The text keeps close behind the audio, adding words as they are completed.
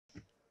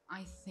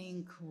I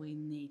think we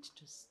need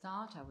to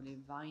start. I will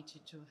invite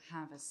you to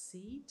have a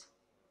seat.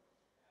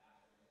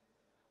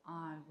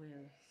 I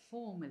will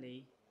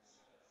formally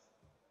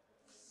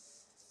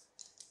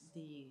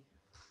the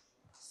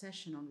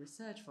session on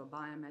research for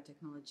biomed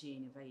technology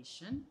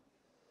innovation.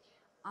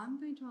 I'm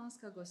going to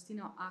ask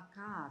Agostino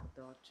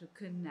Accardo to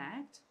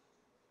connect,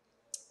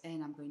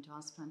 and I'm going to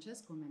ask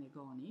Francesco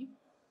Menegoni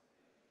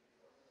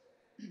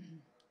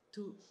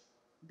to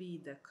be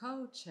the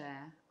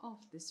co-chair of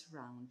this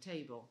round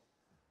table.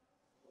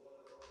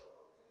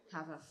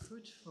 Have a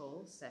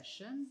fruitful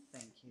session.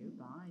 Thank you.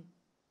 Bye.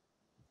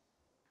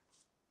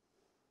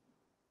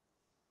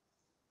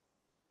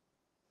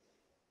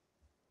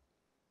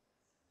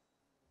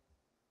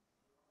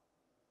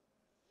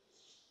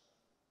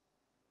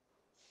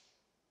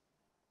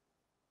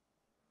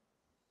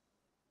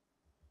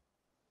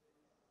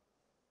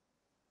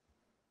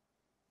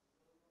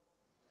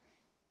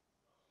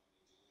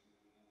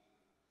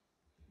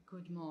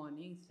 Good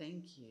morning.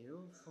 Thank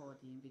you for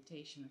the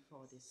invitation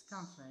for this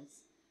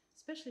conference,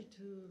 especially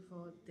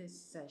for this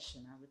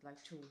session. I would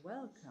like to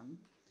welcome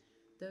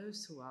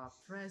those who are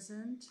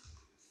present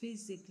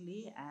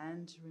physically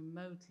and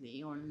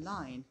remotely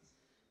online.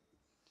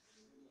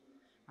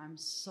 I'm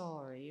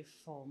sorry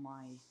for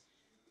my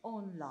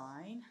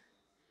online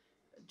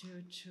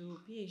due to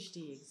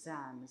PhD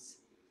exams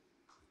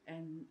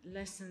and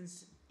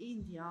lessons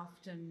in the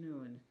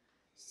afternoon,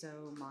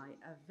 so my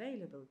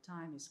available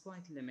time is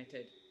quite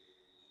limited.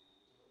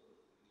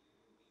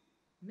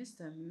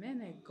 Mr.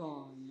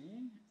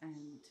 Menegoni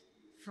and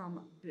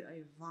from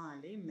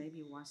Valley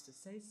maybe wants to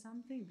say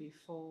something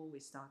before we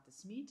start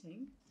this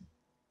meeting.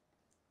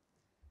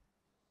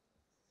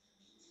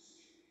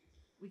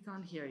 We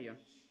can't hear you.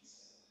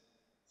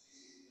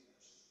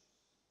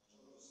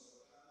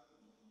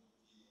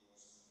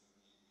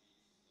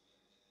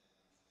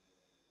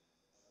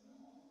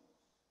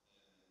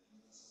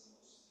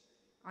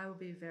 I will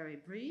be very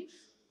brief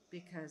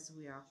because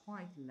we are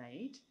quite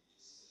late.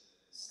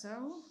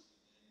 So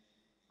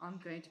I'm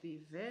going to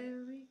be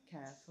very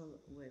careful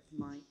with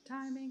my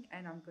timing,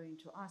 and I'm going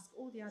to ask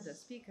all the other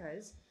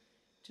speakers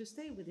to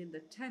stay within the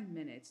 10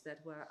 minutes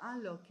that were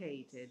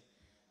allocated.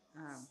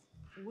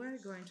 We're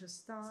going to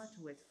start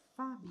with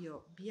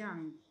Fabio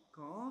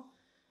Bianco,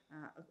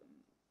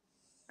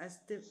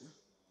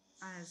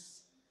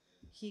 as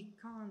he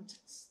can't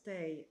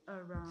stay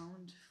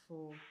around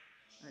for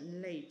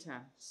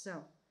later.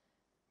 So,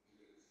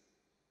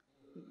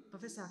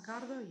 Professor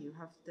Accardo, you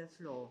have the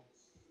floor.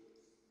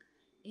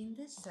 In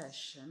this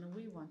session,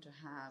 we want to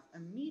have a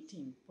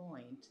meeting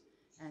point,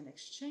 an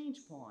exchange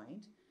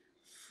point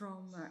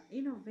from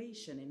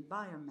innovation in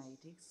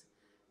biomedics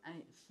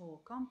for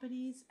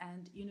companies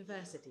and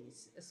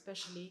universities,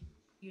 especially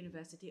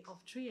University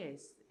of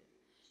Trieste,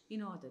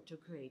 in order to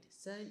create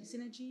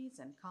synergies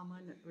and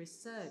common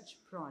research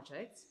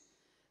projects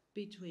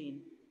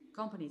between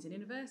companies and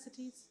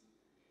universities.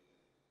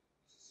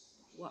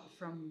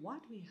 From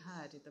what we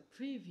heard in the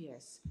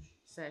previous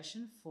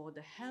session for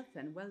the health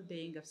and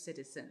well-being of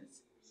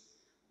citizens.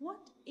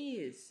 What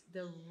is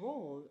the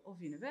role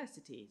of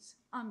universities?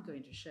 I'm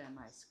going to share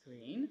my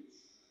screen.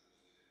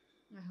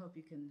 I hope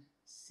you can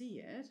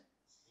see it.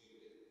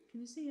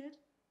 Can you see it?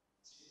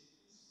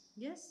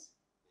 Yes?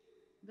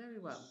 Very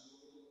well.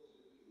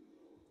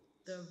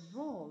 The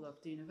role of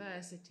the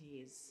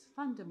university is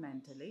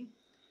fundamentally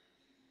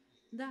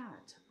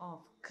that of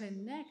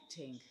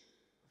connecting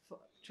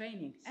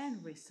training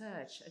and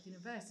research at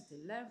university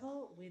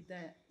level with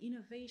the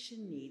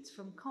innovation needs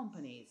from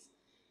companies.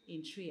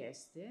 In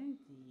Trieste,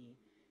 the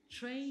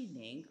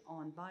training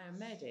on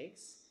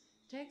biomedics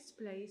takes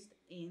place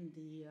in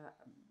the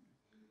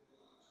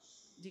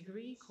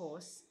degree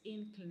course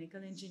in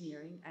clinical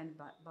engineering and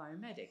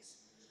biomedics,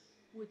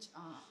 which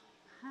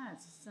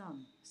has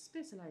some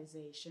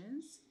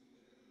specializations.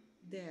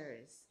 There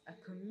is a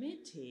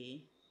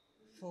committee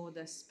for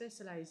the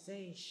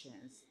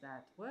specializations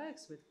that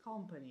works with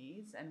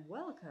companies and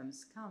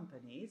welcomes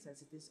companies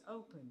as it is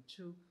open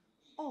to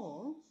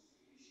all.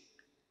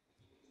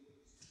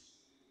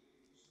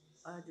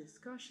 A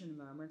discussion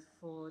moment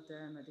for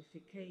the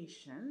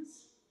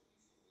modifications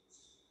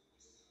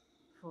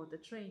for the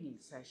training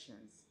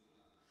sessions.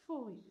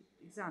 For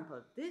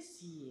example,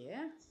 this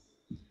year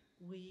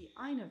we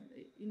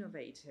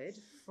innovated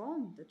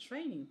from the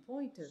training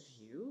point of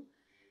view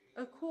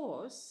a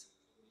course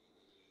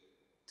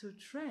to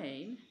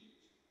train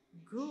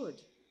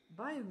good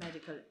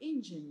biomedical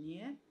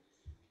engineer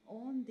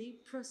on the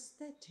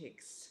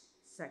prosthetics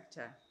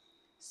sector,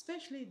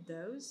 especially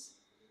those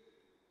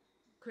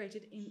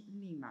created in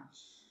Lima.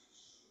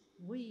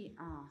 We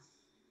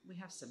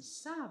have some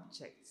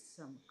subjects,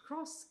 some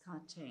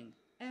cross-cutting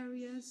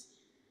areas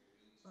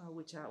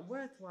which are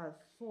worthwhile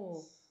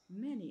for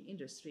many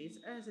industries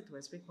as it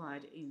was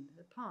required in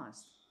the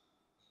past.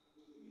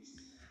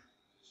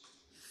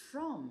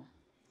 From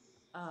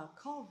a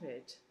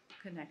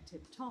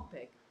COVID-connected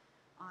topic,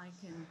 I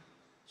can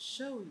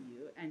show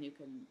you, and you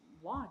can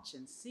watch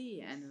and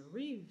see and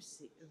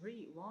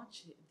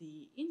re-watch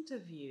the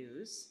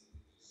interviews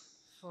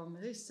from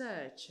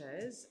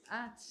researchers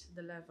at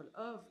the level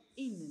of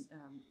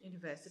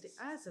university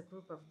as a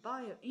group of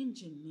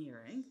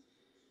bioengineering.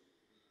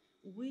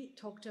 We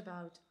talked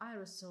about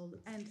aerosol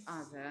and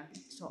other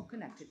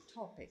connected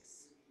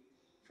topics.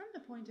 From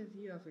the point of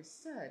view of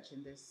research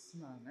in this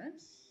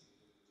moment,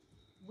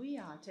 we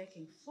are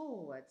taking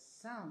forward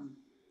some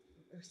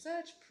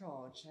research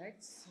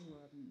projects.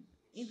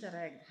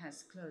 Interreg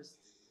has closed,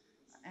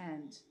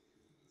 and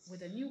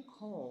with a new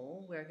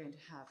call, we're going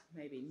to have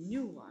maybe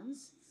new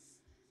ones.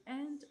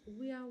 And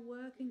we are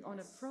working on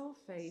a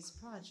pro-phase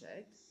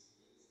project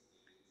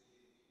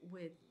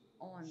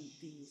on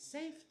the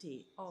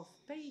safety of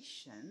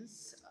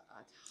patients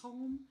at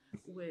home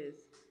with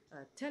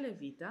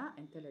Televita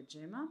and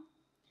Telegema,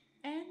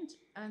 and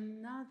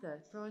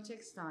another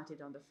project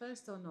started on the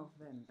 1st of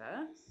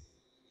November.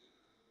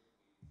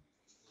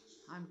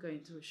 I'm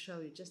going to show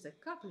you just a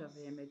couple of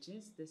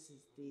images. This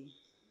is the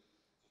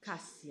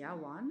Cassia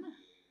one,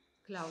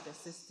 Cloud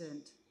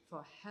Assistant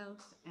for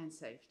Health and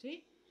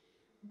Safety,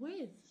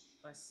 with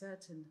a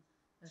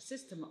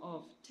system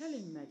of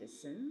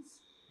telemedicines.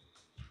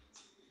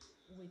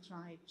 We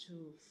try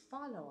to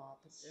follow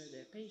up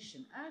the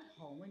patient at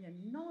home in a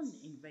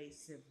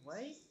non-invasive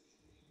way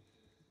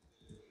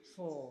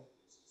for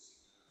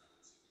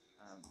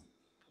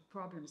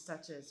problems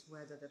such as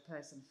whether the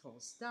person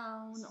falls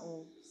down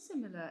or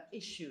similar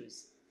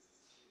issues,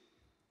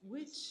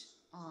 which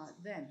are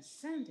then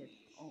sent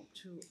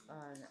to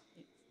an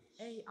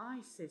AI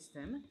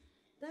system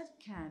that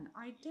can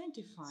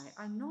identify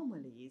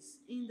anomalies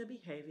in the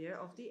behavior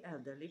of the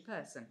elderly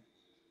person.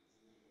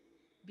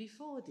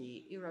 Before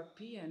the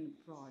European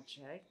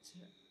project,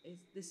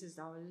 this is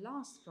our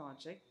last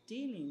project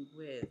dealing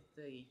with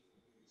the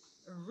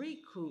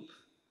recoup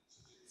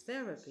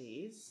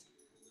therapies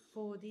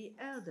for the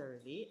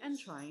elderly and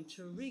trying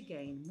to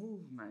regain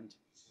movement,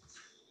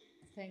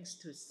 thanks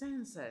to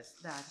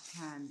sensors that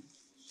can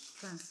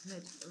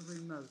transmit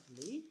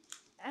remotely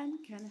and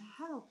can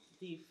help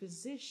the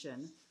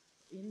physician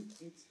in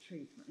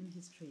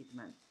his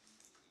treatment.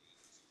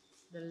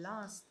 The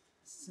last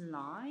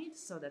slide,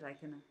 so that I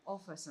can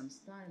offer some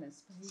style and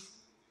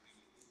space,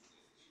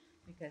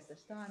 because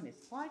the time is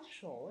quite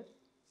short.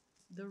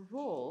 The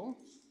role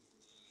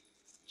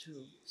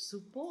to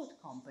support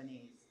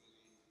companies.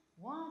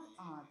 What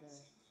are the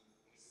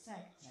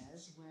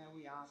sectors where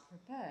we are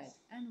prepared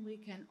and we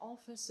can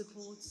offer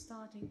support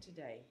starting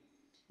today?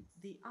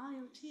 The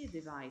IoT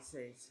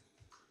devices,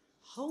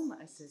 home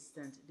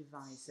assistant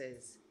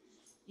devices,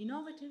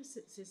 innovative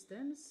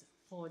systems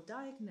for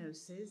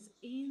diagnosis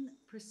in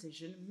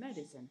precision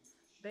medicine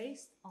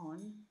based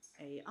on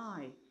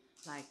AI,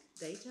 like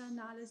data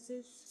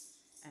analysis,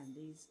 and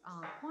these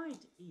are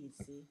quite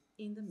easy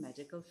in the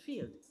medical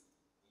field.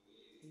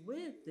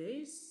 With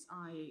this,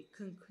 I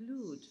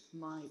conclude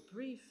my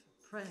brief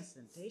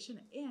presentation,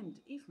 and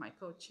if my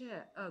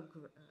co-chair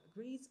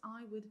agrees,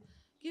 I would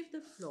give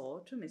the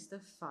floor to Mr.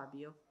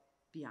 Fabio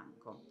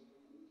Bianco.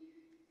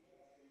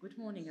 Good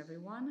morning,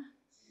 everyone.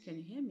 Can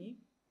you hear me?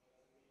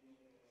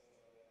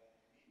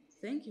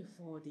 Thank you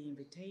for the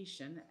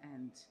invitation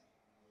and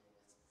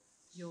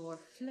your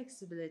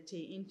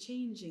flexibility in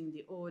changing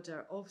the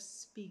order of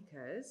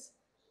speakers.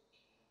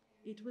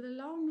 It will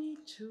allow me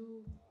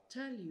to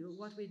tell you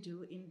what we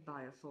do in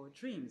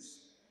Bio4Dreams.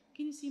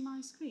 Can you see my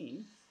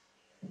screen?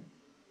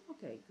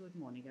 Okay, good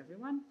morning,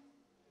 everyone.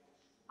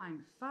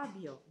 I'm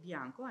Fabio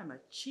Bianco. I'm a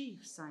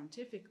Chief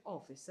Scientific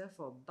Officer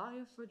for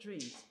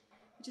Bio4Dreams,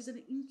 which is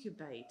an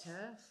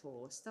incubator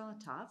for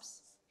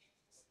startups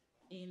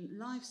in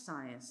life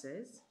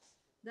sciences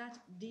that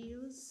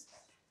deals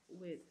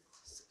with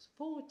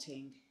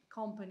supporting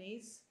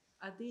companies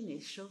at the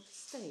initial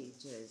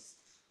stages,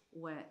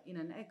 where in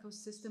an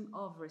ecosystem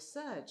of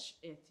research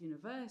at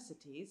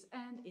universities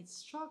and its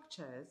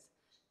structures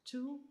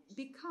to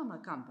become a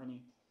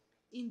company.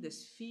 In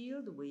this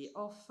field, we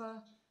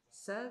offer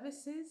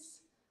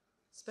services,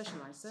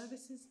 specialized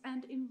services,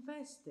 and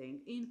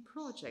investing in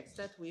projects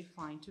that we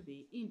find to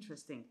be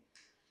interesting.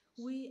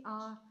 We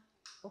are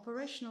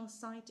operational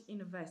site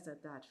investor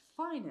that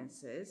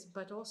finances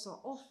but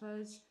also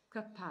offers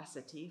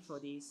capacity for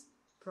these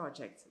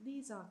projects.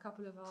 These are a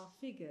couple of our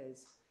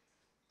figures.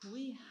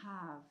 We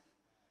are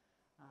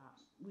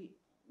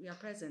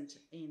present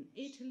in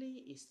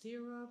Italy, East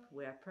Europe.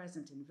 We are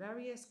present in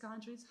various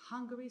countries,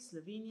 Hungary,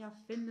 Slovenia,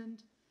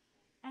 Finland,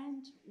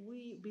 and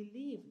we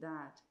believe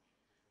that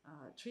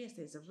Trieste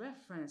is a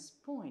reference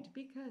point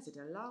because it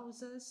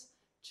allows us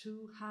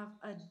to have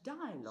a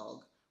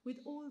dialogue with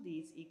all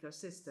these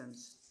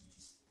ecosystems.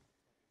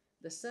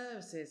 The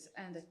services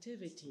and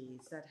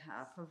activities that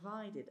are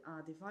provided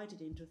are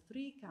divided into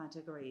 3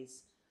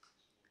 categories: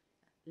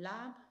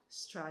 lab,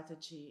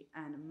 strategy,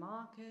 and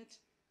market,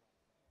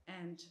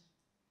 and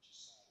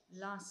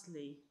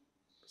lastly,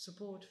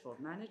 support for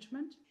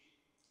management.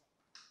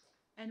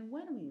 And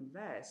when we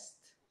invest,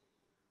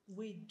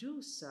 we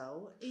do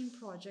so in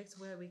projects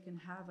where we can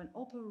have an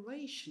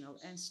operational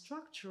and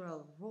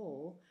structural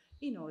role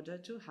in order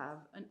to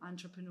have an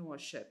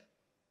entrepreneurship.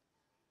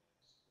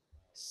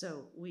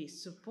 So we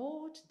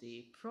support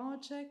the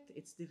project,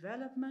 its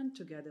development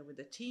together with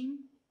the team.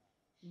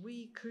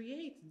 We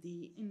create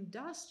the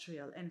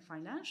industrial and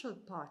financial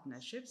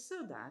partnerships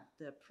so that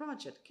the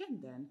project can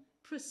then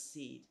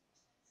proceed.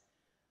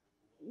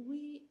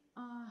 We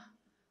are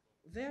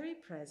very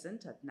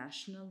present at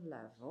national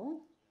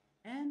level,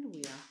 and we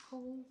are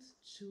called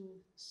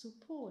to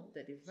support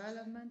the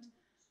development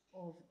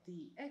of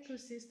the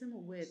ecosystem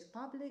with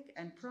public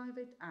and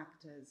private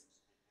actors.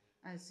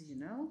 As you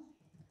know,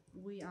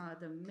 we are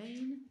the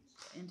main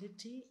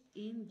entity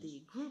in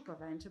the group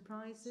of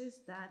enterprises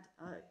that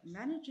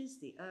manages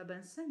the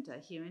urban center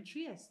here in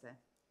Trieste.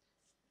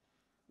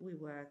 We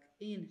work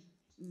in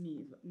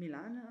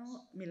Milan,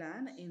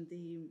 in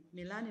the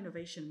Milan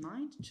Innovation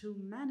Mind, to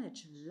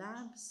manage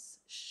labs,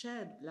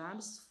 shared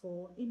labs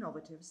for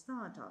innovative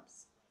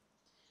startups.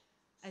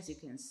 As you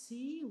can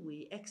see,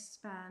 we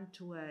expand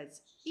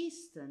towards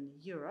Eastern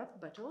Europe,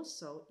 but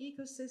also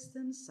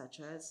ecosystems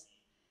such as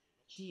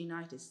the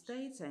United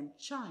States and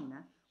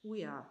China.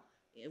 We have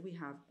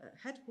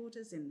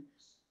headquarters in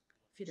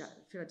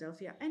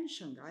Philadelphia and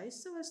Shanghai,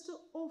 so as to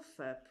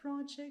offer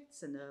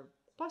projects and a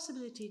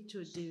possibility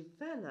to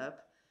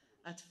develop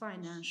at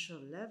financial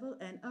level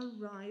and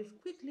arrive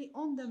quickly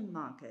on the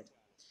market.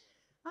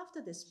 After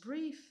this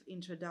brief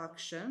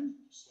introduction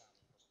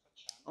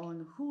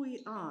on who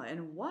we are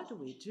and what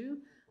we do,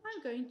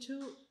 I'm going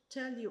to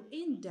tell you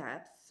in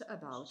depth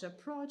about a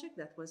project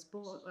that was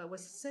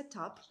set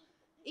up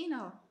in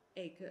our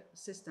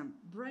ecosystem,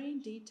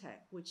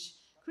 BrainDTech, which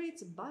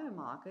creates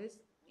biomarkers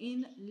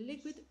in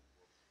liquid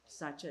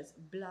such as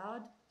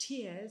blood,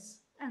 tears,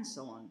 and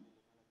so on.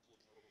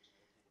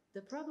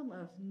 The problem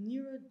of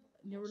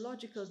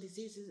neurological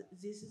diseases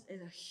is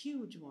a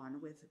huge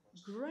one with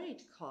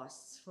great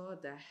costs for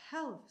the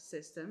health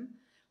system,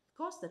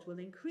 costs that will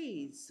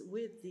increase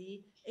with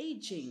the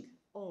aging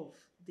of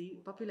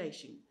the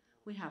population.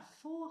 We have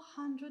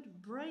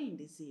 400 brain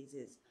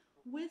diseases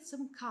with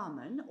some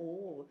common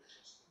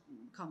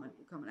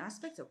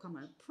aspects or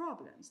common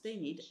problems. They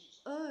need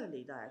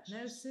early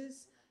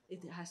diagnosis,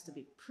 it has to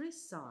be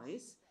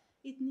precise,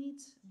 it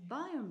needs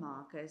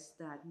biomarkers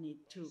that need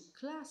to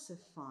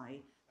classify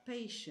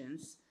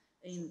patients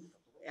in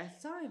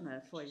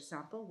Alzheimer, for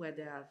example, where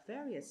there are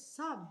various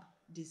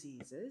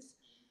sub-diseases,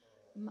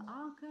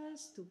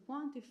 markers to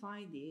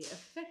quantify the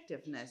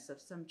effectiveness of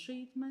some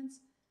treatments,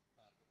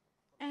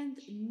 and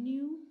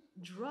new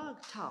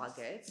drug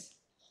targets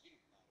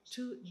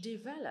to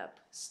develop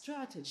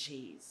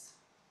strategies.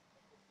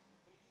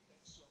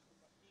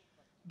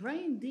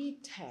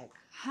 BrainDTech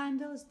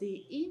handles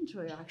the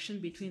interaction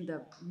between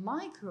the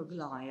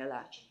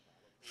microglia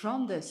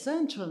from the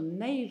central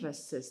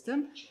nervous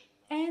system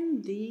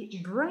and the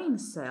brain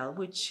cell,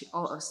 which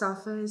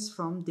suffers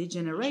from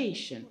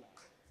degeneration.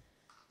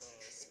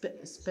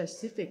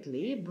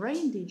 Specifically,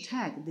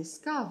 BrainDTech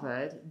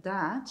discovered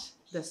that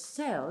the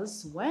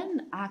cells,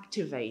 when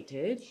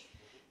activated,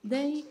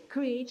 they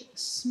create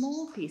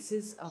small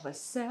pieces of a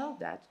cell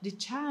that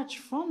detach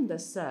from the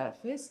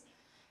surface,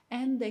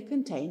 and they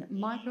contain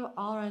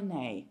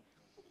microRNA,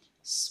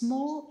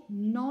 small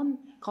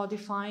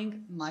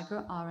non-codifying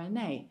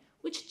microRNA,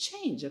 which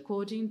change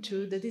according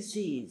to the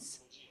disease.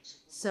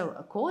 So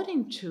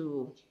according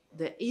to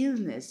the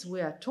illness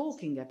we are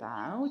talking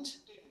about,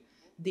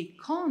 the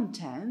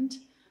content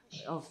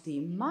of the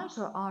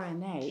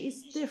microRNA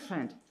is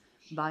different.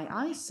 By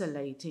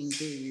isolating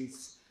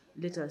these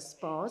little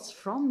spots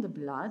from the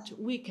blood,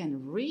 we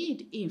can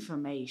read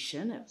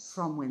information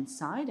from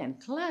inside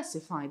and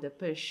classify the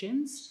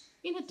patients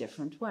in a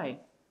different way.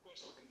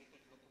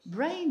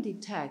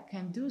 BrainDTech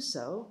can do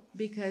so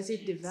because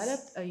it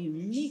developed a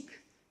unique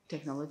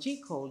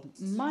technology called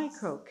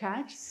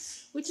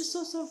microCatch, which is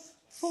a sort of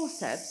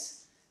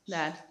forceps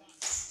that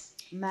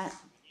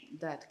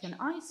can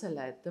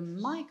isolate the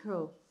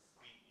micro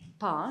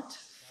part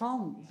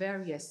from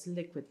various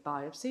liquid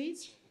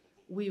biopsies.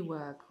 We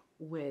work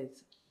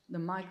with the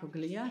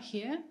microglia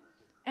here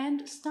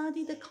and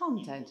study the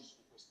content.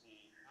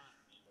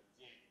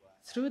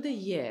 Through the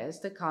years,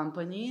 the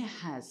company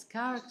has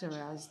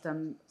characterized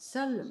the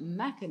cell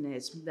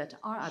mechanisms that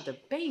are at the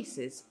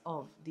basis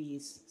of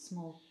these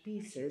small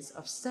pieces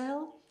of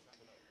cell,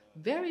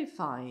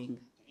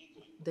 verifying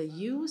the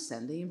use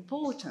and the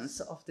importance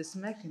of this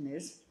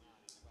mechanism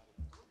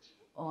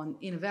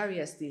in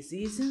various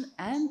diseases,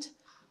 and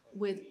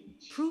with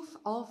proof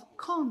of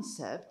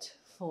concept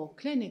for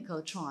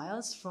clinical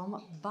trials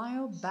from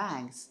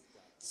biobanks,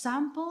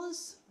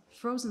 samples,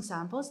 frozen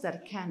samples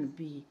that can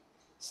be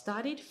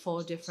studied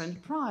for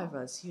different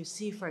drivers. You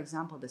see, for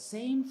example, the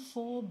same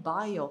 4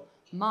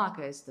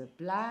 biomarkers, the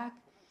black,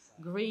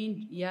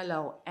 green,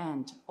 yellow,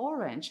 and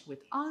orange,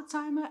 with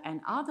Alzheimer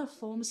and other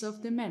forms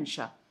of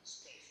dementia.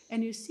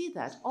 And you see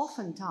that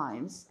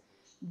oftentimes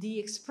the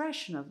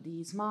expression of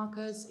these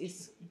markers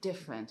is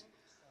different.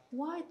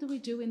 What do we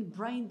do in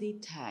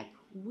BrainDTech?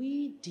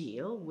 We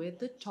deal with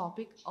the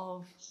topic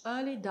of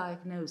early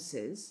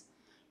diagnosis,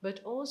 but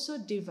also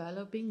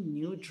developing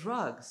new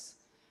drugs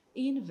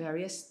in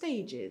various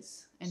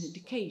stages and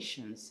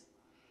indications.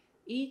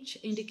 Each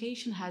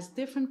indication has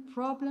different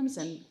problems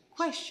and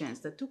questions.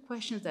 The two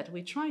questions that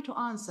we try to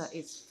answer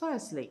is,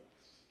 firstly,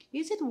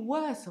 is it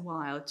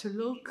worthwhile to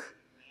look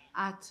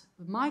at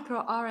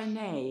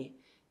microRNA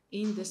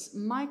in this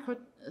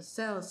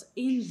microcells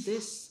in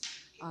this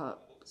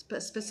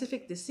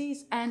specific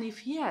disease? And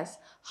if yes,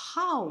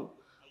 how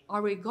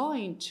are we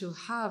going to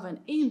have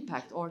an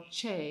impact or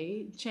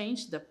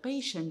change the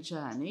patient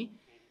journey,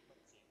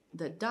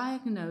 the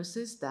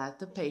diagnosis that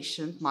the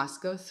patient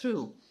must go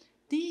through?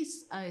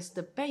 This is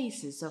the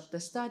basis of the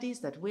studies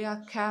that we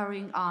are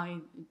carrying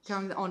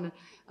on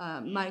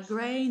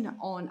migraine,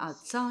 on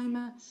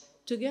Alzheimer,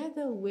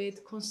 together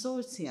with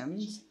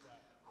consortiums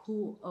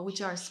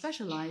which are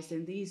specialized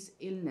in these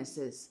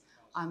illnesses.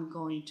 I'm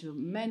going to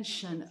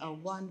mention a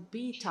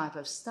 1B type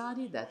of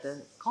study that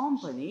the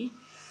company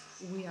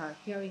we are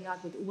carrying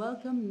out with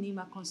Wellcome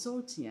NIMA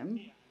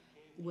Consortium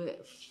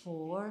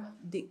for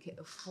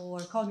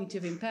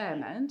cognitive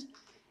impairment,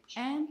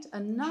 and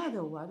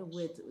another one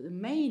with the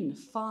main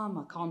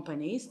pharma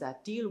companies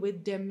that deal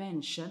with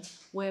dementia,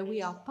 where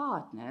we are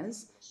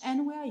partners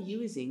and we are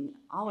using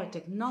our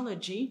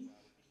technology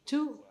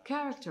to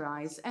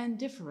characterize and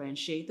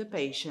differentiate the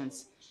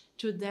patients,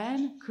 to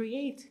then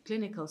create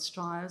clinical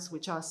trials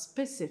which are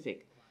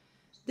specific.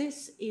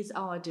 This is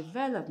our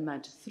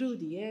development through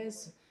the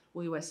years.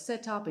 We were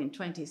set up in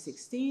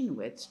 2016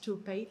 with 2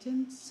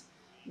 patents.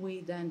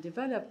 We then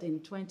developed in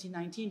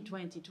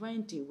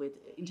 2019-2020 with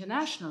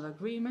international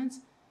agreements,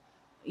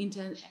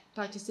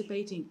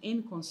 participating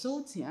in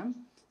consortium.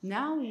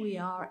 Now we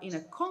are in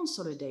a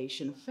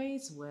consolidation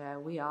phase where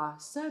we are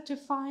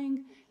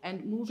certifying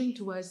and moving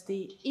towards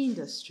the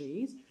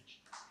industries,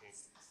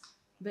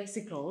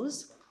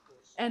 vesicles,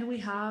 and we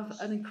have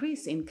an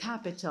increase in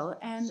capital,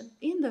 and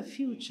in the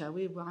future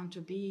we want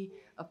to be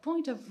a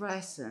point of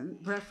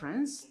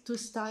reference to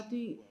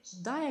study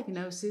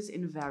diagnosis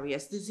in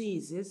various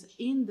diseases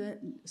in the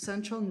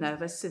central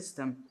nervous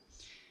system.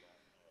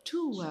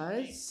 2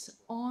 words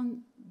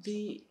on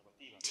the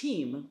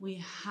team.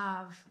 We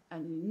have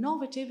an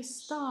innovative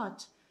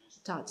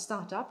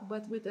startup,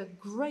 but with a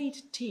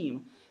great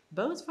team,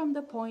 both from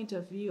the point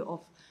of view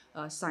of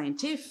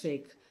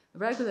scientific,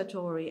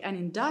 regulatory and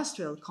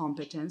industrial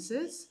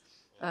competences.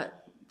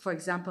 For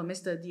example,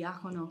 Mr.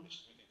 Diacono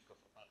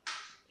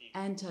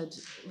entered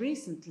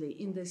recently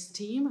in this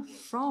team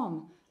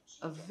from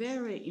a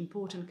very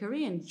important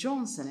career in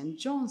Johnson &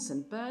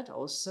 Johnson, but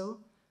also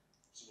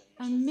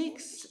a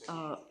mix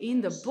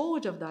in the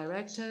board of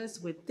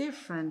directors with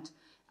different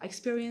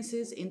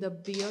experiences in the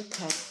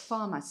biotech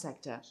pharma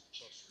sector,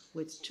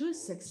 with 2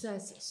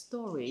 success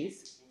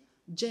stories: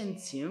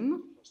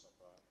 Gentium,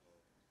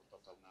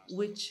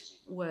 which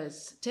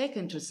was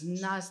taken to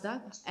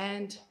NASDAQ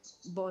and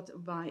bought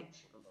by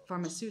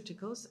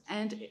pharmaceuticals,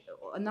 and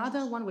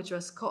another one which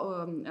was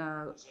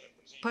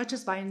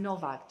purchased by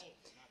Novact.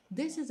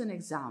 This is an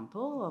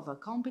example of a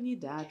company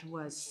that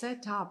was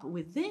set up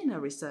within a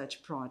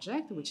research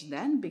project, which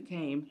then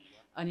became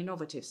an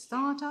innovative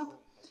startup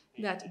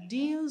that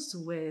deals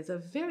with a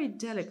very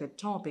delicate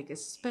topic,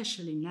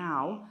 especially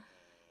now,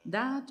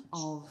 that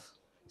of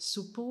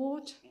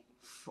support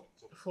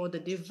for the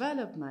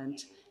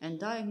development and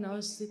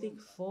diagnostic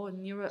for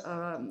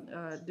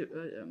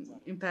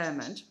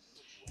impairment.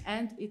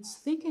 And it's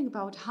thinking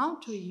about how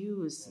to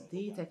use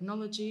the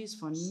technologies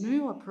for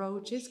new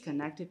approaches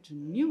connected to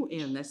new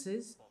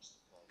illnesses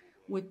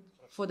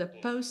for the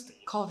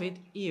post-COVID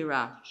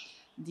era.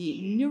 The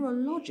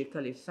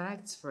neurological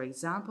effects, for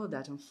example,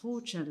 that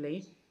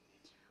unfortunately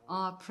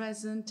are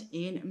present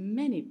in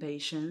many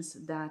patients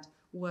that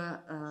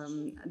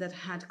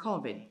had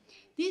COVID.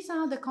 These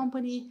are the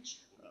company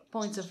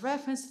points of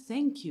reference.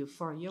 Thank you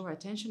for your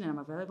attention, and I'm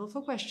available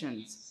for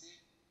questions.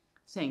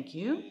 Thank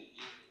you.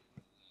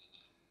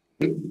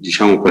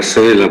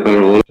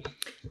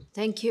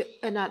 Thank you,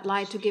 and I'd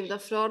like to give the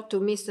floor to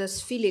Mr.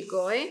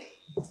 Sfiligoj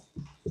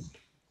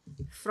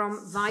from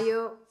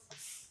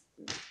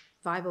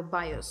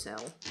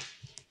VivaBioCell.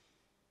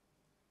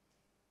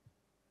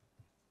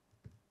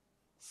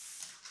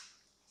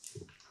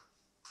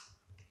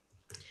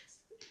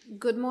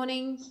 Good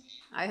morning.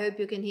 I hope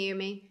you can hear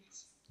me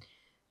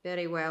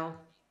very well.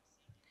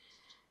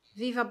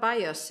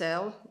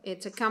 VivaBioCell,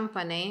 it's a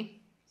company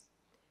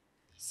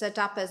set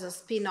up as a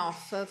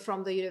spin-off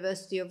from the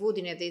University of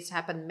Udine. This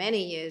happened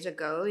many years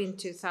ago. In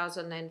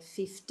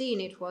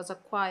 2015, it was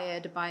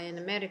acquired by an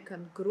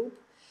American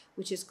group,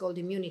 which is called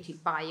Immunity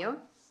Bio.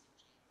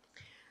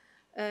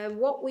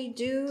 What we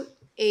do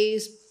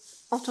is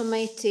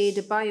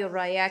automated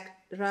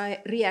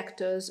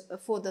bioreactors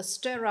for the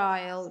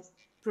sterile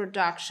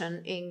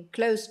production in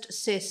closed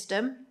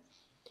system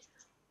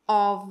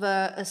of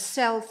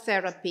cell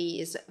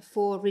therapies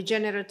for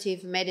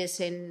regenerative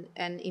medicine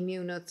and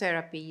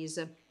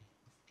immunotherapies.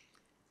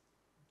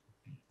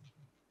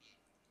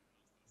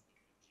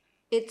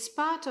 It's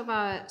part of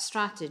our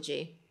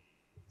strategy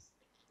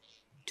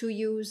to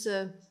use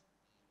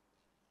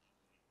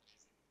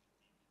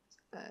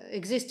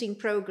existing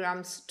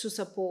programs to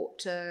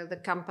support the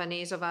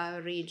companies of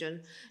our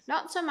region,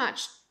 not so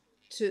much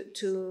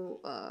to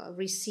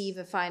receive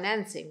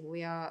financing.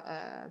 We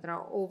are there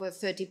are over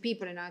 30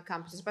 people in our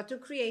companies, but to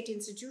create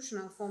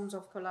institutional forms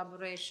of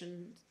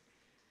collaboration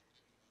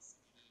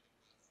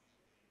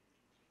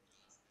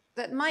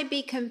that might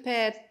be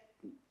compared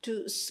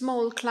to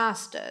small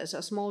clusters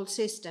or small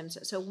systems.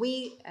 So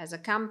we as a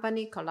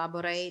company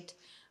collaborate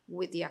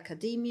with the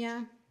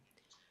academia,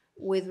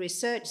 with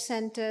research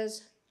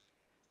centers,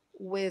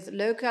 with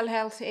local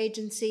health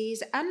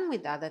agencies, and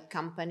with other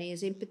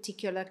companies, in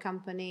particular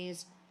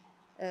companies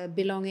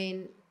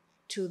belonging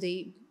to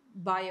the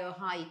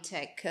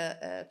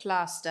BioHighTech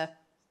cluster.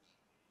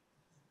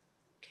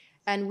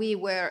 And we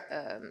were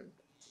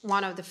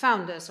one of the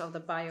founders of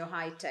the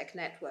BioHighTech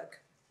network.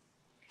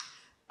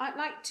 I'd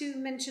like to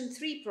mention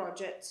 3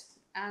 projects,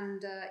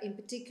 and in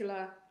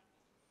particular,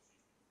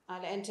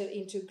 I'll enter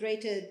into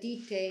greater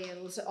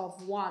details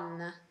of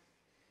one,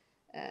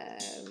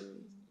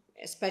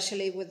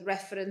 especially with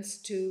reference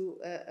to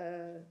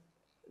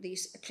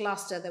this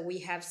cluster that we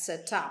have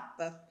set up,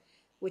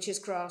 which is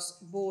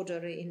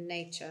cross-border in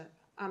nature.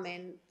 I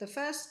mean, the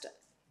first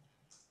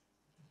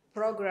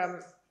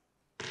program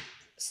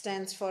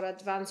stands for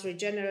Advanced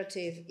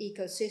Regenerative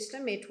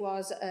Ecosystem. It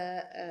was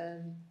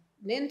an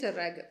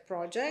Interreg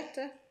project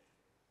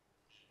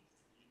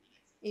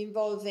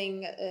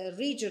involving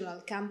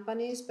regional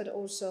companies, but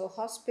also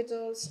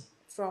hospitals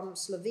from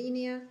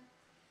Slovenia,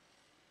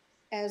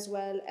 as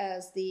well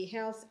as the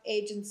health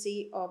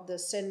agency of the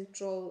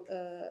Central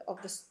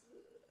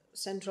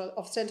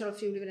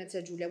Friuli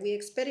Venezia Giulia. We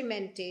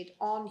experimented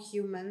on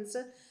humans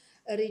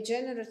a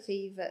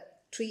regenerative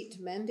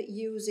treatment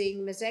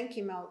using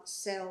mesenchymal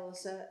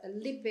cells,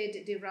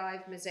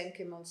 lipid-derived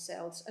mesenchymal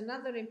cells.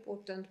 Another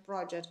important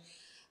project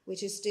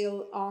which is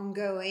still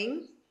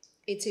ongoing,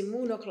 it's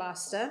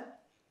immunocluster.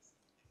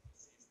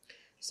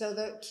 So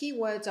the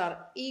keywords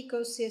are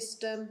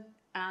ecosystem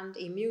and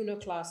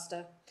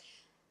immunocluster.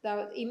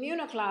 The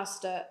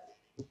immunocluster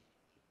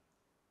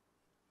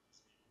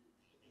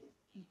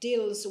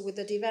deals with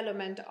the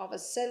development of a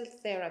cell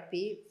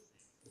therapy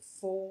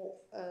for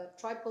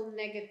triple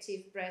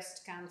negative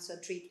breast cancer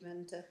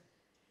treatment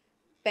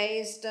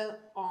based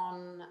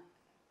on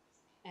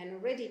an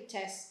already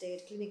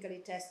tested,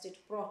 clinically tested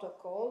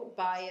protocol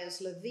by a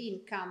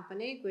Slovene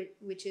company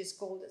which is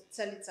called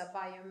Celica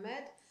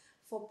Biomed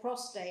for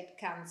prostate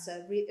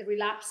cancer,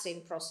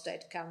 relapsing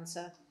prostate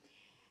cancer.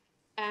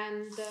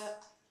 And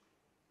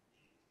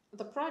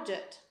the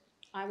project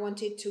I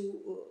wanted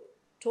to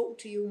talk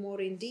to you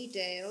more in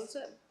details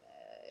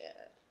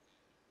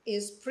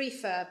is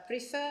PREFER.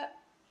 PREFER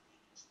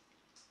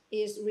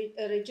is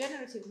a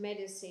regenerative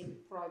medicine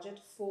project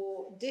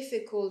for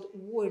difficult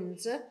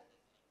wounds,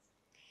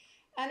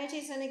 and it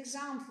is an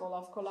example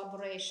of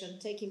collaboration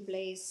taking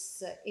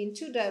place in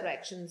 2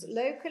 directions: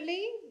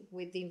 locally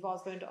with the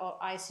involvement of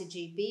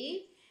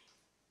ICGB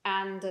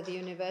and the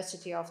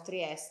University of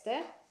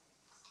Trieste,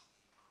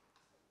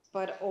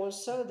 but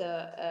also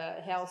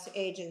the health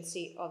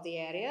agency of the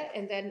area,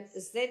 and then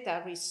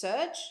Zeta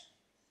Research,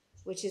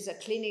 which is a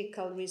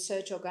clinical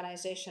research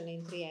organization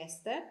in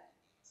Trieste,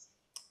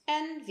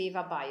 and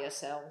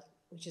VivaBioCell,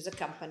 which is a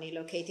company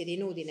located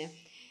in Udine.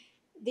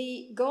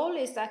 The goal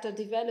is that of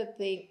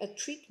developing a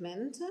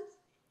treatment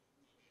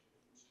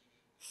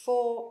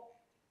for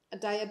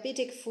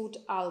diabetic foot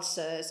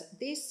ulcers.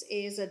 This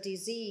is a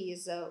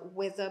disease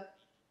with a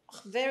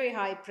very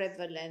high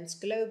prevalence,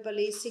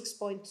 globally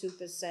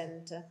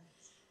 6.2%.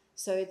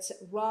 So it's a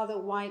rather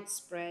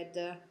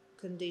widespread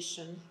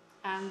condition,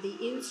 and the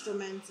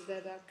instruments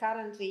that are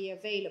currently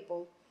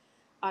available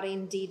are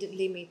indeed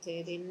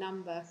limited in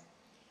number.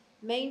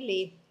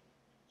 Mainly,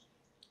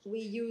 we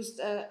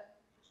used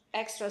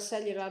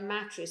extracellular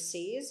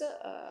matrices,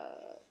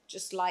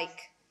 just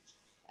like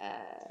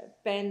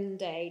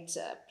band-aids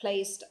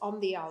placed on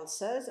the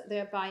ulcers,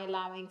 thereby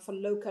allowing for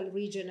local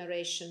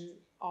regeneration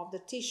of the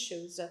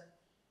tissues.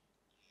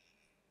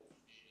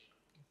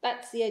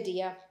 That's the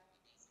idea.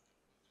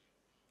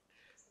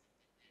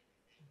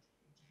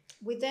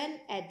 We then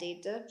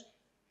added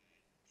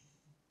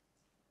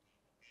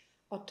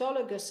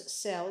autologous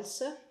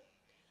cells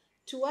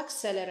to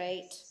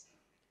accelerate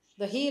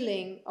the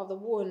healing of the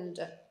wound,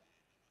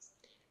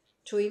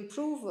 to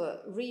improve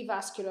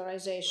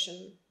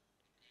revascularization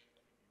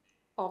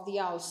of the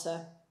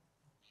ulcer,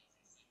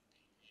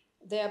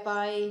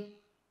 thereby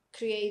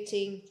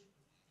creating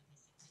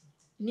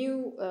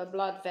new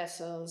blood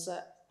vessels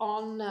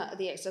on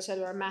the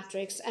extracellular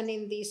matrix and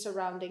in the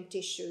surrounding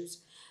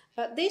tissues.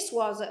 This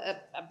was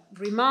a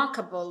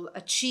remarkable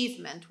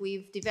achievement.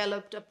 We've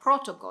developed a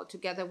protocol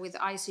together with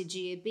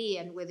ICGAB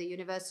and with the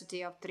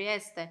University of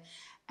Trieste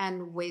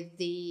and with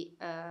the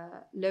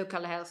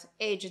local health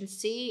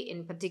agency,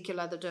 in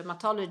particular the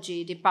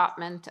dermatology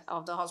department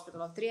of the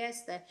Hospital of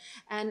Trieste.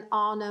 And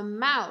on a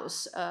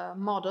mouse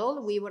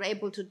model, we were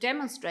able to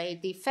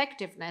demonstrate the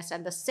effectiveness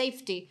and the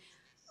safety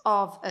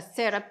of a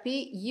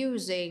therapy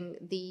using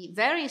the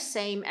very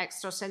same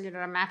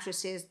extracellular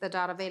matrices that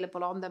are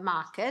available on the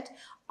market,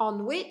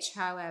 on which,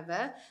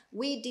 however,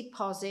 we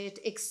deposit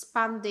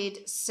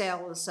expanded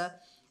cells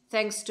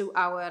thanks to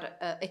our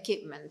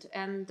equipment.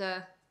 And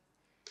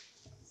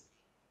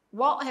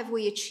what have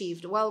we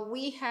achieved? Well,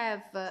 we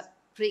have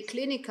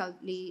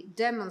preclinically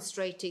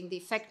demonstrating the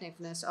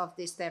effectiveness of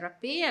this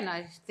therapy, and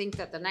I think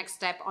that the next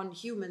step on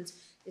humans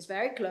is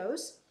very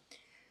close.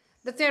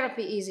 The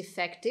therapy is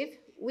effective.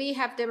 We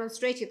have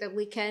demonstrated that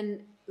we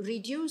can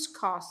reduce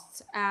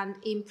costs and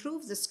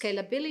improve the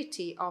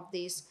scalability of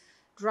this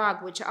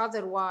drug, which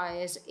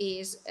otherwise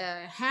is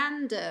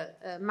hand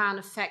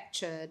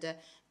manufactured,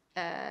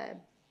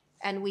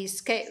 and we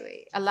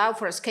allow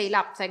for a scale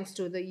up thanks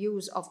to the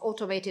use of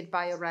automated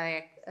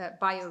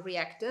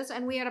bioreactors.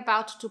 And we are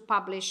about to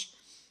publish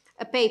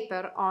a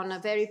paper on a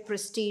very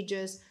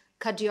prestigious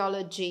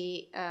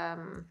cardiology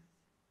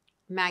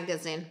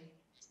magazine.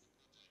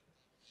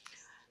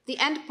 The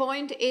end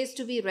point is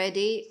to be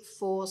ready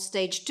for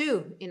stage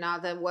 2, in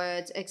other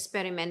words,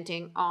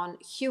 experimenting on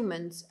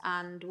humans,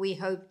 and we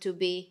hope to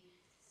be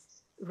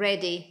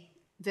ready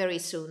very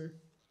soon.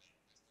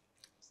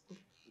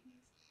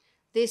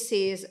 This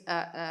is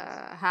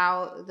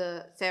how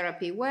the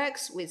therapy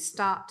works. We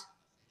start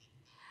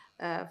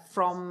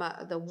from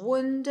the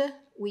wound.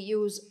 We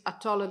use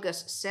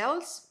autologous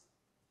cells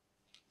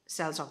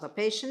of the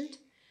patient,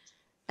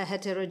 a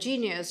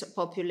heterogeneous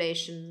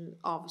population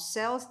of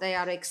cells. They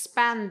are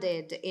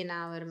expanded in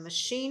our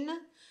machine.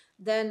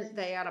 Then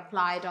they are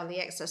applied on the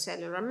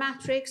extracellular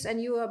matrix, and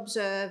you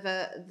observe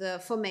the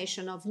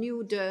formation of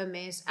new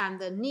dermis and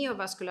the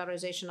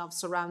neovascularization of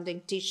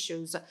surrounding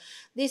tissues.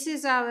 This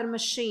is our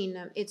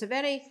machine. It's a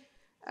very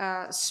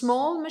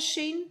small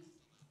machine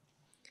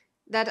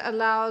that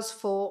allows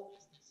for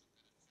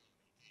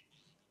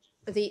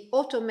the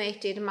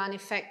automated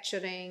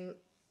manufacturing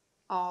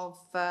of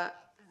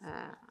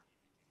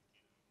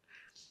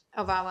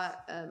our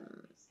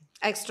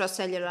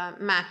extracellular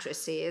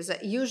matrices.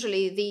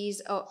 Usually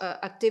these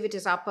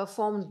activities are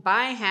performed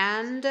by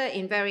hand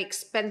in very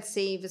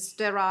expensive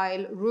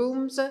sterile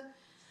rooms,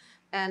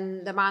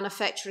 and the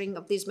manufacturing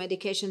of these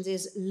medications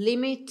is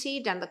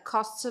limited and the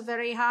costs are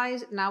very high.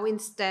 Now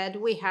instead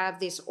we have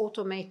this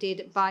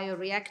automated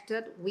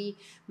bioreactor. We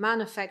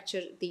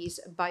manufacture these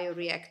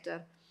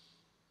bioreactor.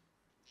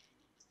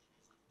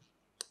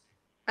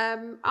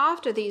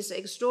 After these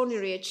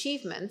extraordinary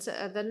achievements,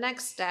 the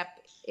next step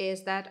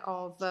is that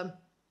of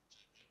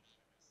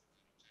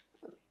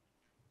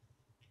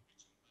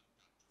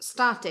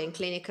starting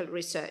clinical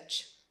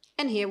research.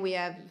 And here we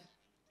have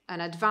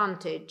an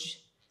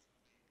advantage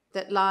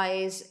that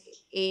lies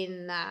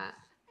in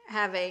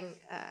having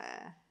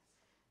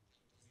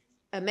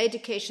a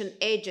medication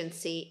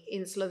agency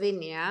in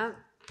Slovenia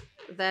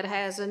that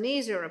has an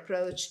easier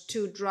approach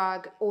to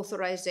drug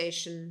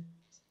authorization,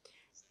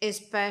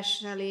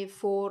 especially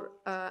for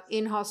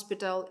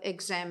in-hospital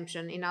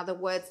exemption. In other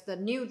words, the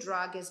new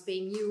drug is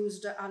being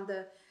used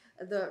under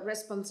the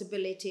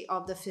responsibility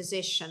of the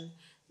physician.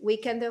 We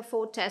can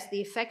therefore test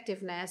the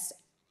effectiveness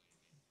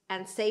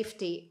and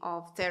safety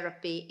of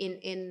therapy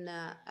in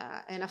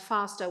a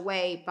faster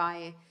way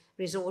by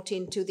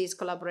resorting to this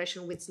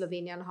collaboration with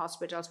Slovenian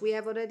hospitals. We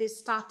have already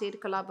started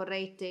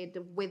collaborated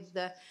with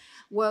the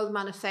world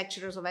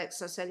manufacturers of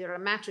extracellular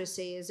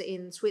matrices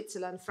in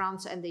Switzerland,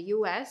 France, and the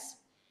US.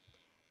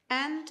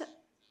 And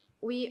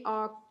we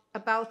are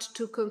about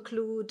to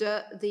conclude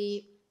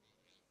the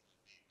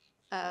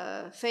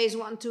phase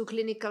 1-2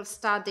 clinical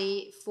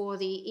study for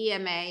the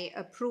EMA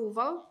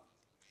approval.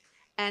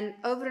 And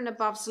over and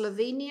above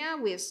Slovenia,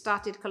 we have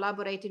started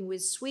collaborating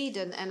with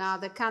Sweden and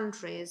other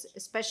countries,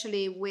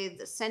 especially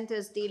with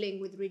centers dealing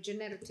with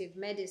regenerative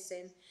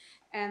medicine,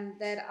 and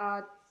that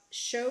are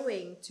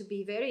showing to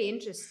be very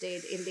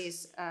interested in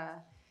this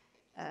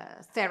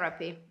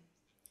therapy.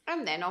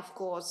 And then, of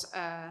course,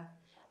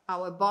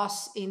 our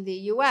boss in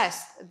the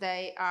US,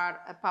 they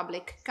are a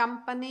public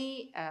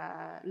company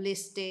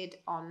listed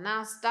on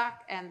NASDAQ,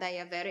 and they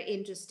are very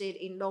interested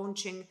in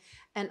launching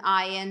an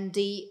IND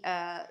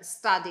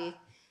study.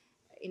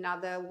 In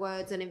other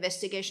words, an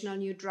investigational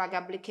new drug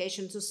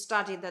application to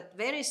study that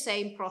very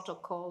same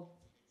protocol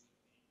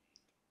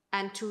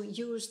and to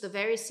use the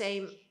very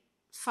same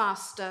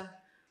faster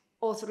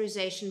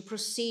authorization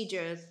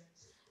procedure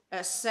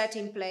set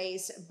in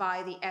place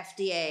by the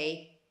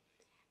FDA.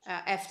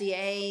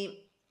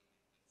 FDA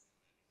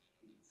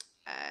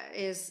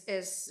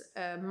is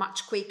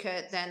much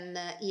quicker than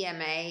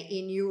EMA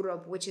in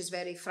Europe, which is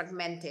very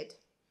fragmented.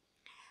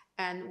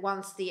 And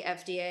once we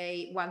have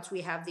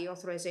the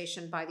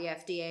authorization by the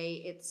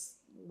FDA,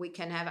 we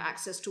can have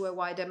access to a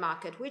wider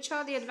market. Which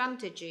are the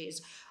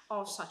advantages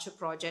of such a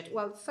project?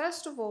 Well,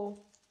 first of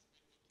all,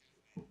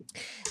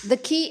 the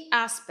key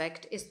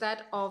aspect is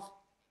that of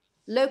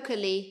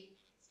locally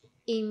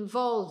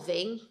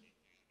involving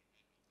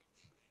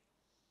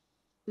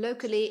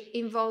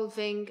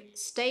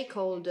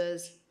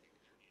stakeholders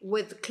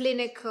with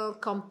clinical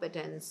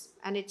competence,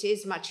 and it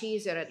is much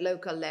easier at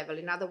local level.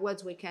 In other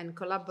words, we can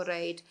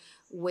collaborate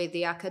with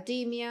the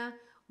academia,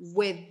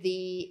 with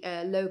the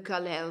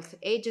local health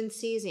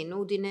agencies in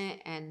Udine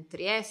and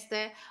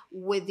Trieste,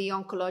 with the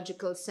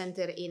oncological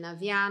center in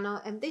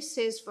Aviano. And this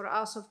is for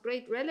us of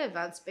great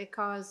relevance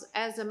because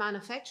as a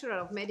manufacturer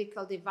of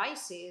medical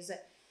devices,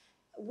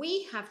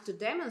 we have to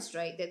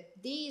demonstrate that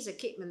these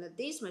equipment, that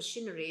these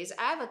machineries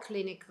have a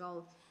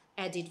clinical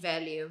added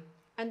value.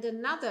 And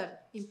another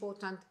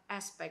important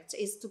aspect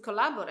is to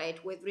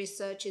collaborate with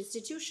research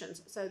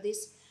institutions. So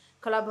this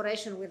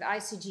collaboration with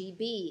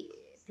ICGB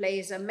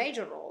plays a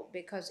major role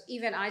because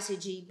even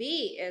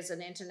ICGB is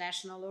an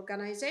international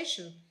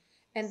organization,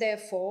 and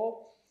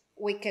therefore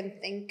we can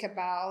think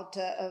about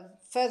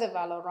further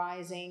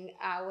valorizing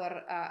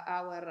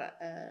our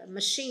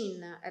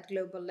machine at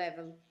global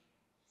level.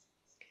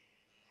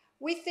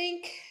 We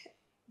think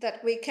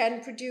that we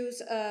can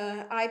produce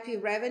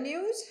IP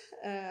revenues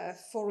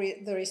for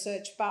the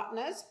research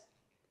partners.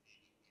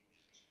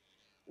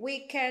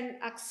 We can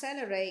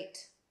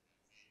accelerate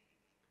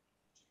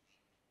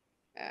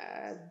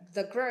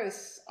the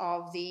growth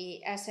of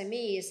the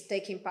SMEs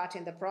taking part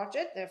in the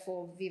project,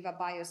 therefore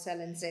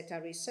VivaBioCell and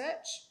Zeta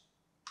Research.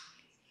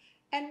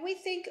 And we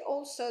think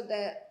also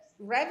that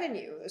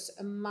revenues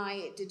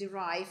might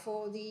derive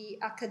for the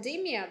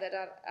academia that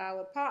are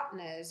our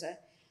partners,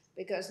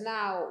 because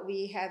now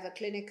we have a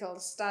clinical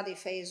study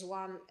phase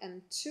 1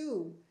 and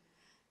 2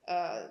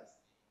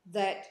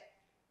 that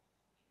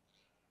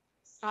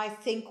I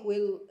think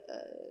will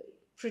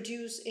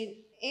produce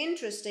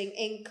interesting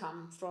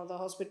income for the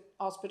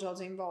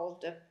hospitals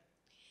involved.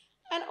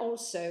 And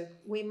also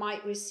we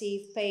might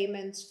receive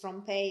payments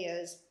from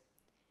payers,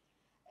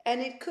 and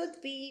it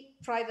could be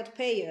private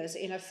payers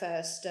in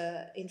first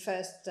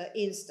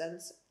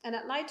instance. And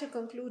I'd like to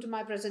conclude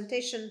my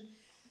presentation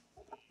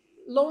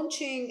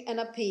launching an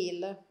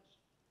appeal.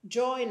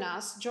 Join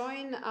us,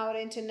 join our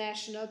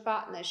international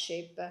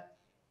partnership,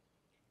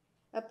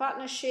 a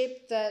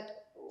partnership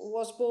that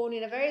was born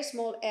in a very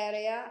small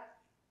area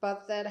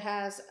but that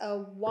has a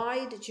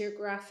wide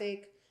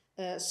geographic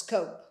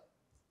scope.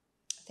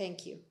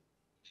 Thank you.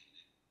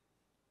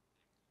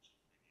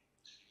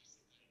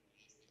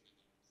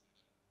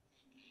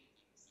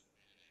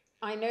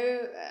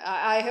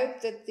 I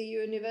hope that the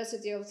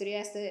University of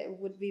Trieste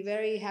would be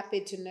very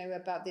happy to know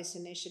about this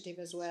initiative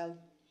as well.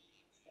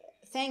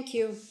 Thank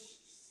you.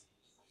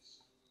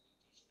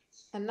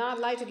 And now I'd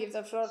like to give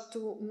the floor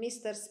to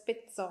Mr.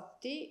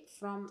 Spezzotti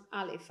from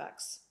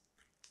Halifax.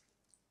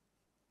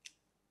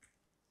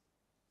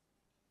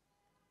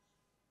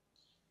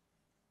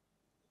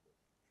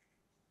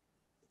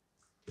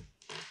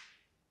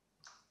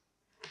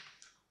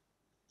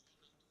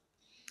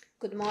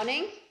 Good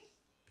morning.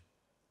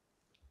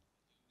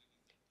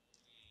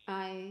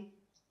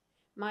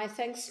 My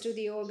thanks to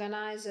the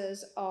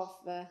organizers of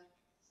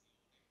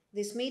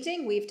this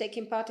meeting. We've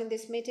taken part in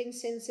this meeting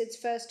since its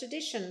first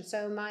edition,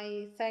 so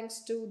my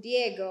thanks to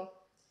Diego.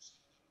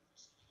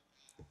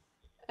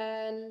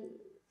 And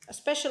a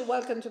special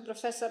welcome to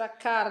Professor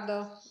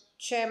Accardo,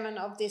 chairman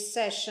of this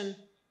session.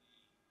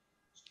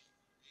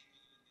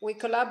 We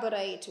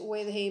collaborate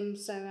with him,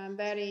 so I'm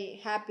very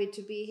happy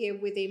to be here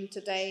with him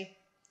today.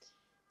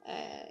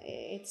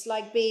 It's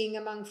like being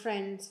among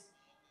friends.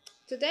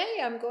 Today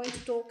I'm going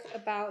to talk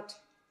about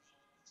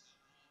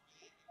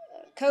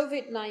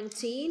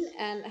COVID-19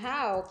 and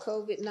how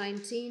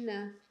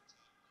COVID-19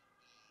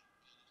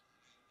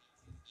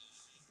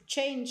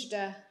 changed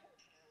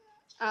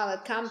our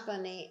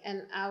company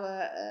and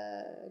our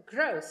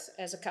growth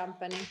as a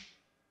company.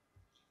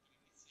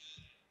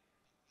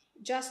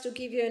 Just to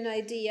give you an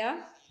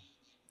idea,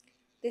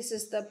 this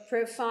is the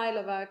profile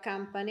of our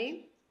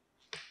company.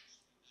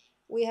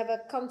 We have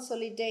a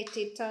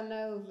consolidated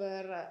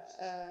turnover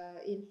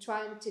in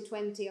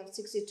 2020 of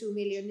 62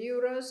 million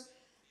euros,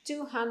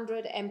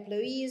 200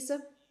 employees,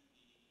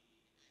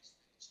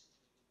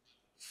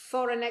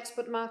 foreign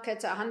export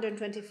markets,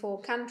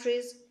 124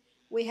 countries.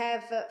 We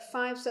have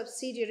 5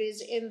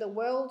 subsidiaries in the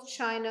world: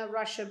 China,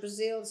 Russia,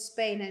 Brazil,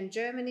 Spain, and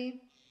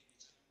Germany.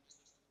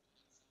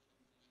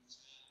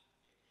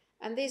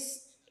 And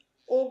this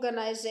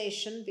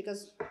organization,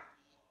 because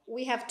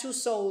we have 2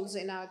 souls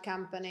in our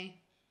company.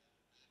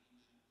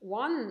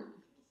 One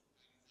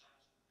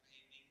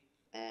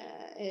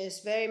is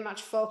very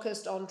much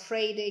focused on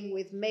trading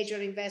with major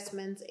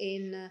investments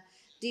in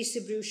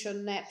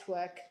distribution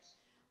network,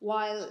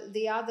 while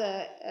the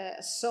other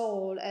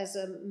soul has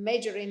a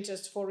major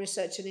interest for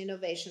research and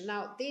innovation.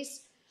 Now,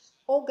 this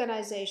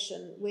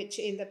organization, which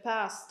in the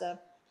past,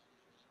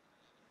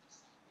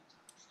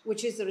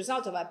 which is the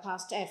result of our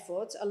past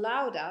efforts,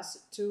 allowed us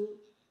to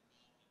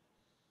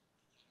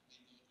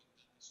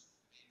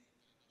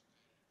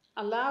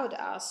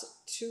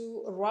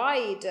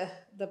ride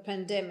the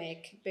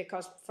pandemic,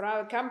 because for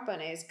our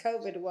companies,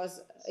 COVID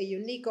was a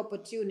unique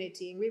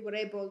opportunity, and we were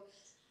able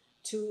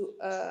to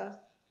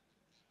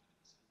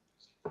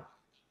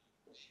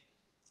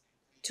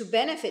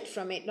benefit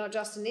from it, not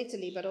just in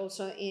Italy, but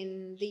also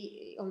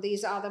on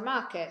these other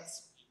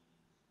markets,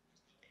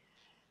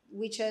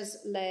 which has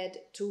led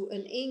to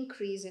an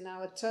increase in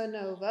our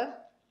turnover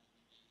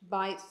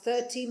by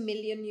 30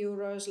 million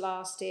euros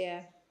last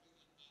year.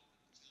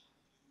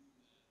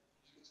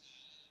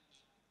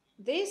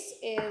 This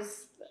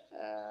is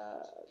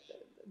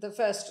the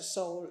first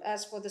soul.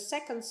 As for the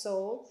second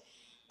soul,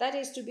 that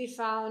is to be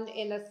found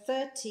in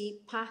 30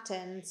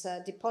 patents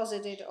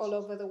deposited all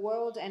over the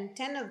world, and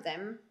 10 of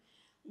them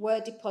were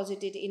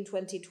deposited in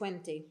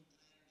 2020.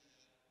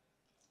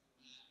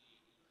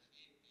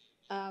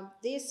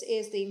 This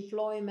is the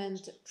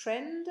employment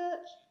trend.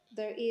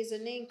 There is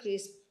an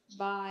increase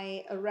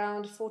by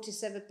around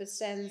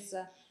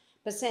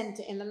 47%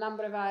 in the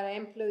number of our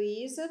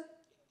employees.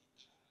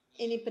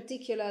 In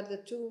particular, the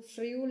two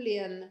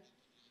Friulian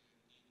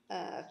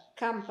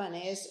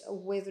companies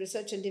with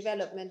research and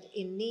development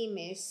in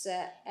Nimes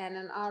and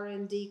an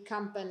R&D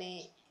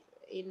company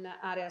in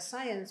Area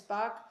Science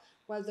Park,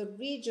 while the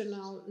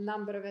regional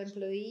number of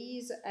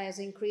employees has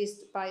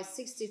increased by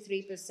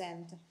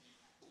 63%.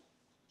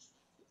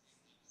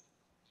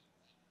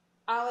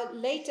 Our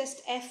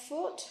latest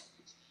effort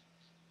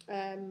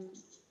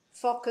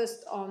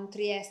focused on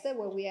Trieste,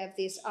 where we have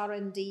this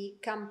R&D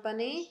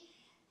company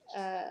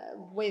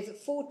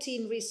with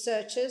 14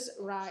 researchers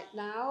right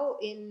now,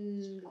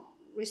 in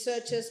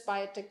researchers,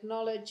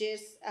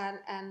 biotechnologists,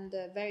 and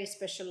very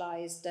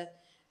specialized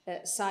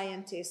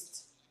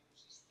scientists.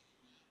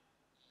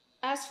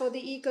 As for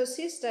the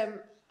ecosystem,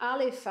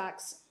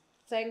 Halifax,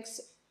 thanks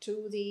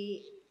to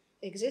the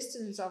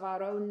existence of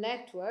our own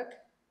network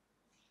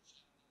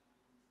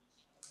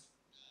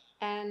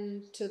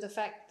and to the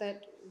fact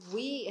that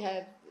we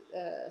have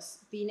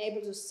been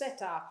able to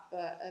set up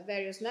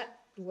various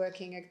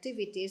networking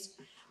activities,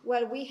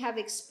 well, we have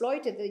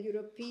exploited the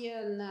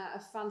European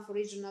Fund for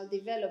Regional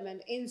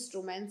Development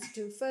instruments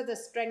to further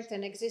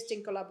strengthen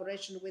existing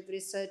collaboration with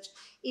research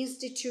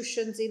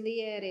institutions in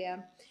the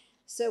area.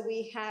 So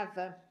we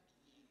have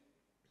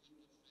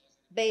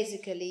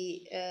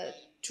basically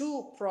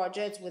two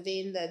projects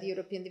within the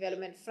European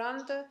Development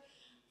Fund,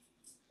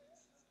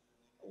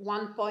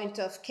 one point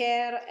of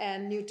care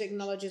and new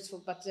technologies for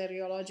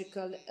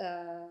bacteriological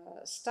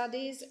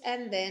studies,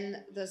 and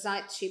then the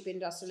site ship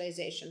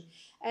industrialization.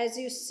 As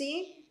you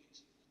see,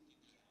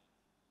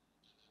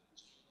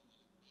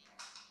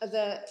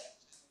 the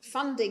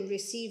funding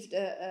received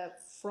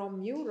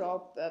from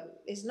Europe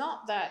is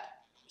not that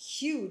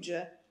huge,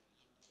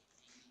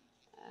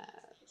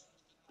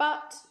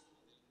 but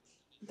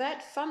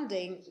that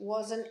funding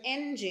was an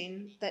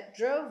engine that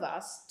drove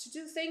us to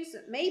do things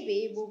that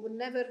maybe we would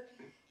never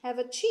have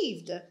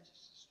achieved.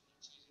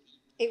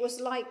 It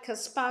was like a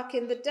spark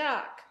in the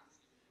dark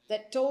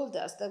that told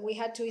us that we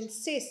had to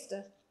insist,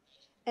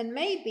 and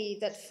maybe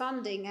that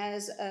funding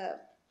has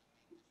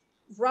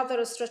rather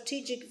a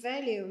strategic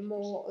value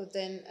more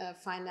than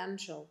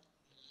financial.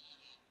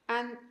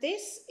 And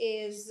this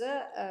is,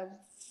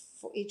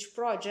 for each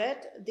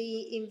project,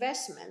 the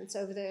investments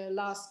over the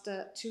last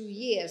 2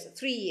 years,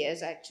 3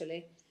 years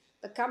actually.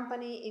 The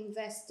company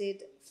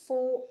invested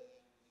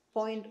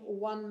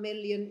 4.1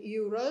 million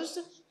euros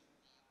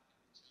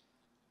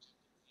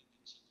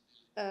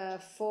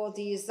for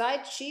the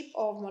site ship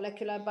of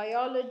molecular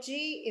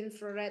biology,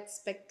 infrared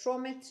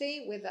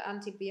spectrometry with the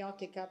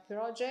antibiotica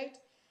project,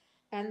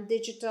 and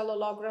digital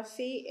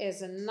holography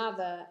is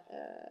another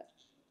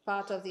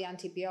part of the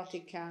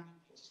antibiotica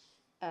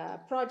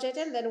project.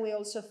 And then we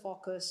also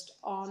focused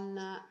on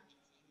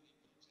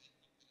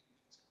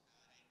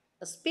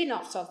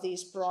spin-offs of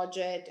this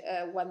project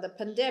when the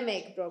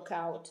pandemic broke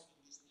out.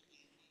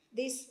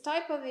 This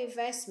type of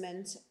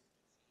investment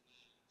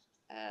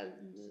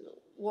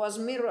was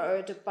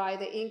mirrored by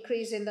the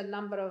increase in the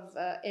number of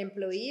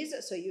employees.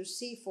 So you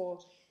see for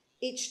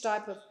each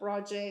type of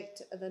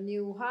project, the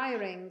new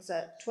hirings,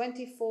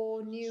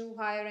 24 new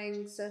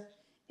hirings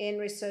in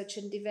research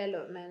and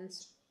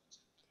development,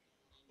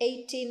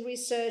 18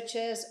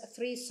 researchers,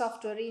 3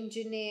 software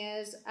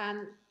engineers,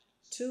 and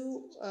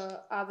 2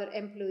 other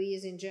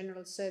employees in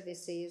general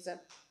services.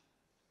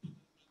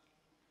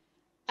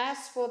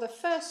 As for the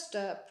first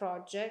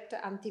project,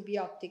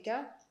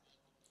 Antibiotica,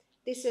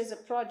 this is a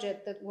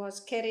project that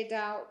was carried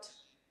out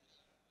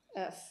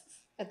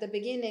at the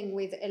beginning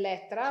with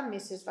Elettra.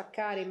 Mrs.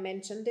 Vaccari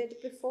mentioned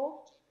it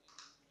before.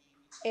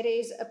 It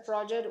is a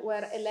project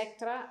where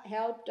Elettra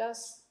helped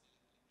us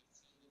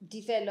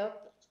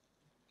develop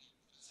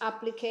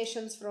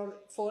applications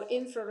for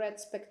infrared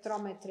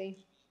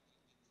spectrometry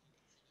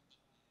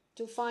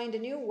to find a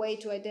new way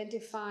to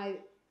identify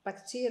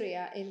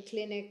bacteria in a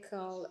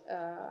clinical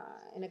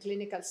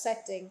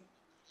setting.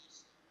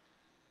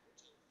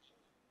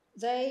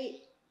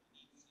 They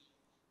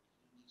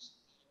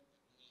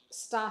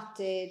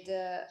started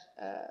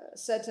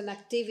certain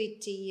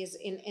activities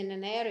in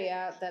an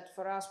area that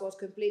for us was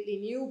completely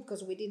new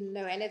because we didn't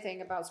know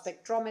anything about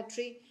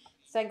spectrometry.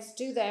 Thanks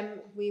to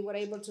them, we were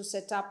able to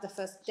set up the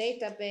first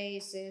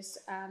databases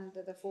and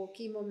the 4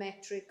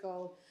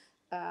 chemometrical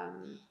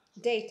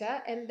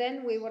data, and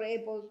then we were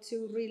able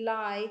to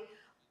rely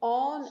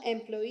on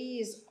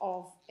employees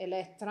of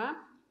Elettra,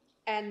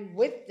 and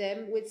with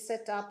them we'd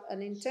set up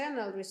an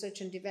internal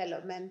research and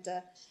development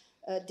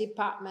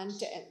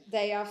department.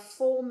 They are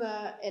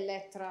former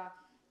Elettra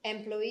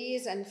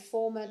employees and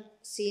former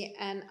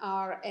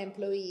CNR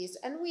employees,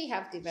 and we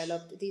have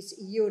developed this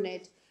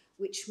unit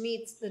which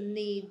meets the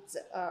needs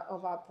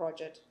of our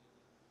project.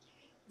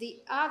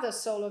 The other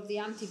soul of the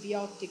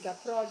Antibiotica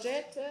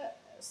project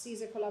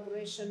sees a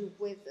collaboration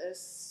with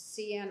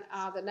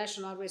CNR, the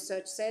National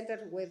Research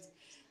Center, with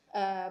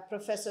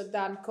Professor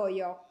Dan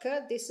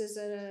Koyok. This is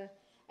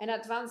an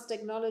advanced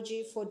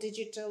technology for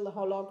digital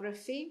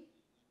holography.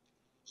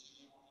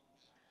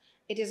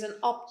 It is an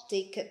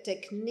optic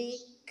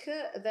technique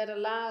that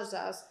allows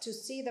us to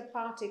see the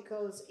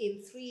particles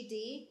in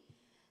 3D.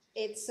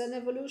 It's an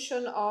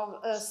evolution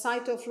of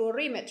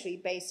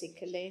cytofluorimetry,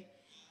 basically.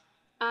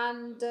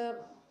 And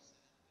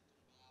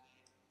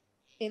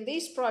in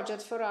this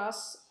project for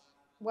us,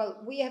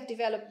 well, we have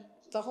developed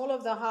the whole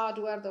of the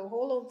hardware, the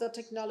whole of the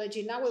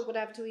technology. Now we would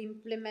have to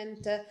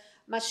implement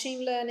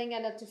machine learning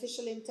and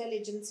artificial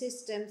intelligence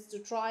systems to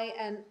try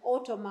and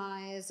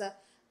automize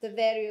the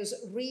various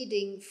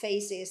reading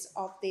phases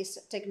of this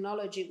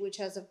technology, which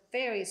has a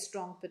very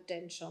strong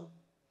potential.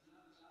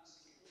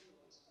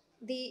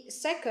 The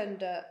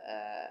second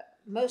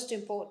most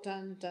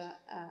important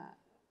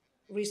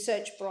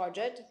research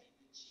project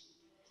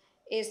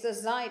is the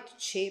Zeit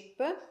chip.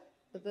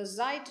 The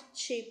Zeit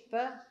chip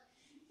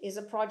is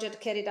a project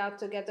carried out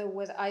together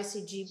with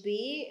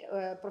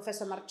ICGB.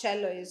 Professor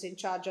Marcello is in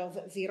charge of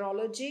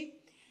virology.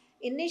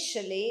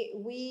 Initially,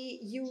 we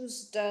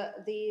used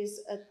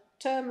these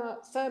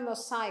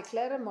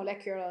thermocycler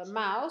molecular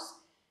mouse.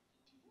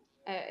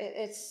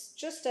 It's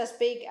just as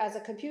big as a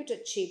computer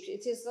chip.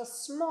 It is a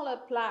smaller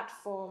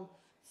platform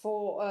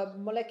for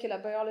molecular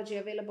biology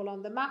available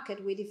on the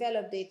market. We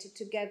developed it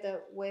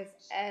together with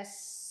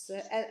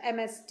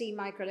MST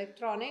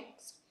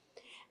Microelectronics.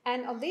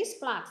 And on this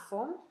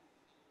platform,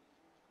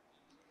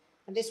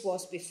 and this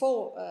was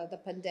before the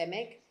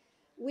pandemic,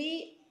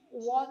 we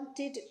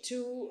wanted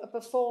to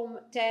perform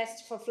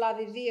tests for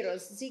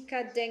flavivirus,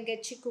 Zika, dengue,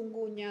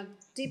 chikungunya,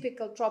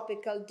 typical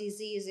tropical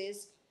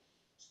diseases,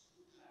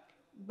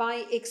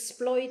 by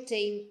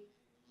exploiting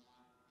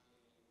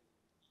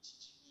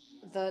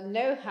the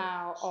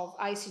know-how of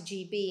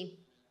ICGB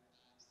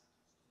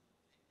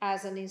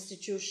as an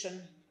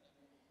institution.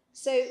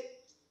 So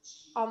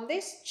on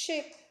this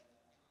chip,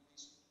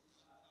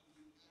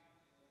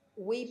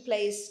 we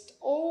placed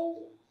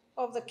all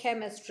of the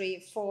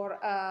chemistry for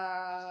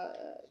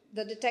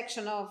the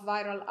detection of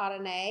viral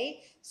RNA,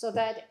 so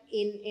that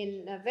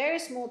in a very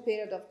small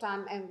period of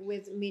time and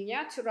with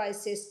miniaturized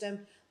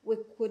system, we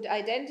could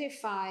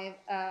identify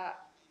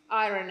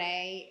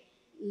RNA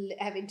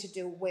having to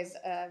do with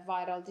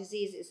viral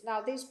diseases.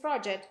 Now, this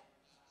project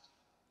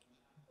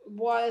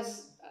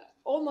was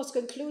almost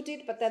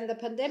concluded, but then the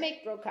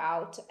pandemic broke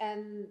out,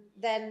 and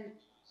then,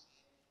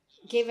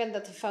 given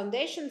that the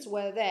foundations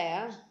were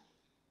there,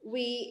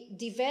 we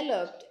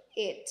developed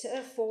it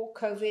for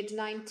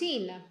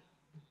COVID-19.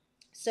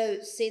 So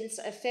since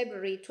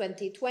February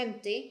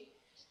 2020,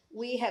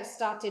 we have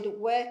started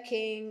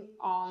working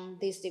on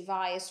this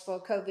device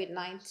for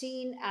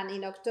COVID-19, and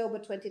in October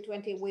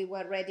 2020, we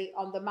were ready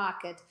on the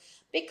market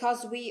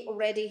because we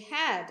already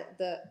had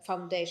the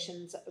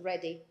foundations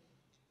ready.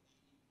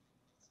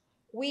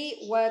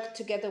 We worked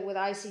together with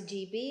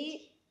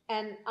ICGB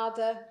and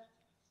other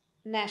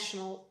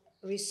national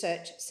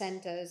research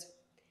centers.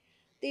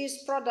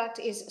 This product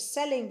is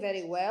selling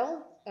very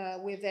well.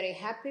 We're very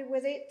happy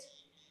with it.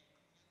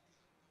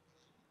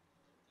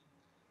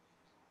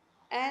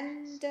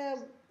 And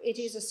it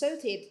is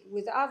associated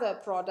with other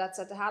products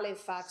that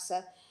Halifax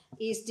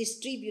is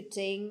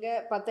distributing,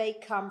 but they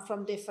come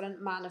from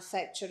different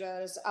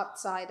manufacturers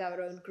outside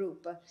our own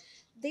group.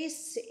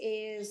 This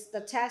is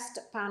the test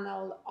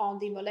panel on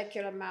the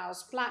molecular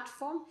mouse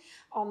platform.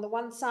 On the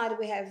one side,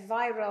 we have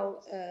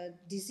viral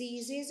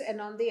diseases, and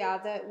on the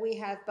other, we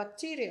have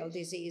bacterial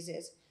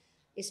diseases,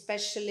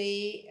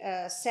 especially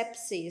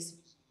sepsis.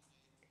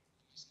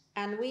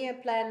 And we are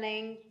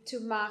planning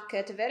to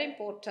market a very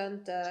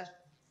important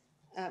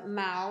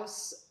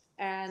mouse,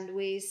 and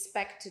we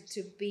expect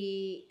to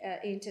be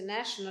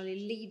internationally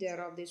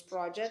leader of this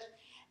project.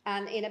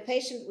 And in a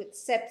patient with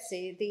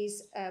sepsis,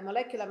 these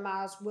molecular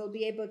mouse will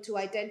be able to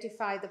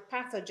identify the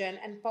pathogen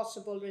and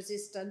possible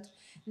resistant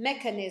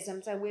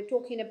mechanisms. And we're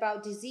talking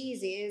about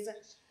diseases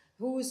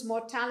whose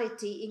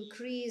mortality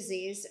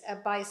increases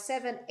by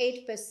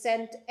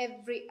 7-8%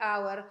 every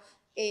hour.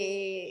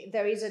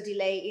 There is a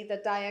delay in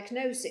the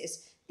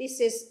diagnosis. This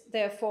is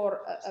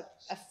therefore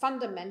a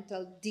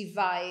fundamental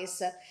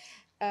device.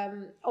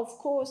 Of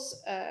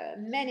course,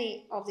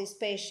 many of these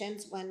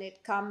patients, when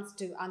it comes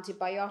to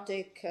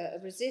antibiotic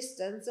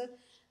resistance,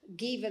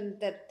 given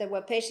that there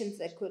were patients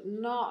that could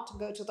not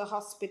go to the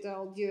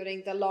hospital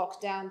during the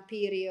lockdown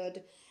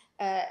period,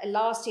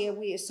 last year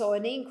we saw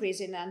an increase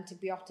in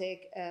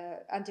antibiotic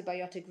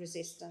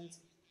resistance.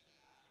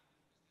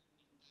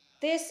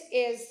 This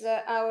is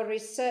our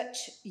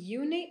research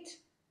unit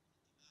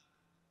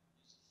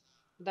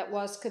that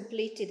was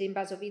completed in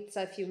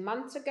Basovizza a few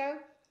months ago.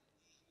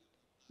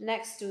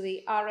 Next to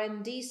the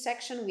R&D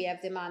section, we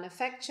have the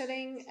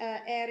manufacturing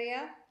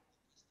area,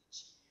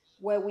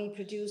 where we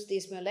produce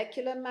these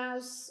molecular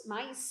mice.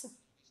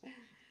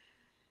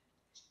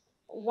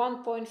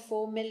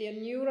 1.4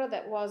 million euro,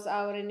 that was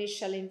our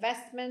initial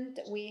investment.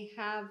 We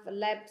have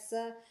labs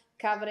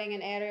covering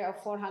an area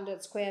of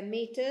 400 square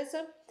meters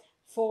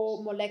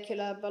for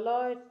molecular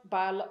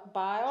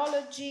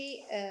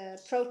biology,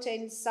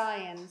 protein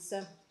science.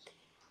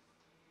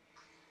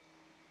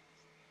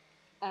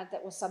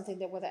 That was something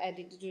that was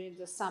added during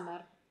the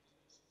summer.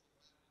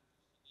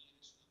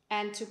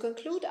 And to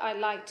conclude, I'd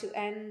like to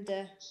end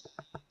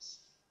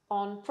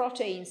on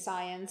protein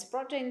science.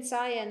 Protein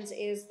science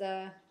is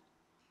the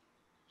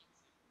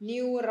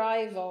new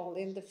rival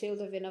in the field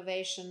of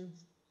innovation.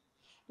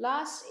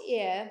 Last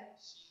year,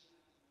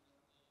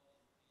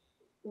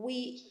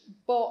 we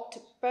bought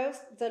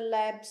both the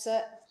labs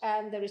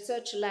and the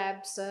research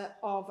labs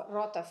of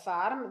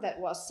Rotafarm that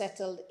was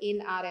settled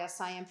in Area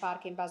Science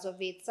Park in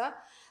Basovizza.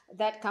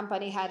 That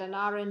company had an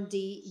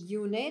R&D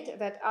unit.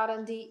 That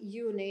R&D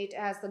unit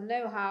has the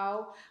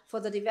know-how for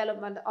the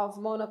development of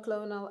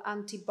monoclonal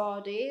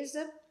antibodies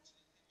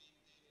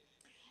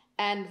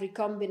and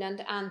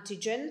recombinant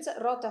antigens.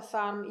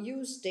 Rotafarm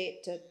used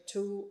it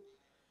to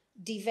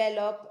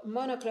develop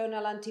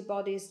monoclonal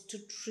antibodies to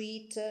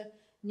treat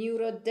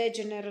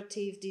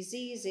neurodegenerative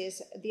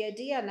diseases. The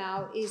idea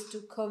now is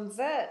to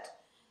convert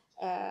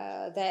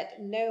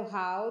that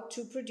know-how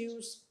to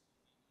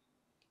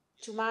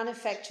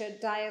manufacture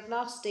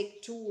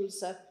diagnostic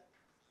tools,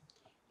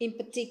 in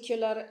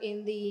particular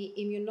in the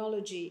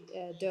immunology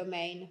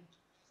domain.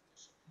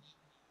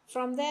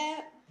 From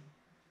there,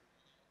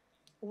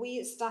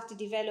 we started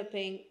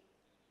developing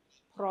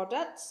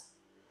products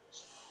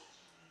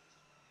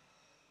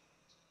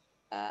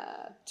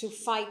to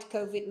fight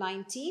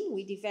COVID-19.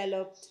 We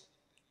developed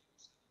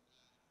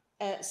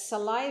a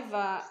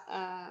saliva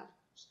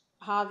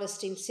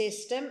harvesting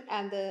system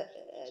and the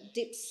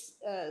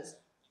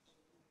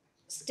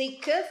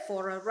sticker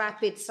for a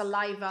rapid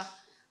saliva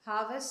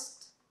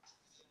harvest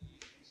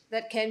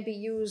that can be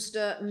used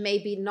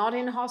maybe not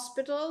in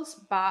hospitals,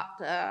 but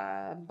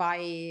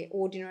by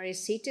ordinary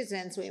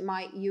citizens. We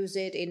might use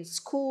it in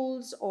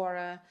schools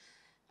or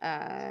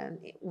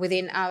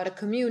within our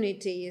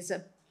communities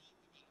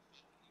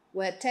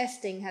where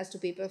testing has to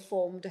be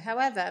performed.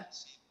 However,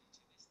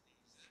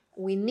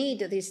 we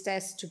need these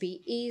tests to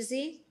be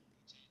easy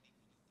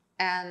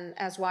and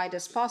as wide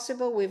as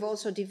possible. We've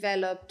also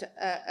developed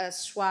a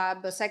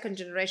swab, a second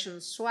generation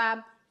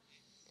swab,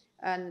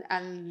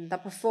 and the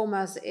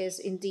performance is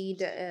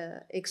indeed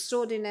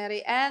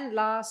extraordinary. And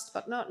last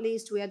but not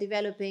least, we are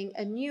developing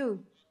a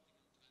new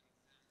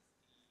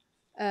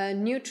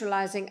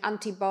neutralizing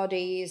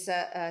antibodies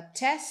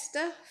test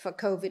for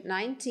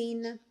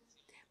COVID-19,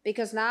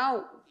 because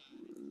now,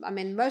 I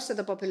mean, most of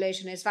the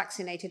population is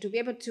vaccinated. To be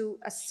able to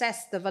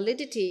assess the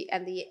validity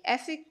and the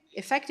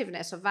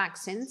effectiveness of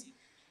vaccines,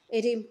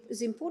 it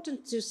is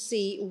important to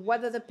see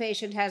whether the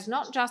patient has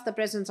not just the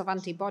presence of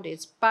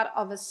antibodies, but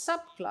of a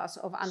subclass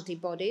of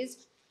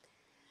antibodies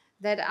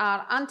that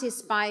are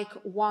anti-spike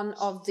 1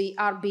 of the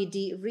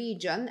RBD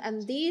region.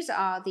 And these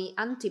are the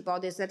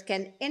antibodies that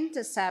can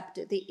intercept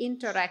the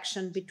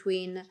interaction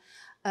between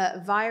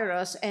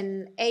virus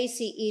and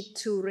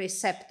ACE2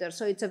 receptor.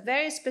 So it's a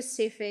very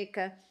specific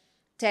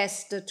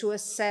test to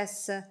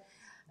assess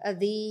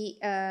the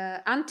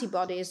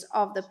antibodies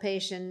of the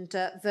patient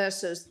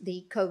versus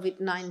the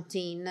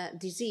COVID-19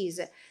 disease.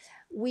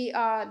 We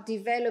are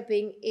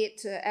developing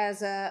it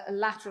as a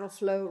lateral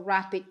flow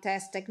rapid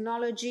test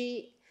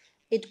technology.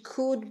 It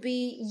could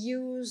be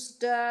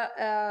used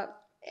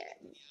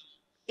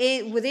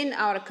within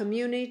our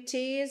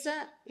communities,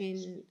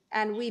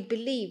 and we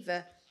believe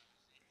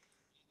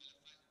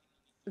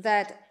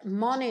that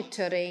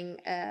monitoring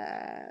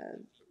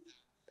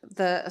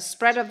the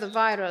spread of the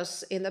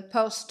virus in the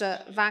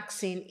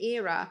post-vaccine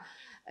era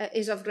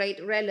is of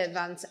great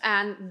relevance,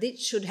 and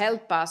this should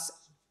help us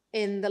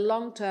in the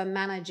long-term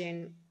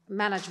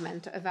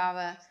management of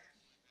our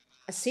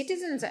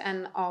citizens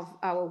and of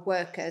our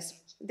workers.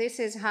 This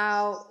is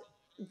how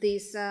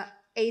this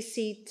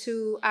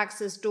AC2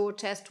 access door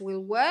test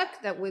will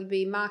work, that will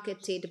be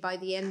marketed by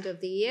the end of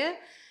the year.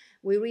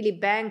 We really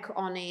bank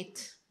on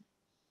it.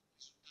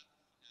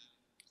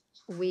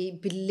 We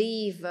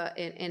believe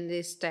in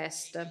this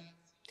test.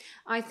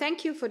 I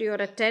thank you for your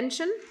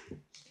attention,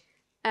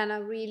 and I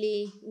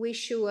really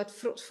wish you a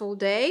fruitful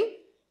day.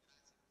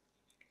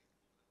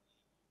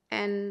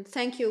 And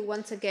thank you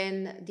once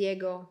again,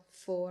 Diego,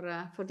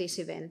 for this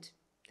event.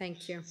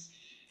 Thank you.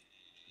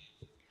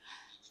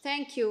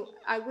 Thank you.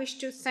 I wish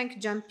to thank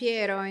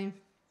Gianpiero,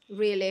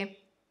 really.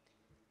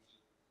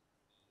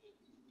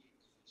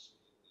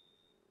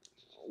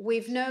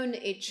 We've known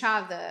each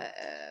other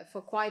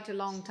for quite a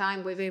long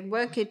time. We've been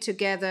working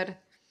together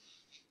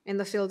in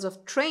the fields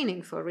of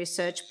training for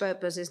research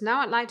purposes.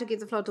 Now I'd like to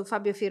give the floor to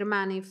Fabio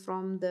Firmani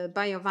from the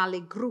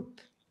BioValley Group.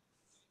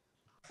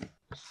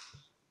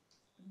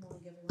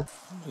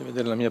 Voglio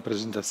vedere la mia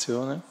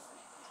presentazione.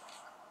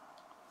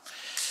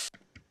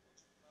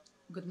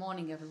 Good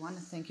morning, everyone.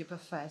 Thank you,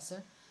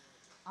 Professor.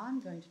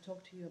 I'm going to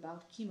talk to you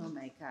about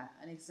ChemoMaker,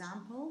 an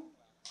example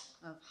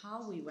of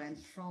how we went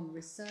from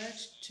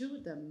research to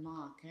the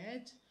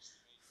market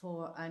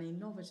for an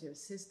innovative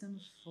system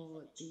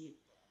for the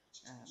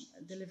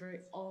delivery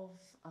of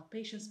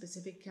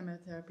patient-specific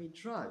chemotherapy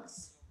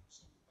drugs.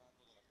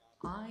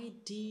 I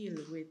deal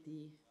with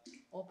the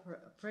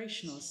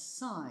operational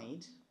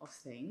side of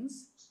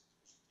things.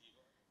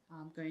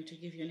 I'm going to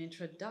give you an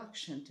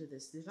introduction to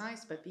this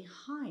device, but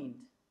behind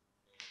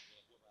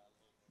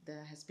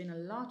there has been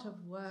a lot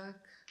of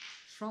work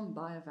from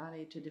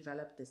BioValley to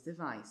develop this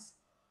device.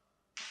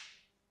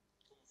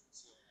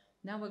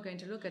 Now we're going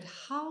to look at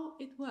how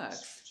it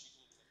works.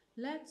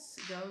 Let's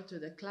go to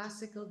the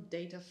classical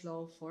data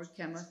flow for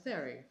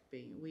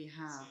chemotherapy.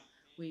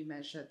 We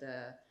measure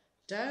the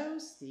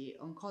dose, the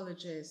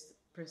oncologist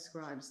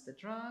prescribes the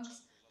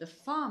drugs, the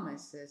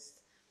pharmacist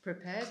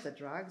prepares the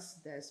drugs,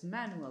 there's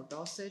manual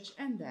dosage,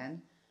 and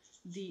then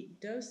the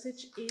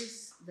dosage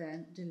is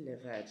then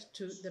delivered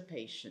to the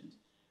patient.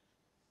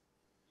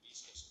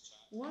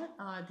 What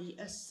are the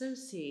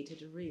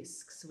associated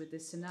risks with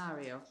this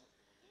scenario?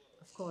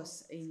 Of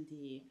course, in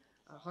the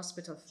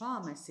hospital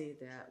pharmacy,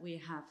 there we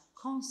have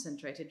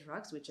concentrated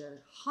drugs which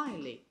are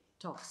highly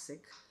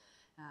toxic.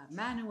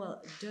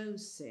 Manual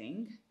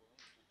dosing,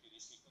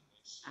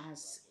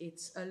 as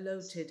it's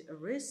allotted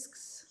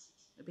risks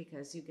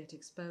because you get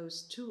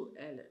exposed to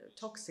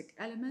toxic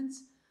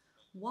elements,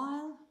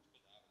 while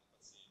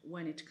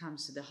when it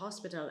comes to the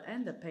hospital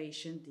and the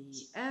patient, the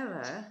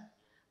error,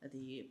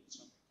 the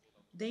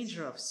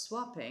danger of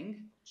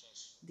swapping,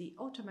 the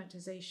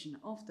automatization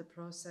of the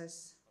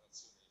process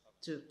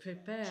to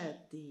prepare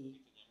the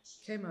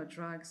chemo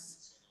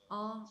drugs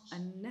are a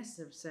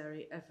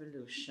necessary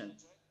evolution.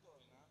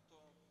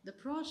 The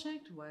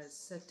project was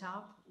set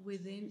up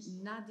within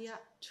Nadia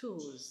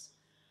Tools,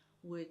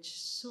 which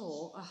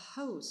saw a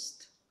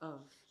host of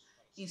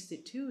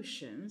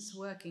institutions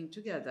working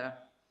together.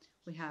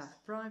 We have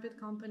private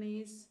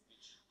companies,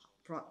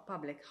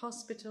 public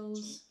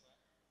hospitals,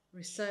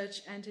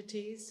 research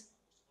entities,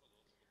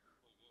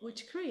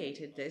 which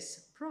created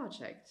this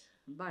project.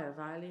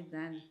 BioValley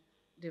then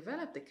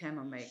developed the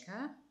chemo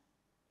maker,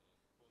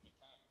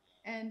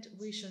 and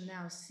we shall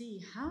now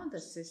see how the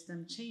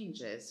system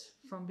changes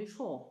from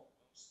before.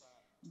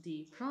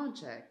 The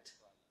project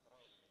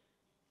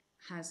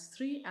has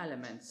three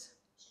elements: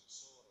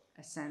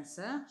 a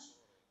sensor,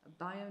 a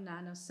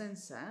bio-nano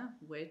sensor,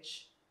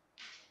 which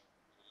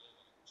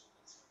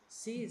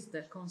sees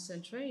the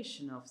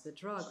concentration of the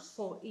drug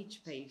for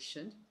each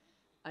patient,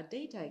 a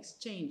data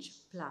exchange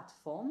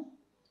platform,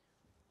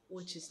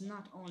 which is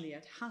not only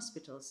at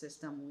hospital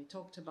system, we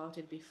talked about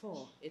it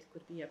before, it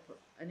could be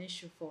an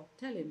issue for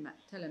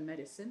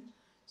telemedicine.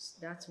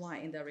 That's why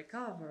in the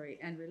Recovery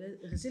and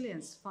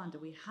Resilience Fund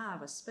we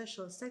have a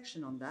special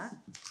section on that,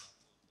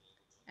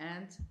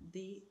 and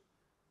the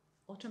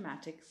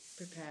automatic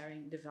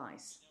preparing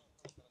device.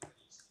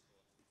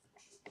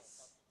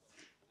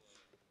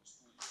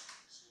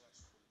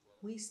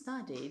 We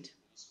studied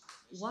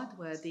what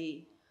were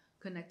the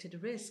connected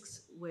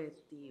risks with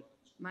the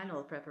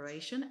manual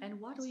preparation and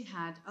what we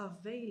had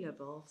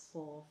available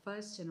for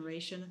first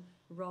generation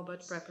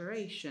robot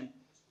preparation.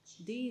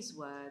 These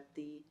were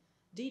the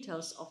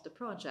details of the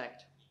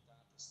project.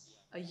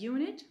 A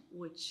unit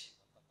which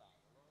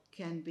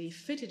can be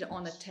fitted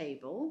on a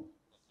table,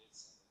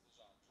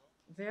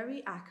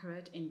 very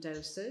accurate in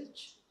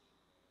dosage,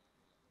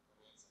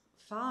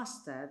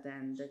 faster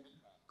than the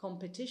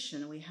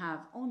competition we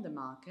have on the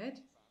market,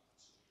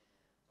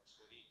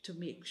 to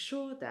make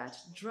sure that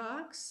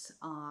drugs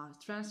are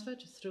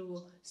transferred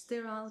through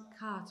sterile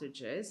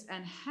cartridges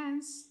and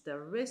hence the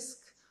risk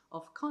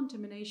of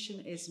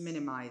contamination is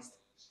minimized.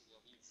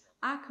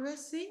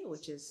 Accuracy,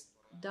 which is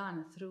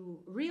done through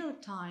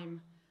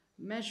real-time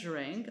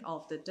measuring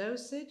of the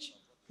dosage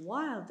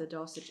while the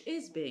dosage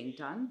is being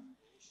done,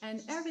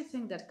 and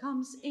everything that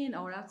comes in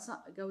or outside,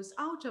 goes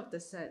out of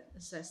the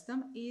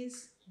system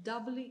is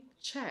doubly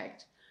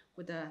checked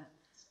with a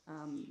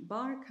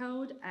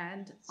barcode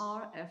and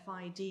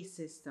RFID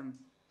system.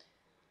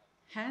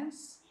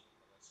 Hence,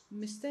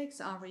 mistakes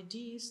are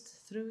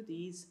reduced through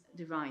these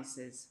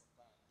devices.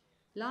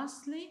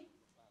 Lastly,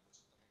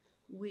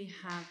 we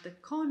have the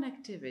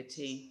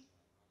connectivity,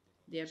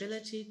 the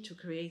ability to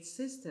create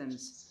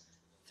systems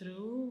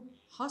through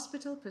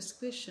hospital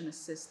prescription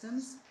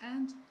systems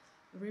and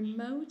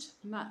remote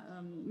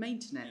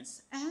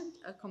maintenance, and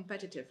a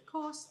competitive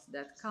cost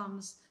that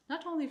comes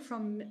not only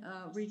from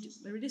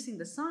reducing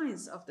the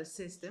size of the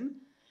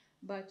system,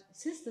 but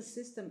since the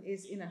system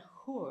is in a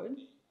hood,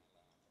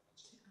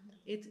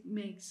 it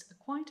makes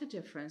quite a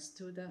difference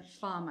to the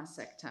pharma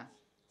sector.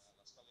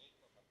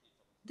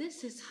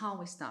 This is how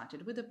we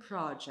started with the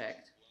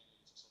project.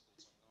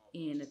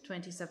 In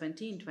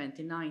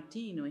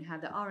 2017-2019, we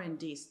had the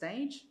R&D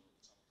stage,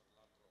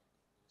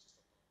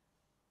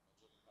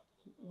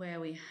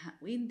 where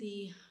in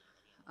the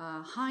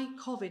high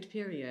COVID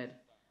period,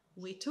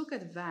 we took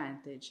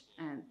advantage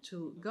and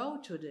to go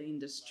to the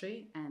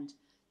industry and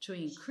to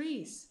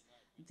increase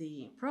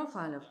the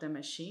profile of the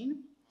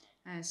machine.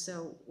 And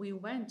so we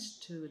went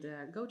to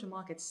the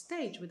go-to-market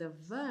stage with a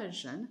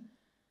version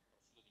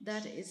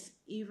that is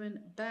even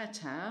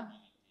better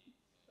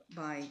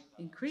by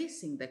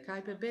increasing the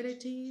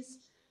capabilities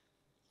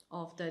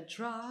of the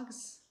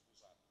drugs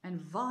and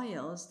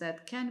vials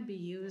that can be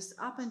used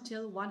up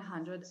until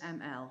 100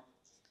 ml,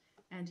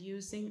 and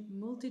using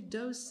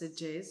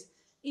multi-dosages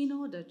in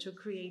order to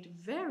create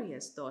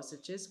various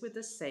dosages with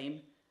the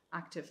same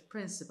active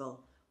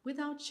principle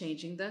without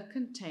changing the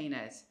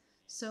containers.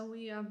 So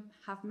we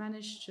have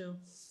managed to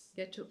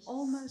get to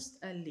almost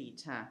a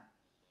liter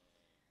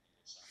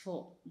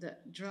for the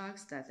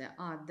drugs that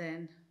are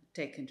then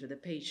taken to the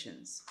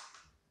patients.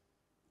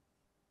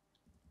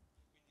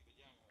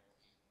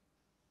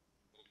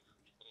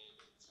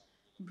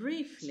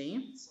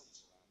 Briefly,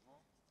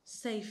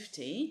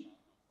 safety.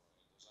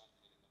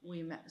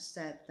 We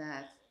said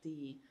that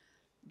the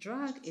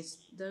drug is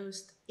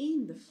dosed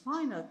in the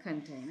final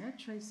container.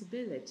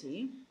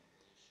 Traceability.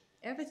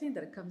 Everything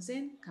that comes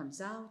in,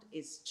 comes out,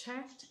 is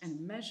checked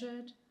and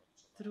measured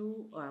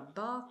through a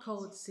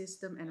barcode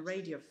system and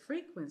radio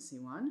frequency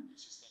one.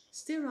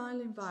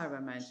 Sterile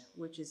environment,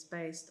 which is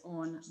based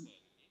on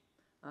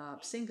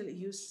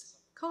single-use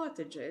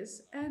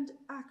cartridges, and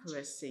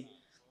accuracy,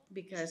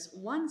 because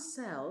one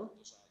cell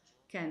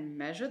can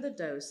measure the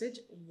dosage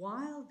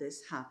while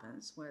this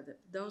happens, where the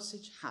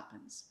dosage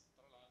happens.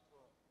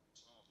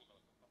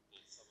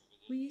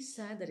 We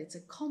said that it's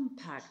a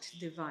compact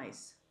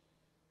device.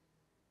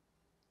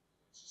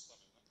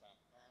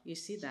 You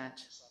see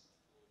that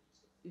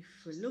if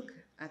we look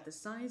at the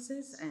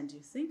sizes and you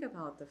think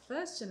about the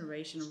first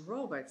generation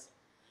robots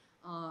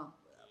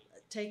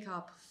take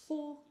up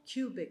 4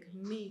 cubic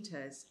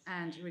meters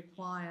and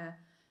require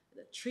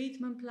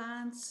treatment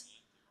plants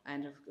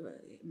and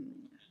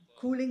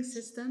cooling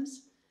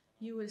systems,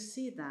 you will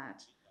see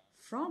that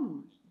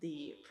from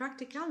the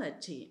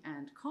practicality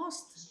and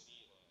cost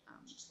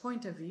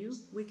point of view,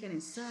 we can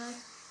insert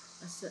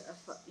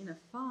in a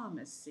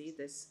pharmacy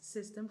this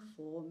system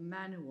for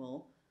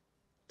manual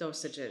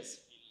dosages.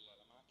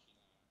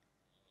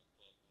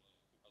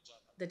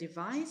 The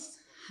device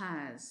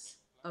has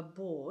a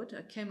board,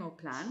 a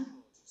chemoplan,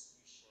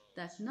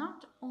 that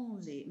not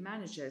only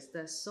manages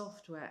the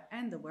software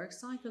and the work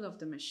cycle of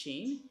the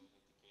machine,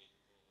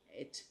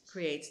 it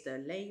creates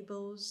the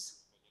labels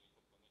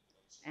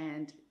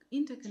and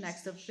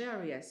interconnects the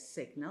various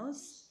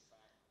signals.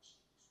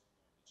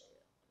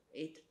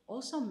 It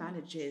also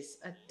manages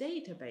a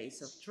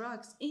database of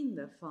drugs in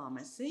the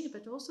pharmacy,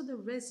 but also the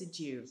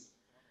residue.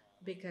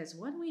 Because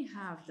when we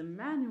have the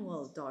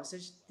manual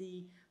dosage,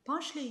 the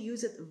partially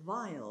used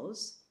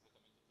vials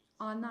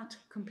are not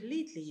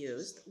completely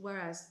used,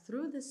 whereas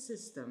through the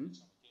system,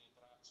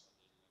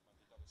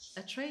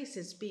 a trace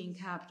is being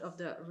kept of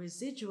the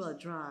residual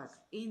drug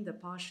in the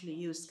partially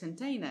used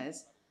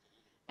containers,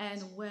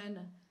 and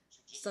when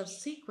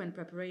subsequent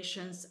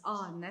preparations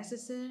are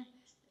necessary,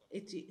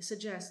 it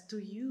suggests to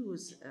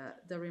use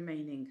the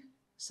remaining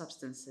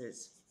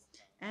substances.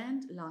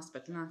 And last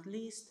but not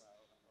least,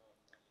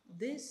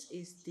 this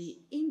is the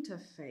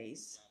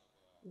interface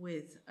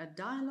with a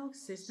dialogue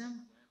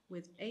system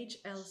with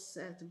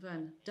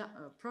HL7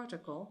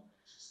 protocol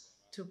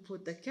to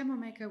put the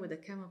chemomaker with the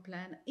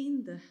chemoplan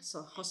in the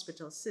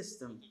hospital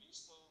system.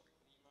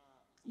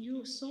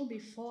 You saw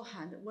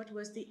beforehand what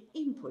was the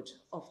input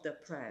of the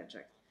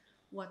project.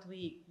 What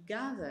we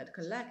gathered,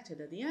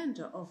 collected at the end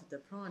of the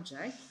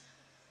project,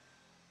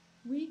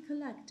 we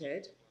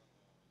collected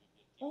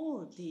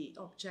all the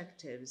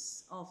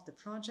objectives of the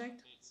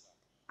project.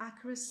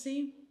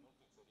 Accuracy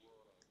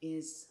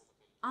is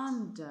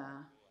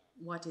under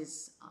what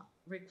is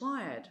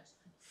required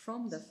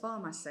from the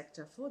pharma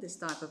sector for this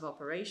type of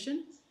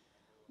operation.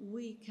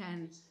 We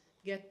can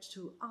get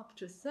to up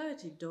to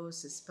 30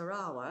 doses per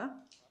hour,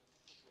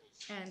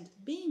 and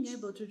being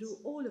able to do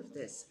all of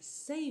this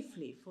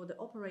safely for the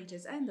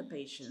operators and the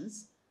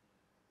patients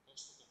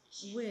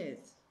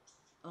with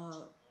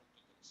a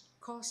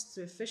cost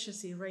to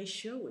efficiency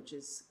ratio which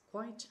is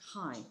quite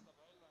high.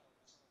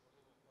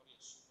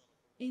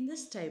 In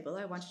this table,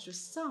 I wanted to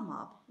sum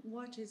up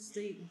what is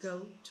the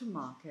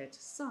go-to-market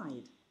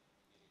side.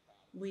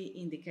 We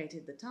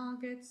indicated the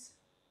targets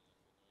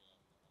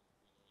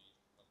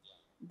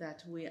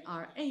that we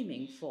are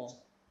aiming for,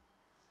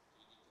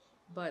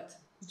 but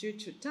due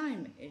to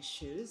time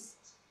issues,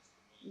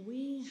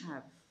 we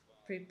have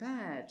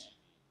prepared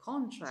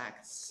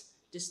contracts,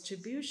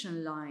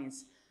 distribution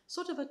lines,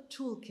 sort of a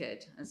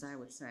toolkit, as I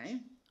would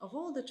say, of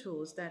all the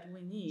tools that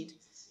we need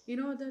in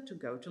order to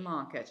go to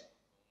market,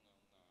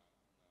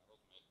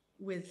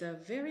 with a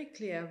very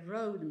clear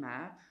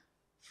roadmap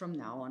from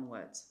now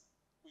onwards.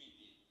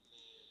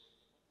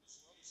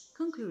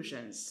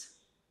 Conclusions.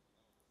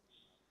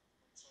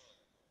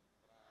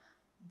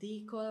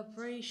 The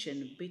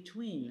cooperation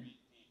between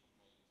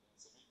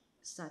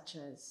such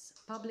as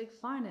public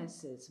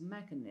finances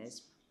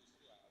mechanism,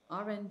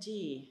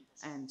 R&D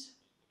and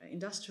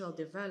industrial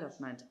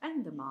development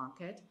and the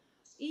market,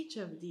 each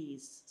of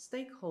these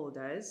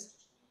stakeholders,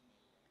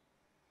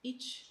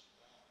 each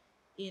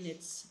in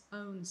its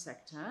own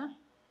sector,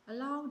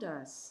 allowed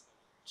us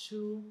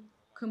to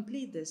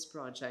complete this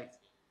project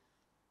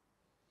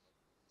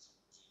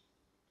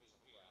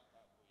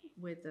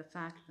with the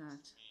fact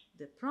that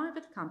the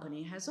private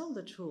company has all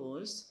the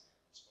tools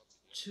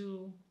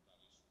to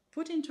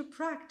put into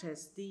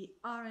practice the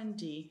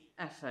R&D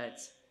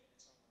efforts.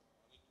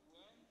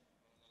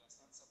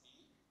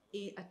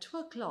 At 2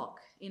 o'clock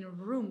in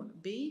room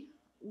B,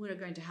 we're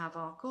going to have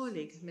our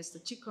colleague, Mr.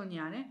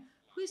 Cicconiane,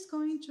 who is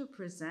going to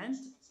present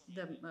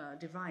the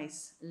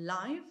device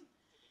live,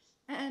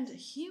 and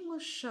he will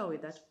show you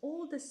that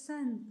all the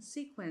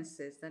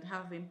sequences that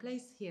have been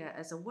placed here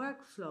as a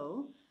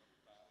workflow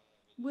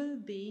will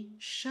be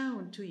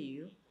shown to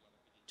you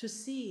to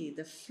see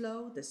the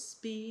flow, the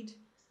speed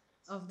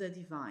of the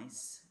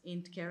device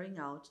in carrying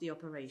out the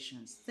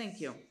operations. Thank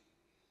you.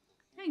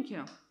 Thank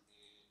you.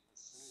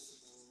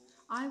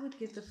 I would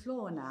give the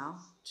floor now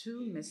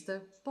to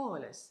Mr.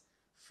 Poles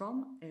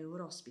from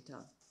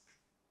EuroHospital.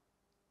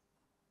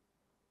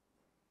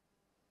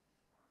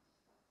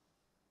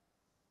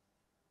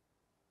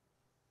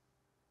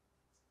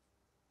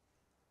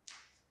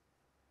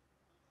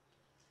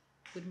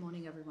 Good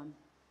morning, everyone.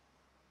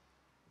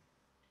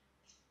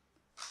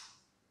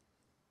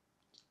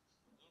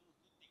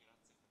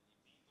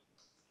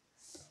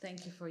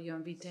 Thank you for your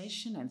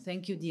invitation, and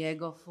thank you,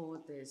 Diego, for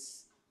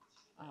this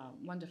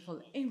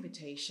wonderful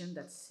invitation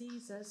that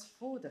sees us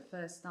for the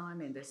first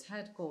time in this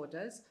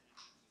headquarters.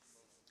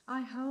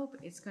 I hope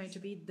it's going to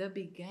be the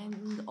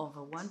beginning of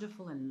a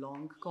wonderful and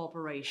long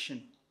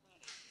cooperation.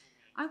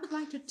 I would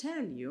like to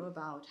tell you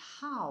about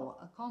how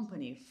a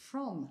company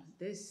from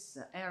this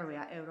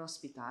area,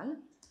 EuroHospital,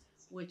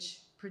 which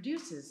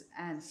produces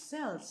and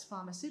sells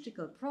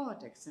pharmaceutical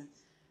products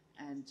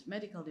and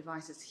medical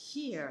devices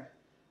here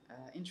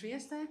in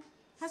Trieste,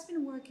 has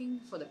been working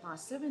for the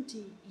past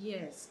 70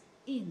 years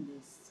in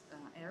this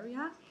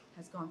area,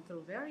 has gone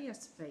through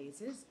various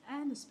phases,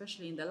 and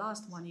especially in the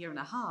last 1.5 years,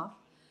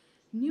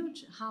 knew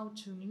how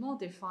to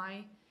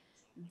modify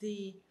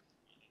the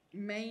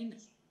main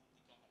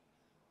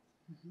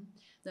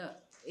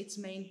its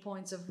main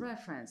points of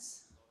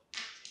reference,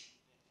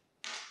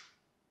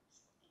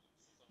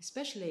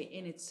 especially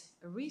in its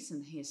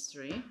recent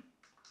history.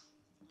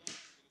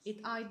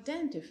 It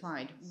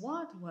identified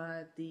what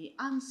were the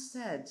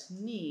unsaid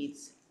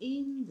needs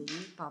in the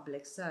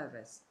public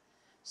service.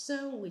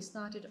 So we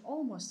started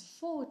almost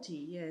 40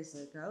 years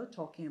ago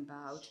talking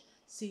about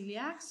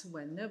celiacs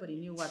when nobody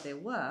knew what they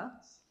were.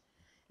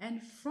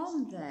 And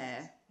from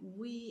there,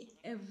 we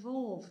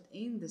evolved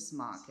in this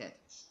market.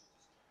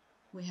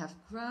 We have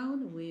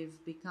grown,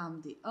 we've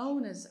become the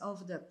owners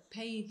of the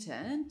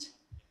patent,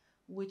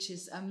 which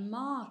is a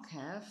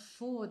marker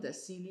for the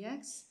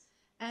celiacs,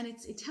 and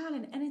it's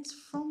Italian and it's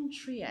from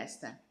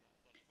Trieste.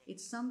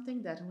 It's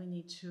something that we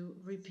need to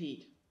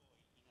repeat.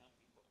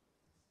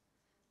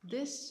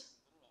 This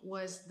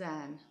was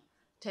then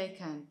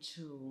taken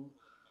to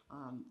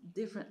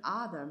different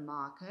other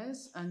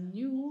markers, a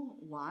new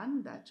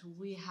one that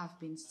we have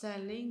been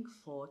selling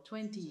for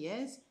 20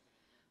 years,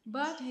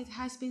 but it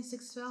has been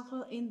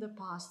successful in the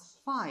past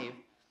 5.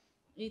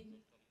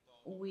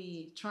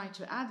 We try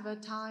to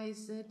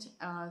advertise it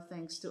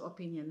thanks to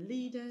opinion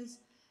leaders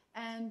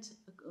and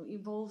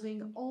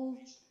involving all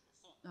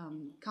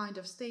kind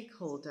of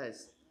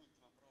stakeholders.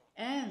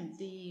 And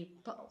the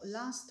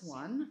last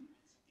one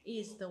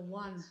is the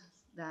one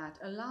that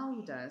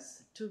allowed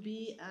us to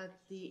be at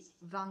the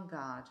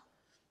vanguard.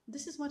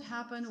 This is what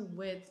happened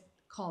with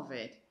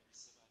COVID.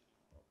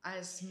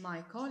 As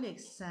my colleague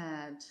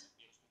said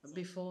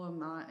before,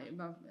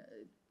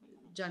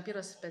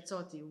 Gianpiero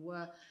Spezzotti,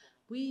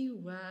 we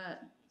were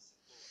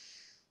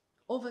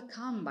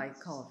overcome by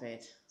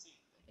COVID.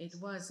 It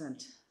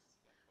wasn't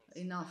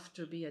enough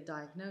to be a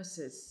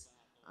diagnosis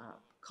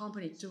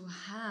company to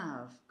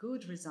have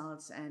good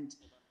results and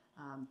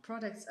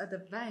products at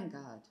the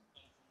vanguard.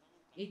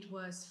 It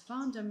was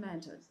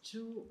fundamental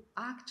to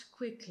act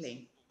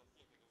quickly.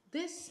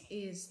 This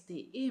is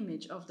the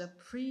image of the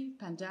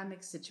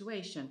pre-pandemic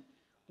situation.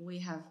 We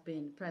have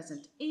been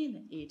present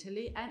in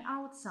Italy and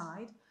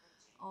outside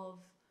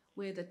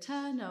with a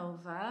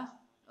turnover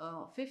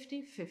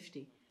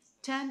 50-50,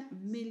 10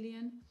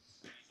 million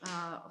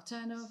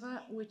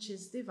turnover, which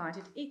is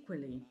divided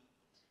equally.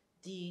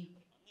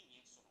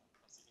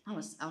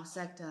 Our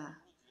sector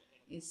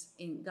is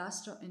in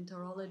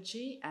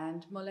gastroenterology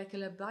and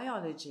molecular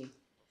biology,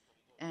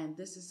 and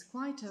this is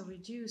quite a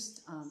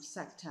reduced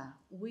sector.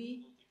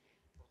 We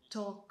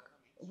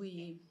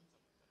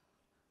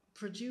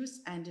produce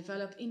and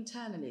develop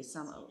internally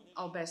some of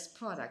our best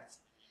products.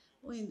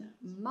 In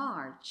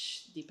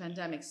March, the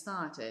pandemic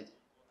started,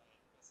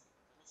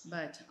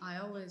 but I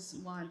always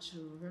want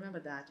to remember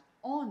that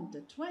on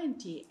the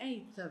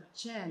 28th of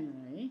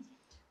January,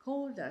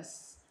 called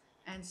us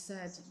and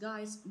said,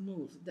 guys,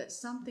 move, that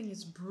something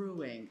is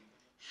brewing.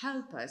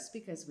 Help us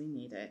because we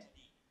need it.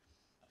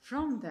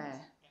 From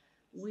there,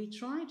 we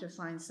tried to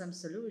find some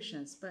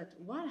solutions, but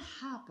what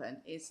happened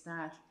is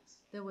that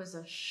there was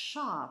a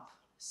sharp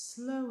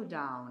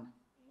slowdown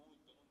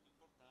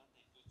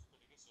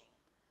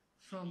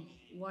from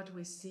what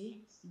we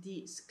see,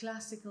 the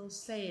classical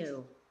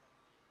sale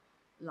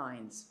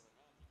lines.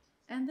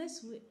 And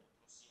this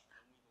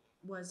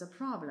was a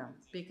problem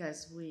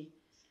because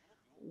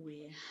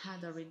we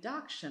had a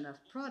reduction of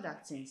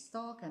products in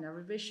stock and a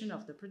revision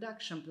of the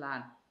production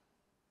plan,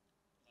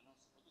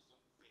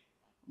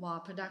 while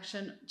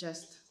production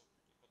just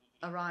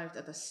arrived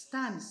at a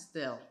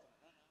standstill.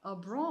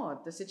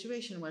 Abroad, the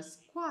situation was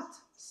quite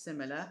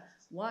similar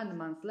 1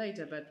 month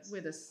later, but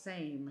with the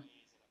same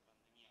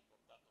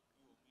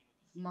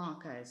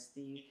markers.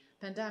 The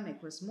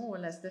pandemic was more or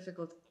less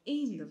difficult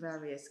in the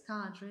various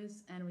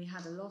countries, and we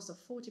had a loss of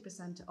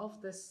 40%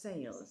 of the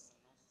sales.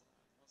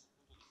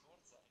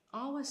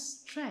 Our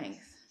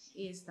strength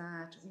is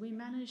that we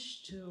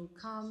managed to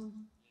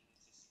come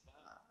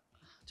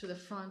to the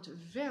front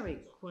very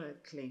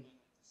quickly.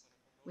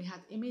 We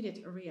had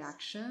immediate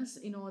reactions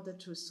in order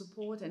to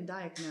support and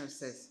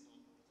diagnosis.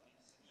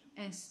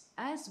 And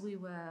as we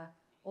were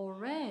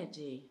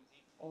already,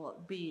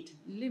 albeit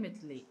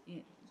limitedly,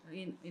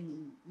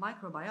 in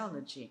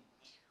microbiology,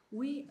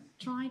 we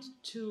tried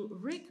to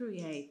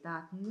recreate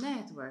that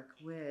network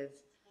with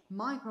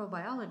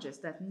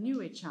microbiologists that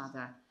knew each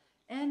other.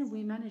 And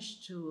we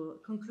managed to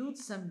conclude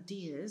some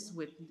deals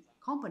with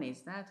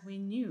companies that we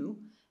knew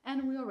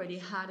and we already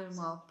had in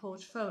our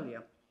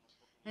portfolio.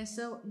 And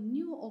so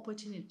new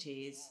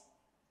opportunities,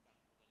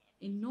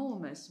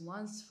 enormous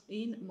ones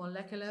in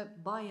molecular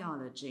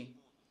biology,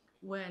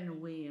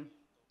 when we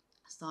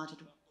started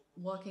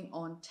working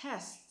on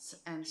tests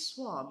and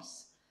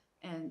swabs,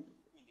 and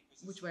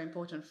which were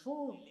important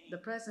for the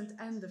present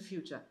and the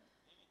future.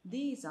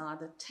 These are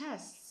the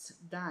tests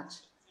that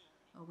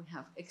we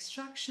have: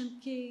 extraction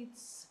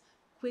kits,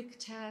 quick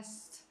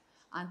test,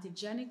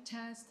 antigenic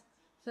test,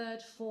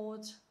 third,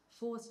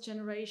 fourth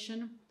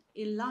generation,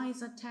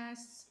 ELISA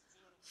tests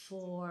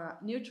for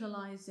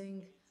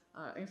neutralizing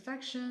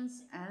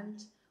infections,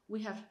 and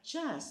we have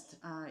just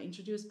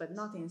introduced but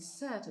not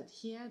inserted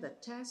here the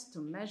test to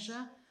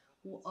measure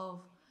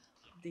of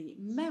the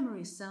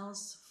memory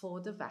cells for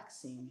the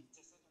vaccine.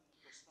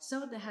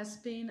 So there has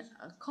been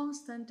a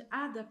constant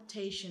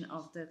adaptation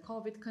of the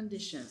COVID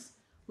conditions,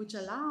 which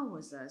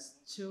allows us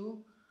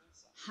to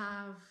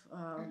have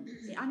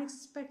the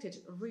unexpected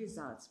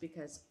results,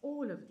 because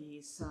all of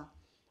these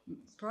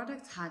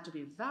products had to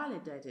be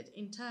validated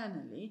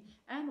internally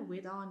and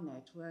with our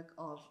network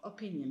of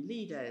opinion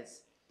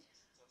leaders.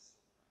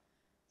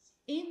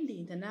 In the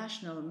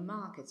international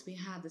markets, we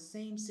had the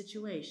same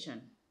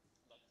situation.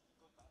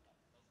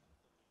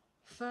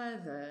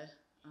 Further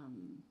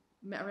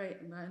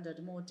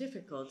rendered more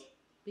difficult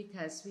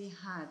because we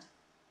had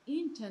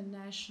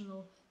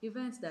international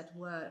events that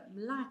were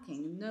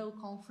lacking, no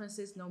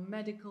conferences, no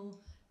medical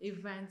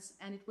events,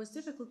 and it was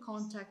difficult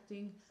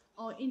contacting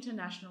our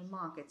international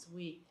markets.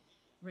 We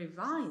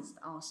revised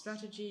our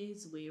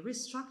strategies, we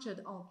restructured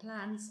our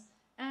plans,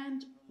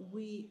 and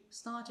we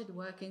started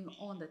working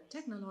on the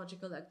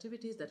technological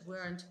activities that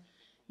weren't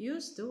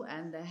used to,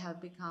 and they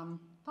have become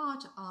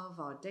part of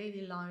our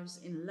daily lives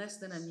in less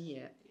than a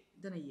year.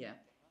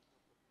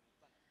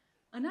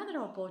 Another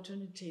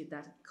opportunity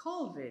that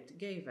COVID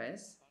gave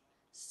us,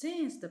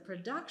 since the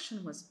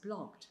production was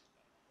blocked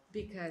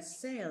because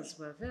sales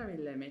were very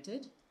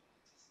limited,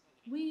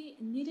 we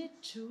needed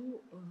to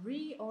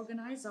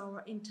reorganize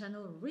our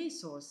internal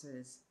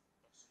resources.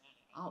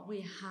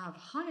 We have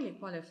highly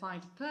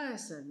qualified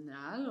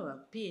personnel,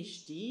 or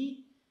PhD.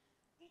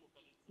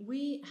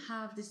 We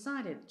have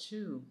decided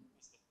to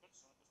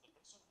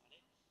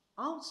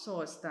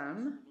outsource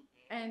them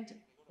and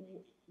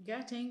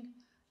getting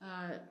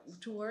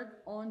to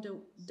work on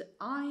the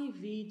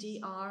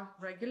IVDR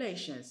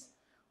regulations,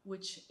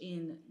 which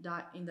in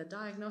the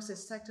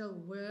diagnosis sector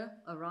will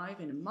arrive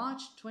in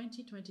March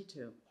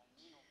 2022.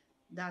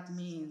 That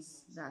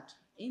means that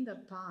in the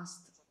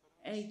past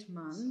 8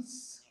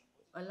 months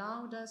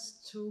allowed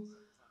us to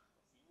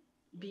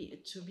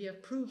be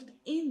approved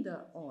in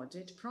the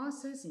audit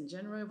process. In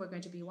January, we're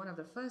going to be one of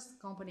the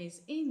first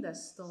companies in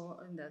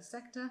the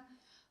sector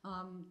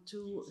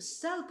to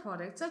sell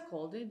products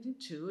according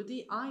to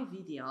the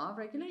IVDR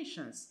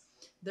regulations.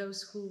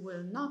 Those who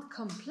will not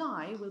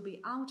comply will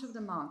be out of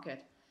the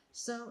market.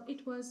 So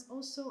it was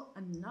also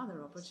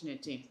another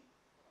opportunity,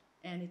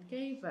 and it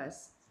gave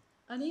us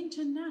an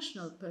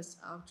international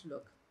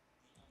outlook.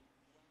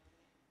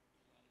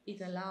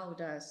 It allowed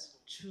us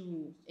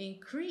to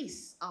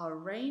increase our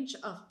range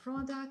of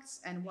products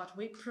and what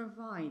we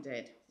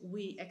provided.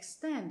 We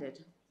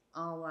extended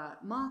our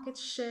market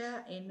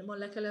share in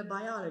molecular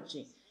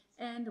biology,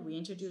 and we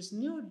introduced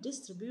new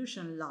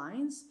distribution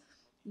lines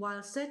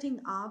while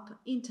setting up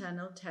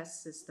internal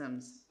test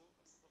systems.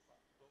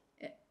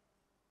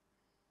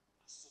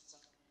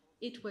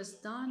 It was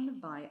done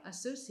by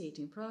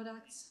associating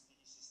products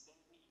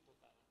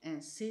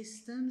and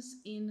systems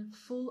in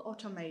full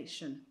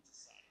automation.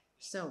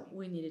 So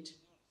we needed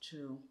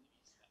to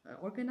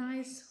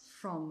organize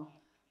from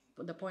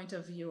the point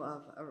of view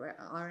of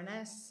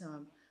R&S,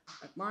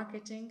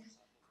 marketing,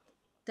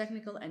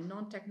 technical and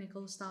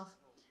non-technical stuff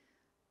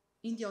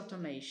in the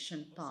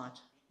automation part.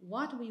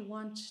 What we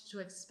want to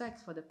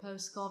expect for the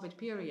post-COVID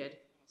period,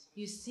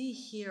 you see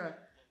here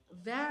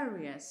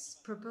various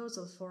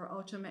proposals for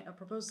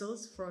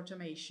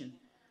automation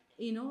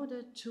in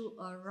order to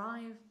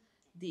arrive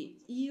the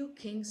EU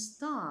King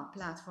Star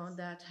platform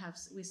that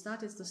we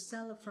started to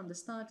sell from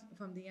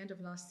the end of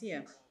last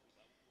year.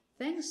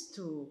 Thanks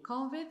to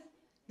COVID,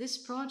 this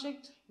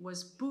project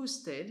was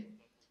boosted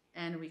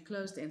and we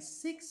closed in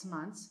 6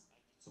 months.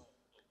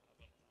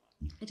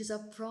 It is a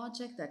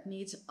project that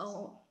needs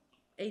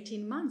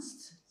 18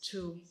 months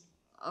to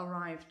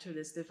arrive to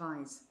this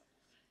device.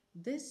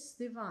 This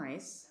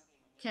device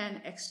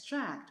can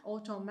extract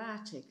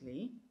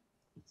automatically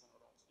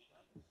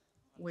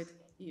with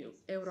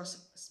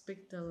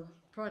EuroBioHighTech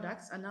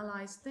products,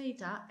 analyze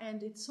data,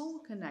 and it's all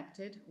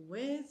connected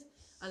with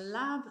a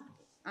lab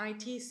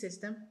IT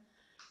system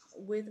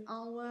with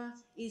our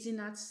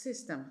EasyNut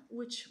system,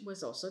 which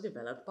was also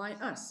developed by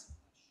us.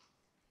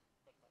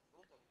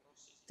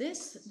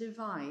 This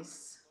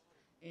device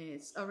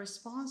is a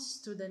response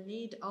to the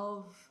need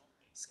of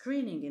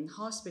screening in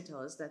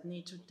hospitals that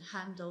need to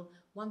handle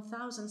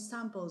 1,000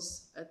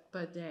 samples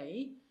per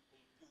day.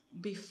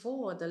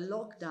 Before the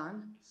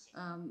lockdown,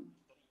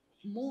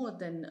 more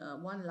than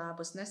one lab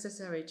was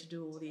necessary to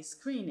do the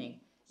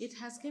screening. It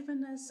has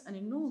given us an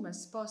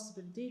enormous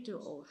possibility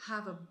to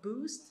have a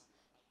boost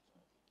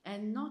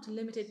and not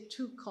limited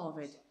to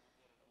COVID,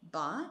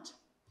 but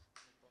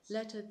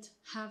let it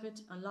have a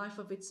life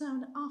of its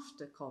own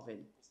after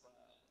COVID.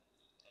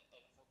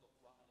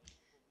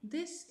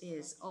 This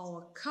is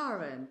our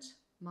current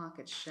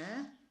market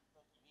share.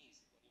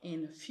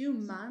 In a few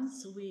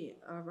months, we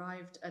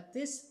arrived at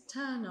this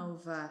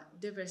turnover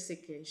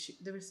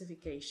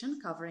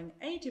diversification covering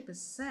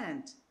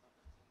 20%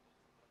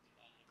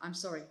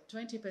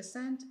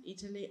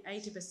 Italy,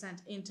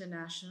 80%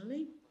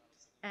 internationally.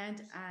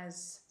 And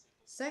as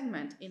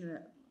segment in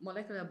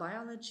molecular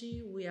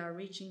biology, we are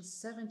reaching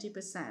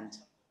 70%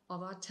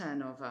 of our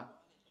turnover.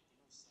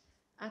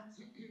 At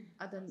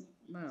the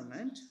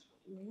moment,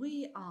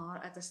 we are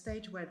at a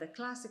stage where the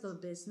classical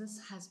business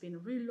has been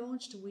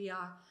relaunched. We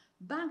are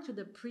back to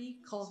the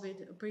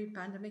pre-COVID,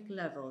 pre-pandemic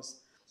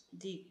levels.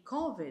 The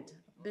COVID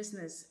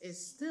business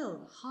is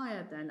still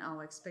higher than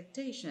our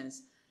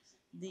expectations.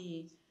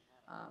 The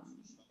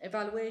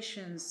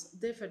evaluations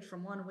differed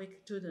from one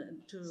week to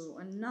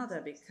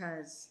another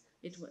because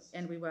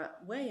we were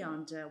way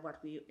under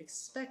what we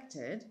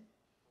expected.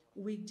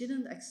 We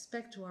didn't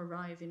expect to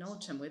arrive in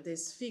autumn with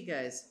these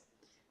figures,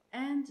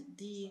 and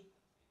the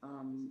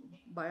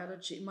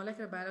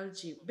molecular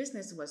biology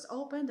business was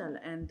opened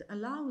and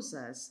allows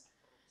us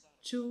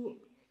to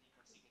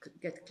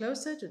get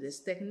closer to this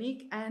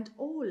technique, and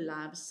all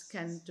labs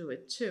can do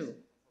it too.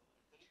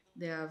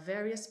 There are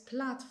various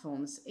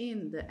platforms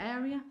in the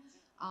area.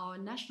 Our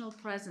national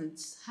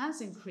presence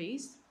has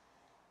increased,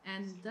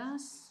 and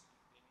thus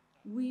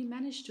we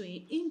managed to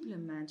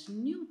implement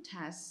new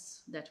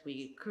tests that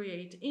we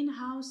create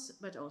in-house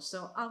but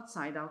also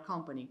outside our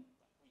company.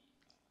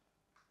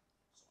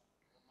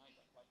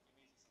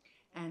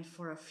 And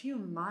for a few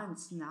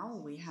months now,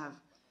 we have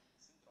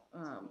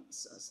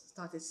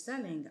started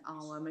selling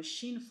our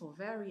machine for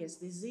various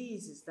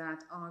diseases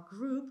that are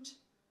grouped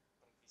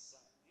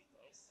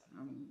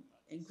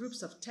in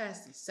groups of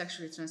tests: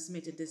 sexually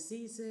transmitted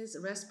diseases,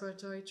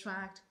 respiratory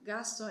tract,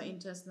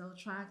 gastrointestinal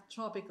tract,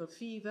 tropical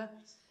fever,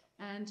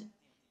 and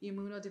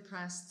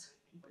immunodepressed,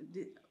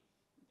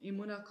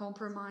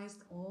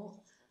 immunocompromised, or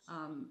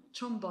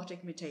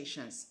thrombotic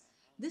mutations.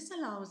 This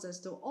allows us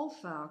to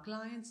offer our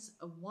clients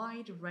a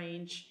wide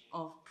range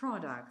of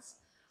products,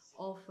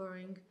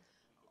 offering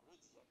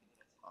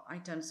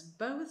items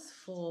both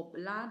for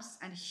labs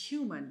and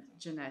human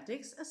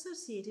genetics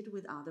associated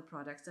with other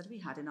products that we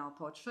had in our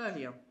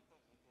portfolio.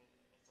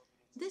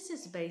 This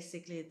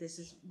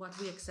is what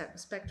we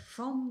expect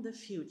from the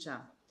future,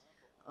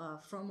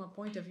 from a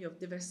point of view of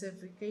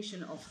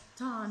diversification of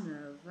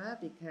turnover,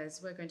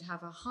 because we're going to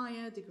have a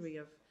higher degree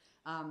of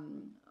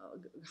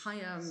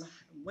higher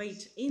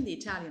weight in the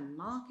Italian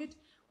market.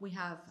 We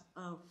have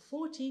a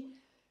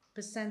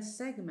 40%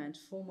 segment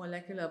for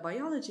molecular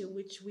biology,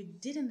 which we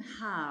didn't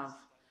have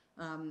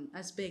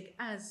as big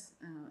as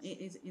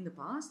in the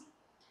past,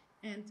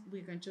 and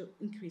we're going to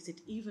increase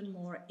it even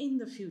more in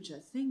the future.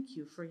 Thank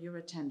you for your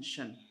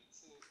attention.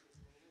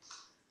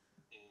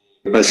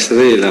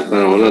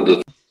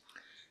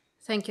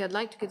 Thank you. I'd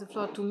like to give the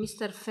floor to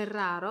Mr.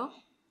 Ferraro.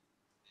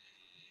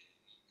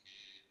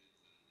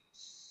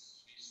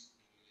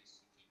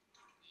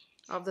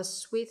 Of the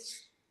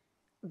Swiss,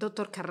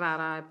 Dr.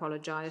 Carrara, I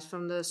apologize,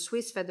 from the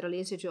Swiss Federal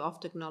Institute of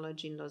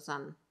Technology in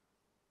Lausanne.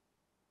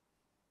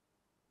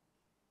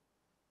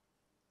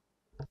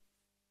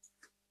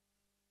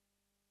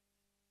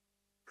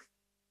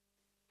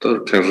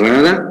 Dr.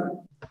 Carrara.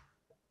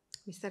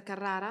 Mr.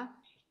 Carrara?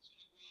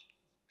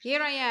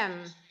 Here I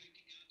am.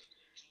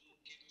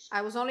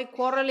 I was only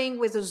quarreling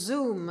with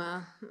Zoom.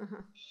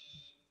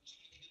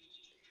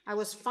 I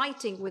was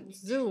fighting with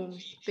Zoom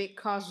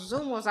because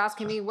Zoom was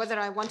asking me whether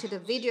I wanted a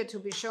video to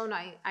be shown.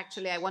 I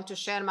want to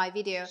share my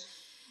video,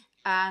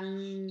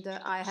 and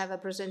I have a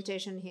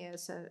presentation here,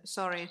 so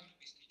sorry.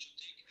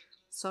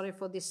 Sorry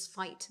for this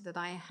fight that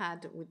I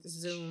had with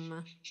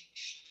Zoom.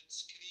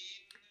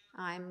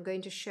 I'm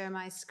going to share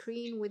my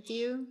screen with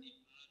you.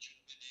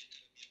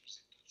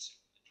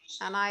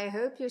 and I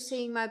hope you're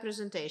seeing my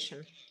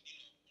presentation.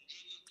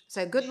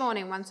 So good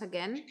morning once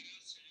again.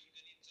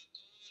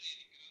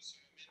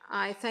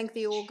 I thank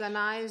the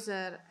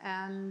organizer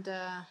and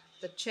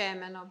the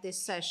chairman of this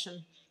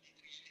session.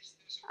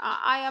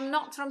 I am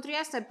not from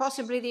Trieste,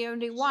 possibly the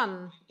only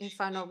one, if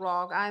I'm not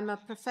wrong. I'm a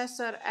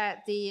professor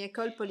at the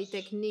École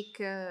Polytechnique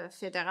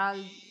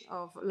Fédérale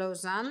of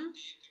Lausanne.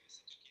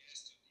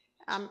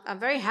 I'm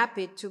very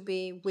happy to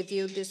be with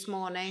you this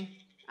morning.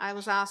 I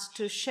was asked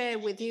to share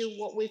with you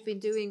what we've been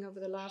doing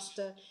over the last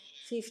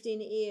 15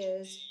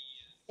 years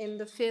in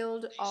the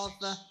field of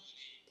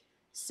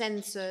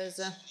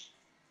sensors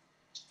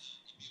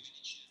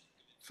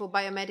for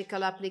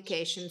biomedical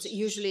applications,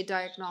 usually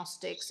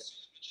diagnostics.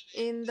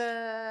 In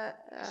the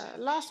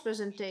last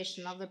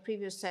presentation of the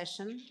previous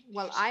session,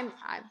 well, I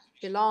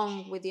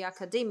belong with the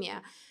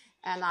academia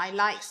and I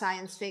like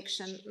science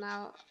fiction.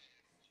 Now,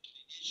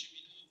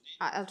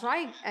 I'll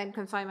try and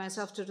confine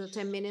myself to the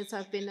 10 minutes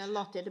I've been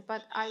allotted,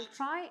 but I'll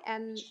try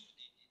and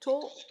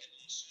talk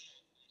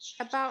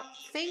about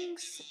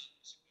things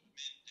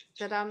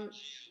that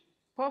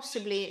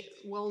possibly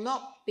will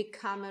not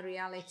become a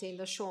reality in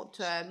the short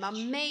term, but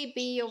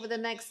maybe over the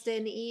next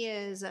 10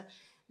 years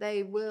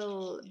they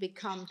will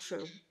become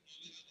true.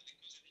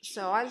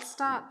 So I'll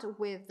start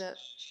with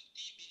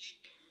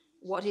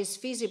what is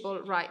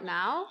feasible right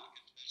now,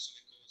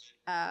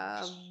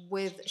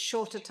 with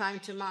shorter time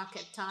to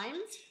market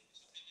times.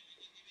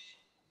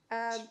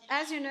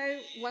 As you know,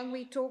 when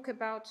we talk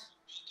about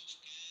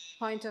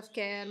point of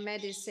care,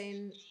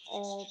 medicine,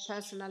 or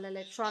personal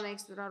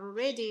electronics, there are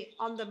already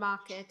on the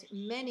market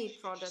many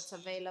products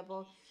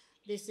available.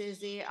 This is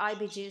the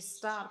IBG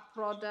Star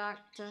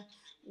product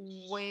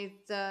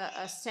with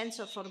a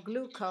sensor for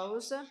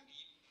glucose.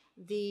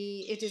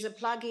 It is a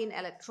plug-in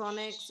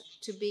electronics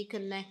to be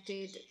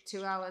connected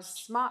to our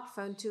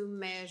smartphone to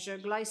measure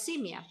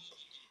glycemia.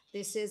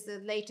 This is the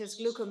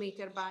latest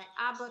glucometer by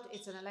Abbott.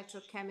 It's an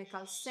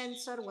electrochemical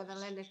sensor with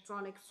an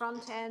electronic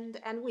front end,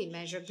 and we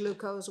measure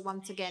glucose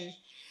once again.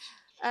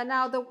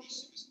 Now, the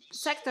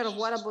sector of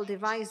wearable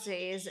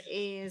devices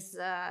is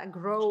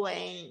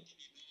growing.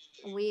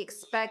 We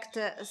expect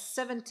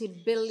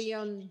 $70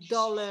 billion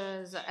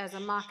as a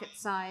market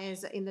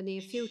size in the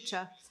near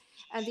future.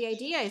 And the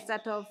idea is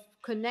that of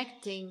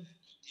connecting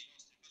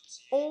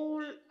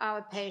all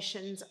our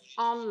patients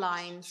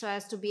online so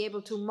as to be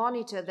able to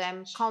monitor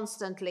them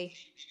constantly.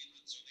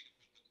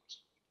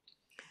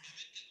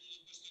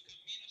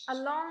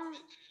 Along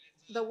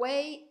the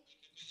way,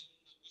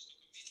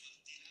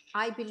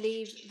 I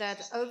believe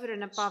that over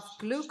and above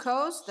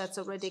glucose that's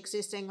already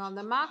existing on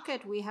the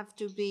market, we have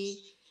to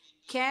be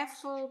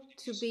careful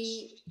to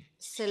be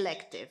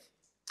selective,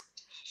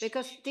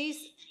 because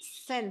these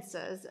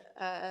sensors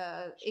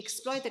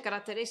exploit the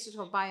characteristics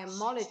of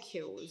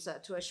biomolecules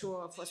to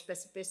assure for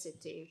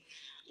specificity.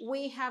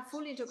 We have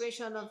full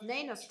integration of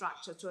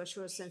nanostructure to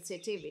assure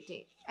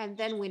sensitivity, and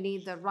then we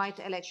need the right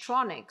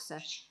electronics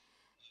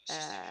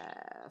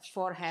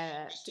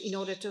in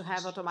order to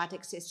have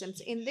automatic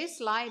systems. In this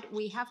slide,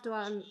 we have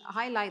to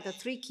highlight the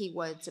three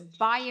keywords: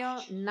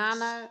 bio,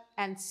 nano,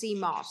 and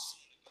CMOS,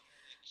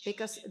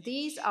 because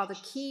these are the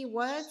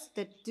keywords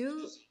that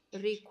do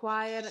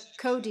require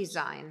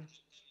co-design.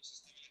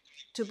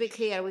 To be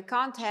clear, we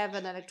can't have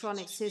an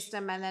electronic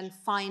system and then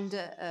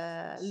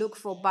look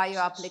for bio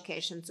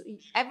applications.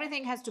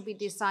 Everything has to be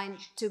designed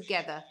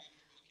together.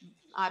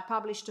 I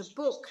published a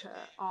book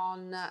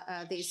on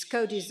this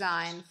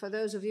co-design. For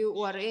those of you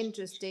who are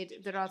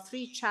interested, there are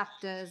 3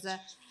 chapters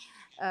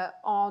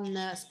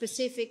on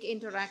specific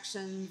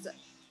interactions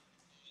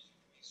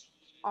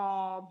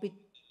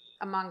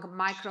among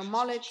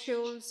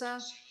micromolecules,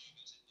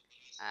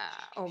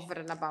 over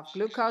and above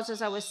glucose.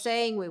 As I was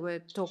saying, we were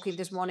talking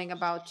this morning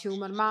about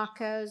tumor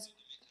markers,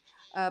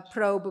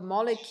 probe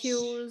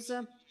molecules.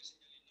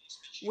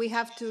 We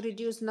have to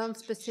reduce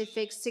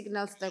non-specific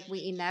signals that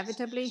we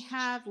inevitably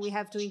have. We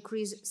have to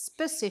increase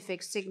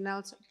specific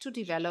signals to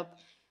develop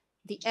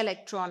the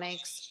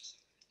electronics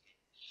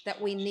that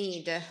we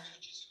need.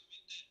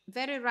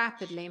 Very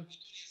rapidly,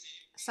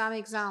 some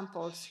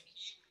examples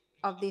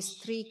of these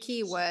 3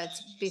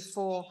 keywords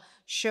before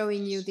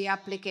showing you the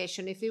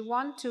application. If you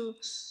want to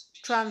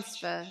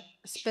transfer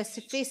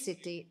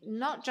specificity,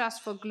 not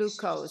just for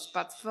glucose,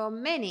 but for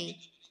many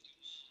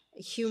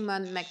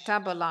human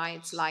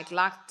metabolites like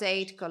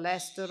lactate,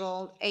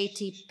 cholesterol,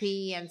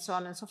 ATP, and so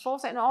on and so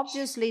forth, and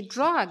obviously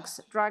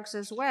drugs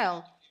as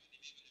well.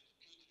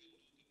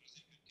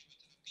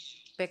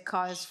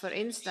 Because, for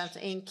instance,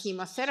 in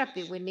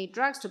chemotherapy, we need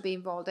drugs to be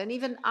involved, and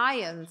even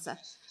ions.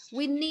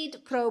 We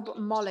need probe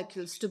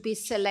molecules to be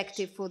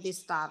selective for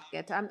this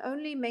target. I'm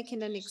only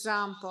making an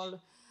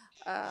example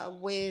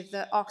with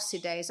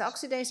oxidase.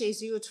 Oxidase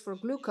is used for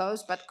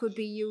glucose, but could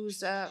be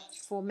used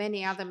for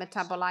many other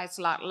metabolites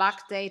like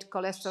lactate,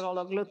 cholesterol,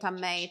 or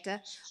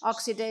glutamate.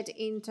 Oxidase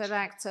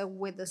interacts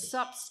with the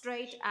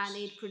substrate and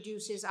it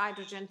produces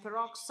hydrogen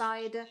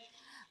peroxide,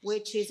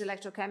 which is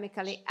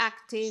electrochemically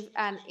active,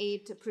 and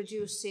it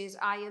produces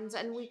ions,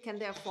 and we can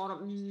therefore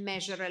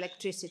measure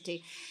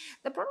electricity.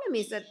 The problem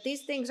is that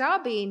these things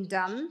are being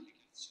done,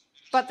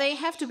 but they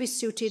have to be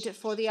suited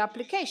for the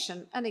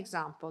application. An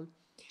example.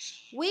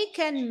 We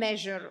can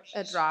measure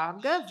a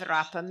drug,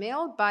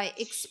 verapamil, by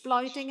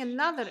exploiting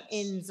another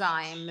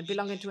enzyme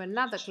belonging to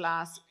another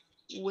class,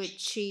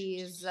 which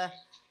is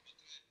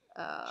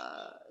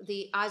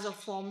the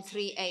isoform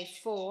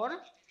 3A4.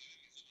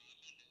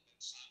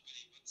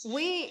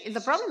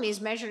 The problem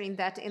is measuring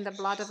that in the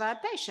blood of our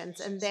patients,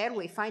 and there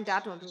we find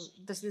out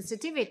the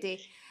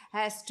sensitivity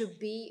has to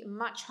be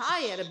much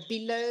higher,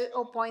 below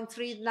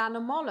 0.3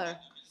 nanomolar.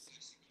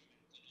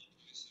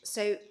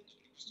 So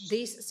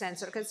this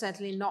sensor can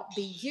certainly not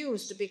be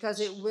used because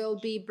it will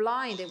be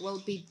blind, it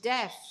will be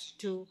deaf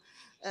to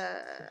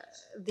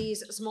these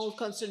small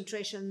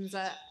concentrations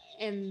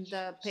in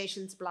the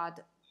patient's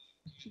blood.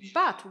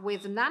 But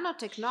with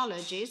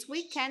nanotechnologies,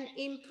 we can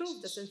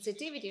improve the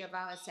sensitivity of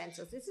our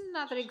sensors. This is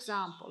another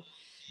example.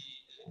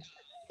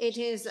 It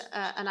is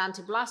an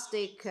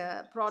antiblastic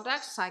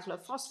product,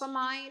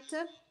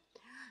 cyclophosphamide,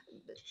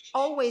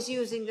 always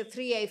using the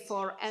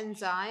 3A4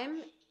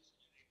 enzyme.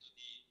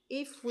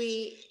 If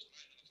we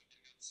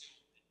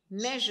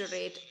measure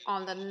it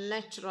on the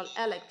natural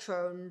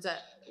electrons,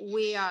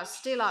 we are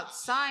still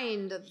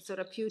outside the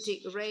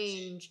therapeutic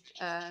range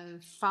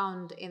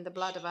found in the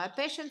blood of our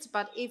patients.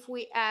 But if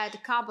we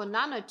add carbon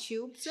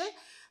nanotubes,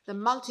 the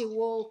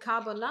multi-wall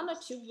carbon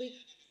nanotube,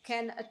 we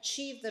can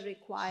achieve the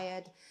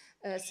required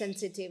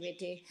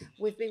sensitivity.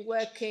 We've been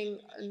working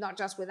not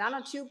just with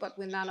nanotube, but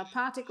with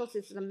nanoparticles.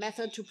 It's a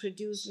method to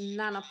produce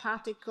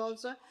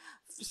nanoparticles,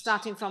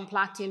 starting from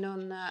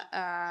platinum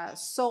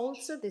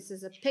salts. This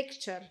is a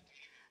picture,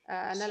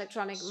 an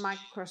electronic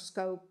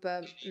microscope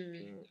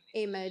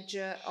image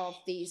of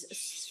these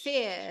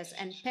spheres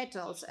and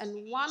petals.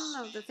 And one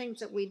of the things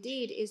that we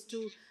did is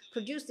to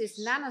produce these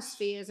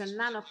nanospheres and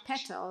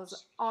nanopetals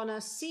on a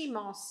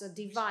CMOS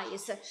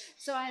device,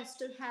 so as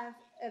to have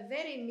a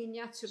very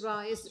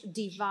miniaturized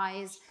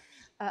device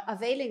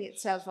availing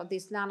itself of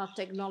this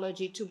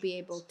nanotechnology to be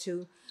able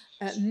to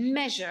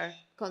measure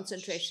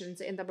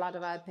concentrations in the blood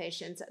of our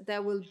patients.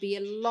 There will be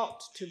a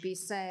lot to be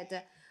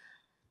said,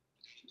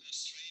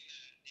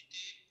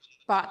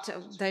 but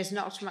there's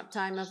not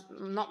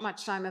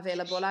much time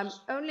available. I'm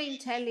only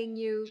telling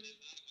you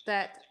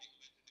that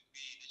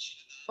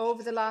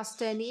over the last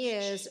 10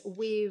 years,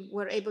 we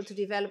were able to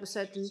develop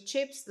certain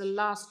chips, the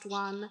last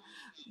one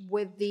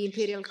with the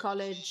Imperial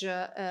College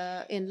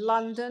in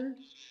London.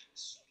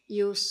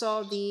 You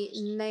saw the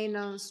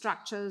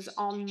nanostructures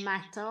on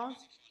metal.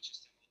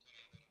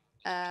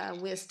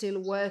 We're still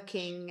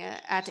working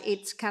at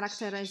its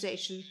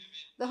characterization,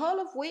 the whole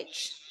of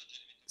which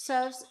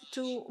serves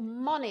to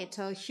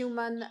monitor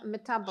human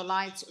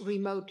metabolites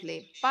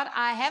remotely. But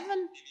I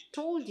haven't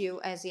told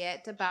you as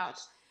yet about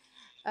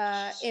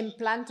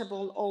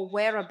implantable or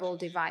wearable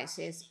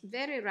devices.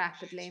 Very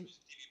rapidly,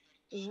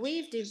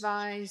 we've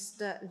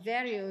devised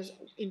various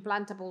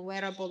implantable,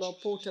 wearable or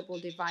portable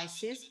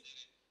devices.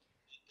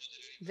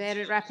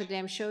 Very rapidly,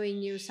 I'm showing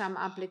you some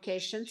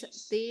applications.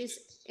 This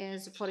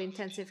is for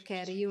intensive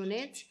care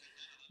units.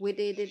 We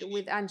did it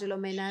with Angelo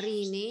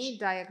Menarini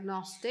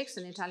Diagnostics,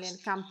 an Italian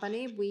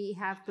company. We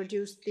have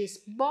produced this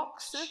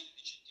box,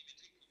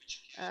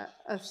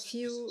 a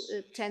few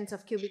tens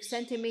of cubic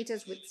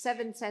centimeters with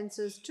 7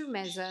 sensors to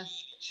measure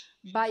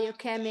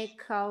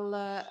biochemical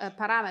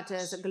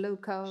parameters,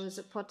 glucose,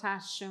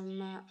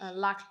 potassium,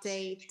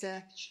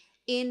 lactate,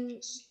 in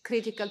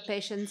critical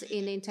patients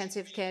in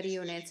intensive care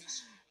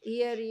units.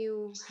 Here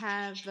you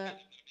have,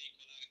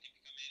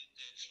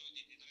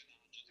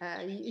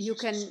 you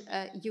can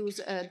use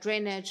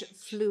drainage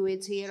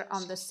fluids here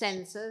on the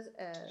sensors.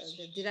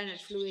 The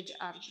drainage fluids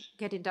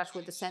get in touch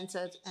with the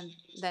sensors, and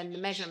then the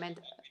measurement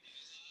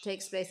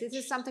takes place. This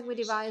is something we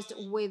devised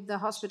with the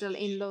hospital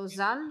in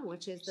Lausanne,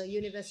 which is the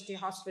University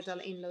Hospital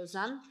in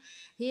Lausanne.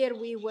 Here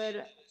we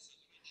were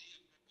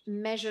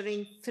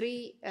measuring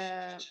 3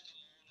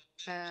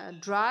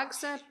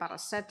 drugs,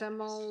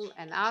 paracetamol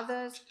and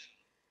others,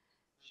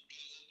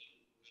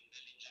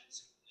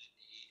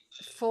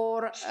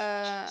 for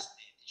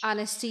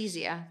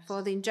anesthesia,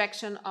 for the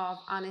injection of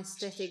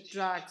anesthetic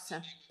drugs.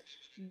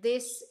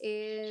 This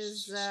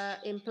is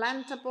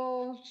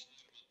implantable.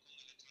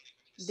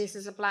 This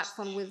is a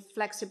platform with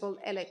flexible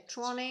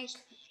electronic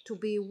to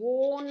be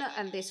worn,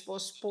 and this for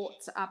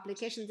sports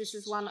application. This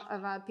is one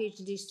of our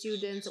PhD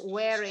students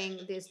wearing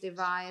this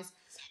device,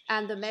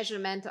 and the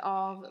measurement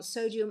of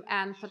sodium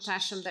and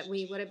potassium that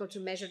we were able to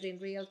measure in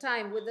real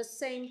time. With the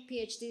same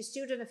PhD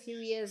student, a few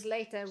years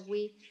later,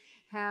 we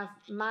have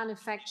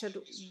manufactured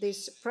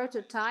this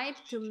prototype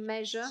to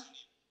measure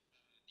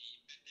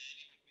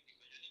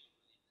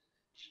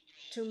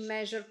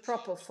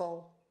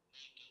propofol.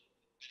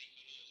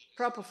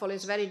 Propofol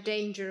is a very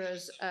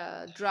dangerous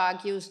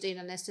drug used in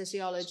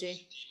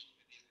anesthesiology.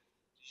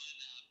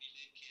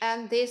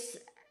 And this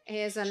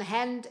is a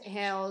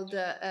handheld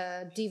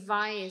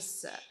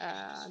device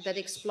that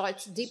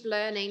exploits deep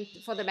learning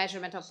for the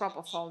measurement of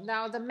propofol.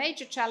 Now, the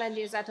major challenge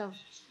is that of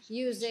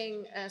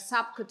using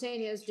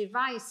subcutaneous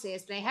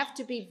devices. They have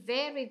to be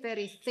very,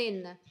 very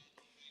thin.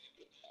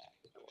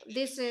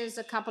 this is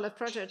a couple of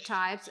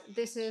prototypes.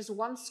 This is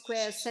 1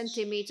 square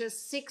centimeter,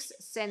 6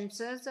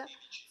 sensors,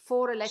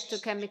 4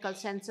 electrochemical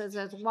sensors,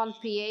 there's 1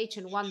 pH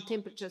and 1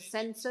 temperature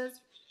sensors.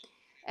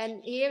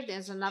 And here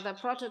there's another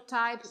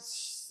prototype,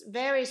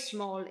 very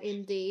small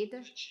indeed.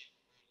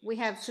 We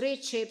have 3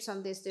 chips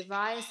on this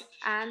device,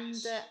 and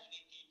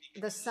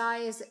the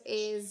size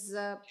is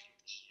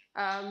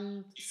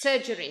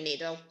surgery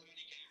needle.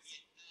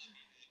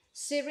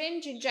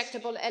 Syringe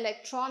injectable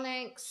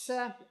electronics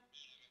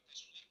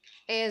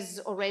is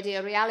already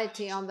a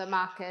reality on the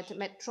market.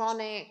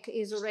 Medtronic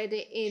is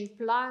already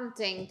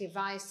implanting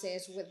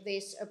devices with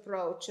this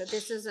approach.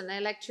 This is an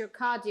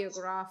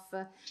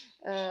electrocardiograph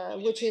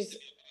which is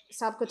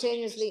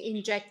subcutaneously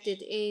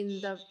injected in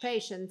the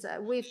patient.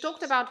 We've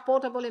talked about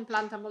portable,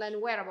 implantable,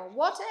 and wearable.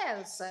 What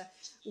else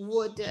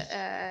would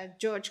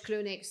George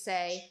Clooney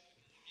say?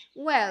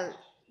 Well,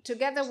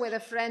 together with a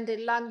friend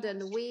in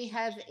London, we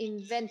have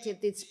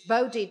invented this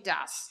body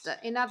dust.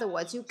 In other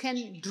words, you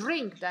can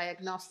drink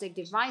diagnostic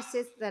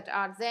devices that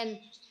are then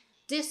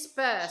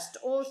dispersed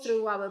all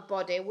through our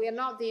body. We are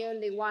not the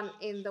only one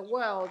in the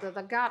world.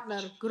 The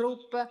Gartner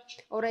Group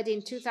already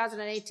in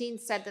 2018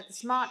 said that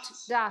smart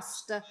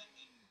dust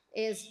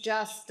is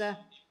just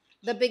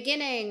the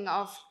beginning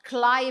of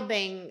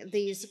climbing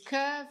this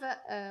curve.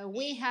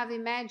 We have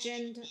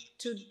imagined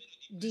to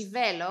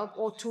develop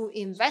or to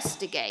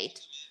investigate,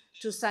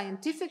 to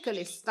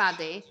scientifically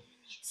study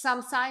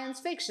some science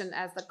fiction,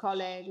 as the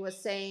colleague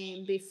was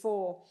saying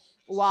before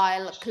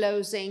while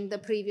closing the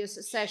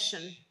previous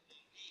session.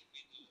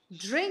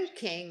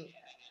 Drinking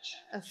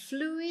a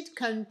fluid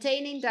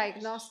containing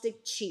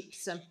diagnostic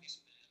chips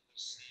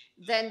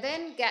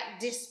then get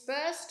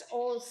dispersed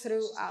all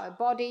through our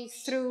body,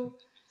 through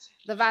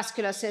the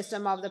vascular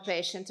system of the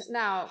patient.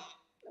 Now,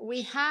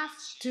 we have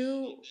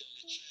to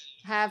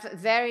have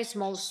very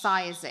small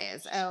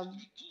sizes,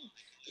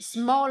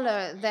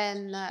 smaller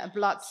than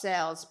blood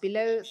cells,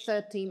 below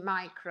 30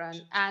 micron,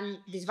 and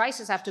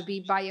devices have to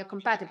be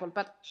biocompatible.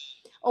 But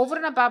over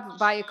and above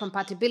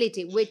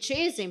biocompatibility, which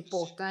is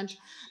important,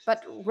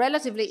 but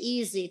relatively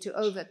easy to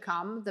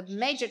overcome, the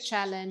major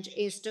challenge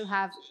is to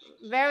have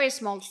very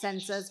small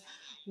sensors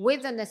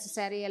with the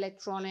necessary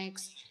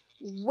electronics,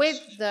 with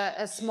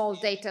the small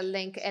data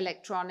link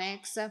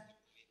electronics,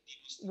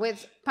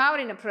 with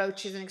powering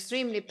approaches and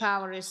extremely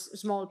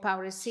small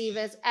power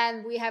receivers,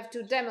 and we have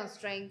to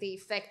demonstrate the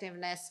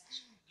effectiveness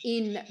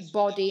in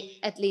body,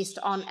 at least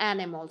on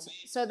animals.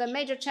 So the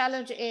major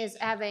challenge is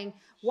having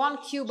 1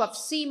 cube of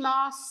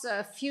CMOS,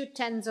 a few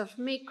tens of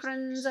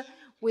microns,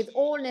 with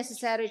all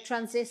necessary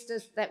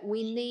transistors that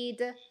we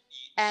need,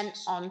 and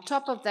on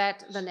top of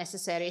that, the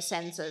necessary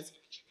sensors.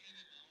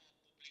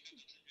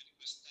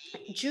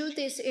 Due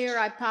this year,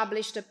 I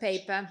published a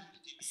paper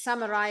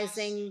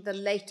summarizing the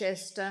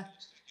latest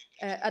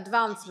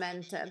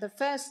advancement. The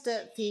first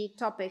the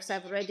topics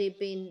have already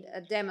been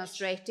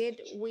demonstrated.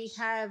 We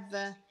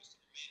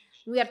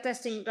are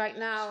testing right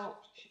now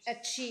a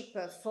chip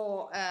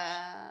for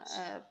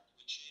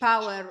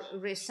power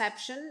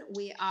reception.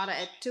 We are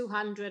at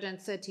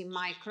 230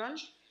 micron,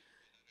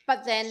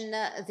 but then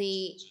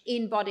the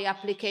in-body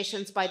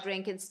applications by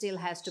drinking still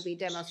has to be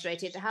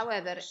demonstrated.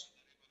 However,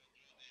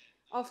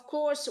 of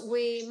course,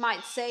 we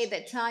might say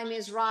that time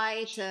is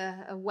right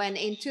when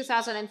in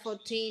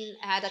 2014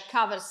 I had a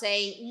cover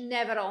saying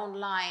never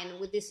online,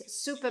 with this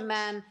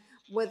Superman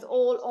with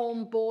all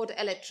on-board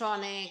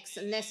electronics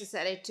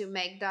necessary to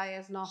make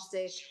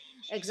diagnostic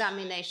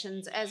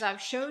examinations. As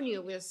I've shown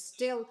you, we're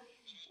still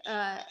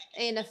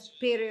in a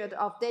period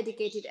of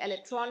dedicated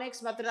electronics,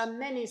 but there are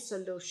many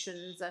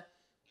solutions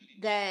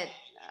that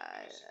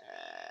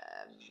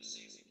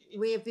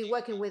we have been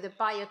working with the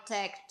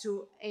biotech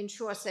to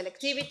ensure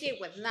selectivity,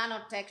 with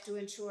nanotech to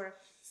ensure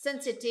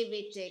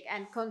sensitivity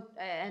and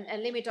a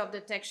limit of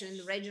detection in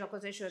the regional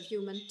concentration of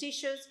human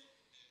tissues.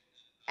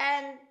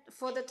 And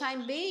for the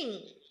time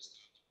being,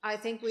 I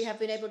think we have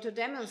been able to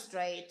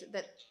demonstrate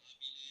that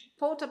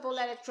portable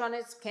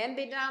electronics can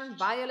be done,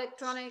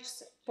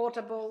 bioelectronics,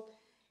 portable,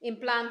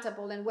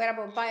 implantable, and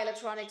wearable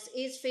bioelectronics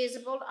is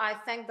feasible. I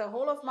thank the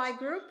whole of my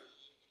group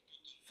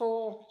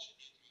for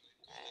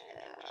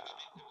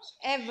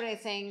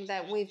everything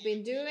that we've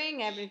been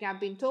doing, everything I've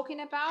been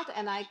talking about,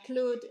 and I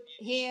include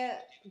here,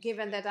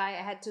 given that I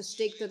had to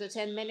stick to the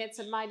 10 minutes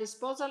at my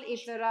disposal,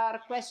 if there are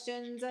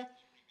questions,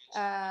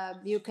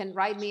 you can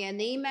write me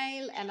an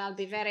email and I'll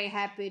be very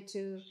happy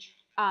to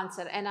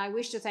answer. And I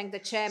wish to thank the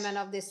chairman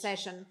of this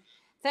session.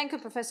 Thank you,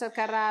 Professor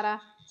Carrara.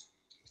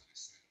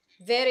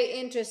 Very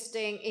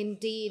interesting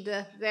indeed,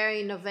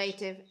 very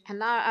innovative. And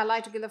now I'd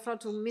like to give the floor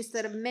to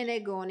Mr.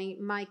 Menegoni,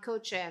 my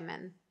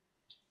co-chairman.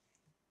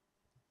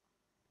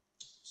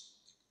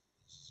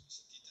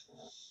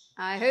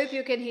 I hope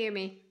you can hear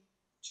me.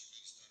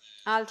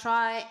 I'll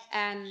try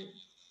and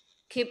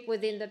keep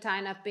within the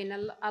time I've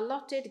been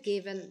allotted,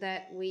 given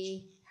that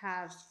we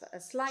have a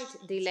slight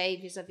delay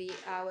vis-à-vis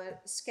our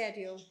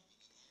schedule.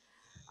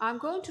 I'm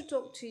going to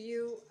talk to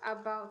you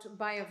about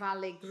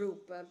BioValley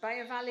Group.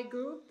 BioValley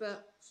Group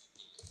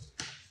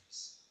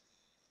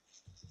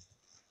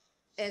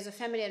is a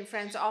family and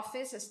friends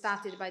office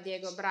started by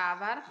Diego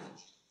Bravar,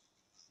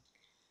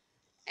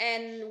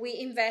 and we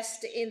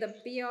invest in the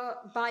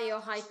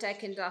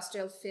bioHighTech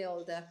industrial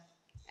field.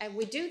 And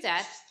we do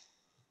that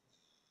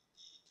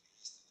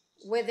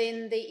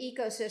within the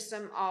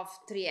ecosystem of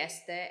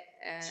Trieste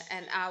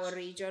and our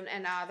region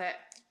and other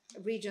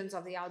regions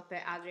of the Alpe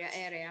Adria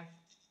area.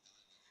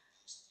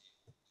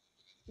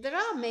 There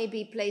are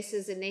maybe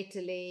places in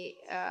Italy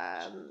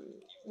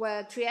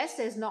where Trieste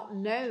is not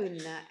known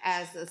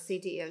as a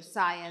city of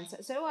science.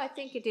 So I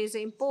think it is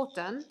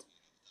important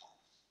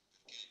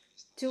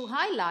to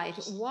highlight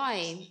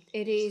why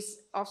it is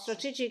of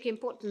strategic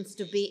importance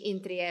to be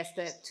in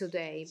Trieste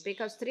today.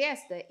 Because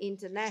Trieste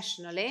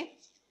internationally,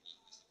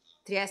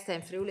 Trieste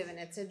and Friuli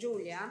Venezia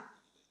Giulia,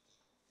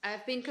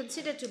 have been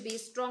considered to be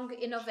strong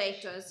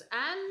innovators,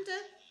 and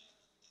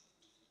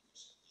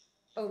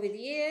over the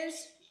years,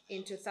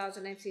 in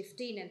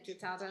 2015 and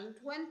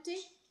 2020,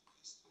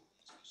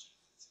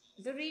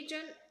 the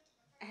region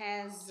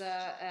has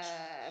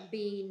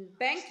been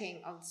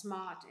banking on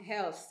smart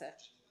health,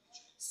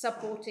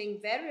 supporting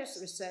various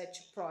research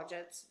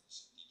projects,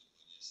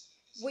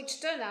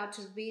 which turned out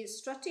to be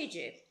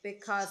strategic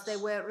because they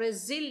were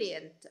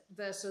resilient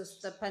versus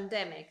the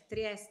pandemic.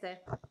 Trieste,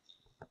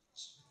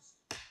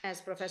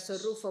 as Professor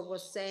Ruffo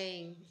was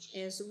saying,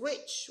 is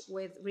rich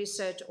with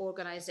research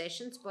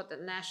organizations, both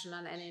at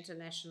national and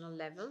international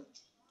level.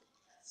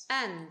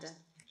 And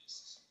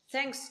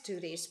thanks to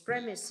these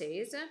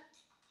premises,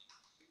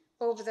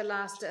 over the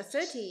last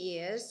 30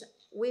 years,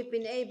 we've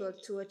been able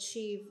to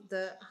achieve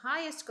the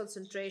highest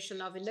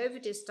concentration of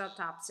innovative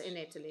startups in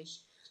Italy.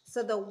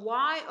 So the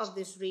why of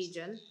this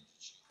region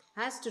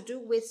has to do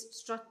with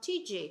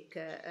strategic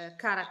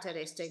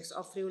characteristics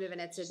of Friuli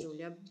Venezia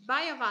Giulia.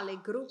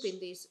 BioValley Group in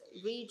this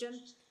region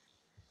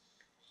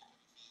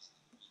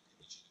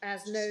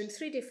has known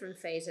three different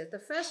phases. The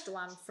first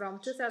one from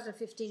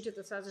 2015 to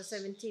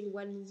 2017,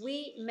 when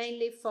we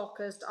mainly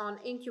focused on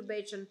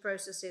incubation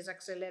processes,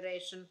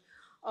 acceleration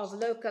of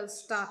local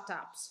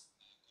startups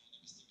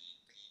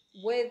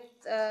with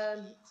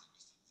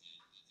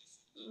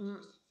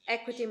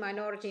equity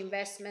minority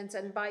investments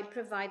and by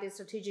providing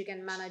strategic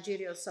and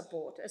managerial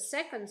support. A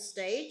second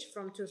stage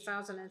from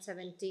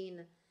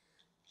 2017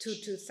 to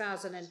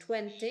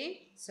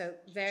 2020, so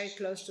very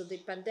close to the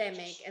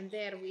pandemic, and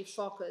there we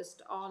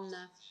focused on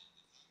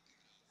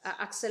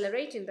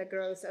accelerating the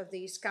growth of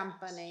these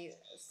companies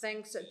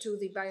thanks to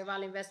the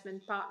BioValley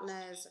investment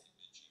partners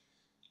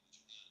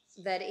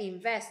that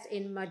invest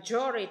in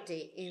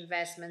majority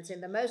investments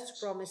in the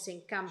most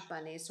promising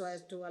companies so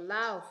as to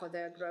allow for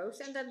their growth.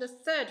 And then the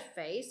third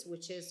phase,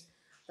 which is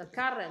the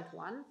current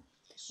one,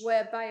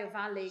 where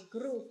BioValley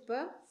Group,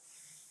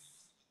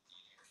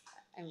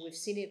 and we've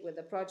seen it with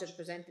the project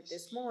presented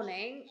this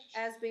morning,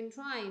 has been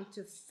trying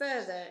to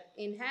further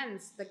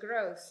enhance the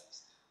growth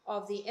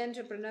of the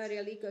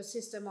entrepreneurial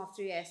ecosystem of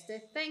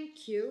Trieste,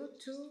 thank you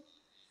to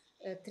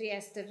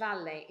Trieste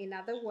Valley. In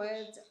other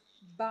words,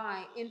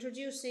 by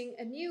introducing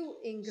a new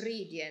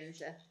ingredient,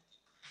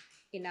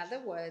 in other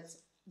words,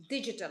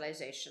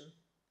 digitalization.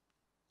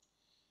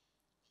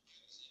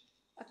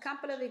 A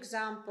couple of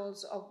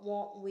examples of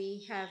what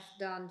we have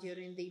done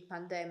during the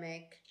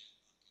pandemic,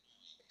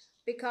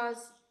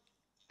 because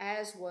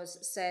as was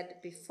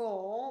said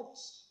before,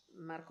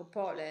 Marco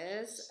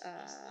Poles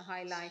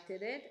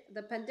highlighted it,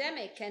 the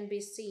pandemic can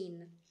be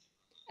seen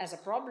as a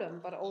problem,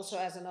 but also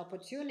as an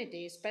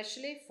opportunity,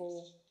 especially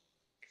for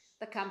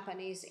the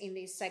companies in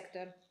this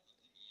sector.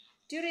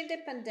 During the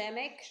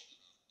pandemic,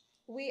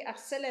 we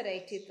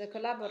accelerated the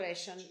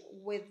collaboration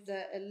with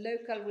the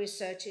local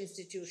research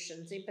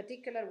institutions, in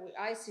particular with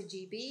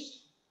ICGB.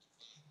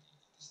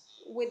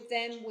 With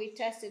them, we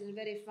tested and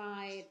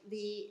verified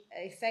the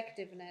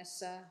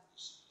effectiveness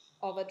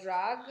of a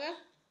drug,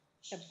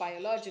 a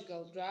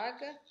biological drug.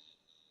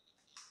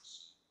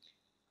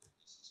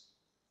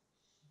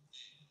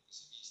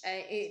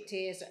 It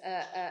is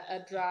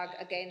a drug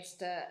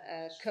against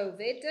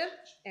COVID,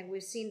 and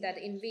we've seen that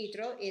in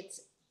vitro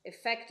its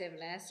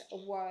effectiveness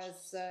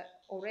was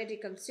already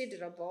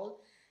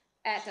considerable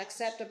at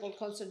acceptable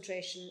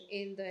concentration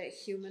in the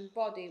human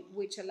body,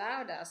 which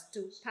allowed us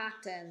to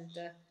patent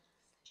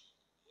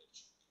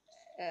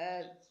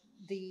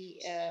the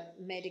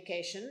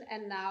medication,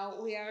 and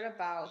now we are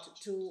about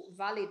to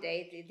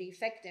validate the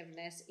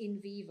effectiveness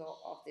in vivo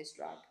of this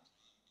drug.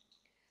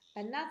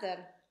 Another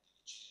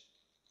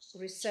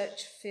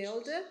research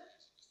field,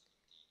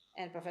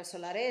 and Professor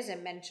Larese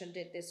mentioned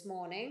it this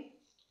morning,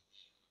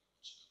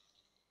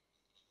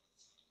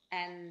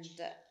 and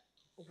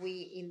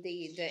we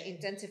indeed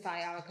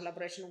intensify our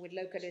collaboration with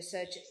local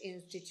research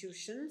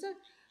institutions.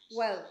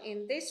 Well,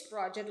 in this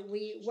project,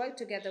 we work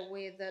together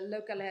with the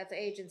local health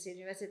agency,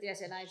 University of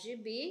Trieste and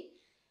IGB.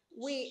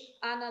 We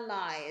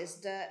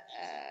analyzed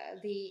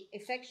the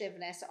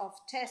effectiveness of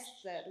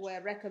tests that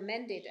were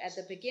recommended at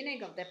the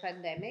beginning of the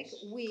pandemic.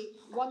 We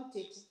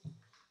wanted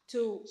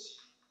to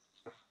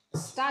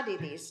study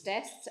these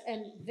tests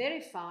and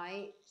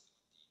verify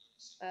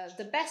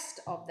the best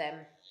of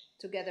them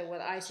together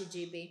with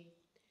ICGB.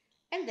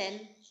 And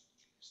then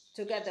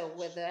together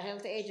with the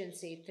health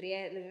agency,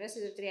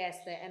 University of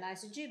Trieste and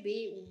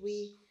ICGB,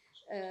 we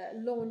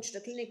launched a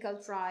clinical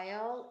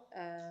trial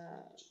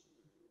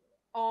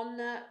on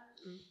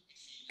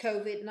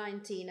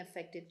COVID-19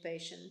 affected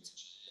patients.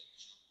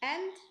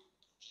 And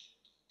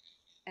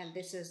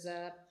this is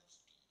a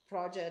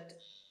project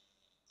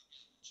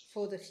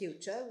for the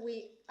future.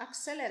 We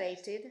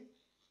accelerated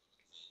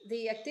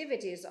the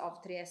activities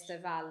of Trieste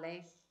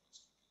Valley.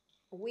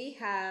 We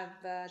have,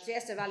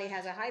 Trieste Valley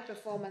has a high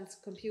performance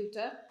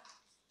computer,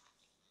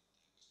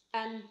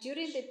 and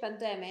during the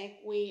pandemic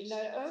we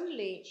not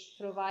only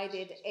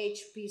provided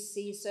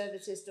HPC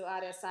services to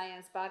Area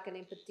Science Park, and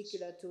in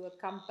particular to a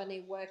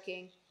company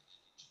working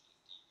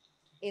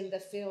in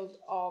the field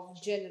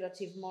of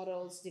generative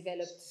models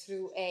developed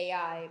through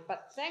AI,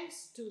 but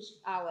thanks to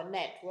our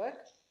network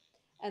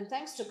and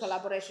thanks to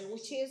collaboration,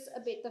 which is a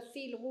bit the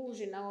fil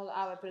rouge in all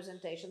our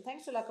presentation,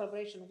 thanks to the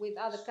collaboration with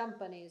other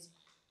companies,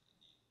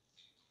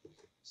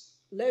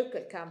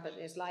 local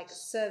companies like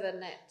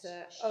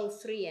ServerNet,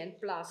 O3 and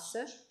Plus,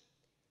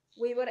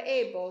 we were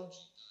able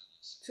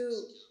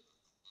to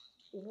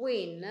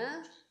win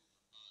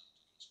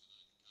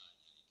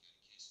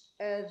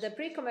the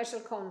pre-commercial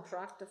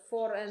contract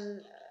for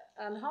an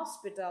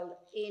hospital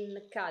in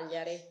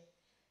Cagliari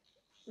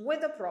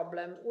with a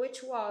problem,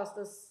 which was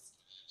the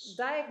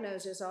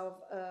diagnosis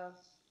of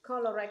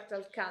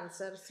colorectal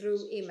cancer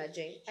through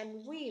imaging.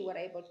 And we were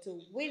able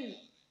to win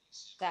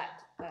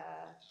that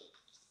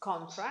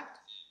contract.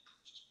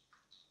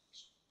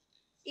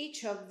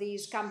 Each of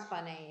these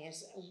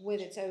companies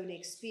with its own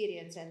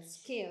experience and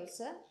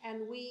skills,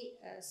 and we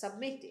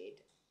submitted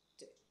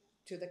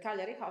to the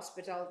Cagliari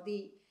Hospital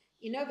the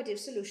innovative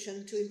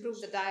solution to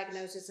improve the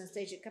diagnosis and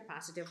staging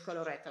capacity of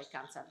colorectal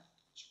cancer.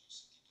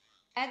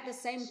 At the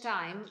same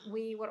time,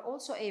 we were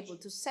also able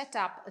to set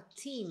up a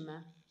team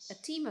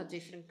of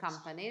different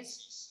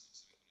companies,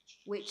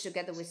 which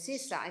together with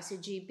CISA,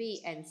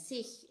 ICGB and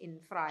SIH in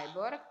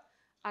Freiburg,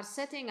 are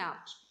setting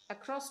up a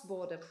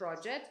cross-border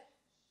project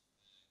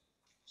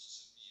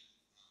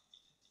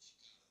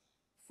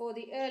for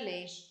the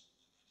early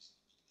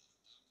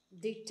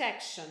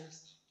detection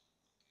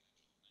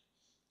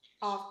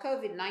of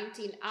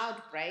COVID-19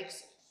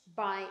 outbreaks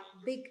by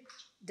big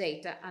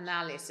data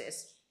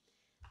analysis.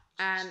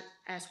 And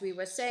as we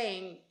were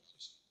saying,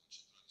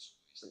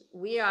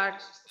 we are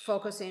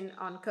focusing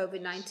on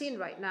COVID-19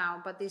 right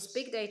now, but this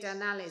big data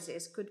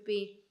analysis could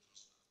be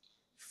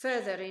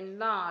further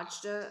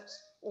enlarged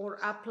or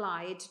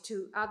applied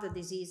to other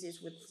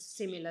diseases with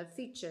similar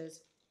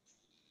features.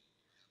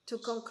 To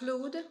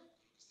conclude,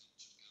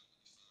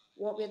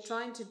 what we're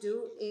trying to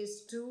do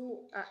is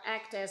to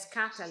act as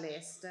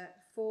catalyst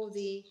for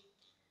the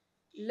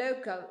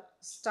local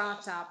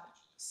startup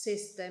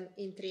system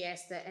in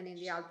Trieste and in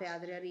the Alpe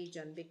Adria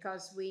region,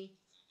 because we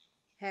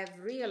have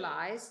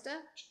realized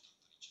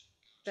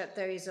that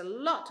there is a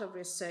lot of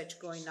research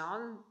going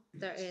on,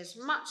 there is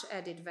much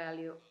added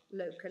value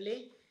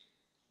locally,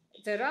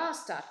 there are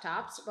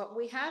startups, but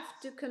we have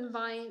to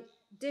combine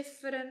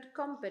different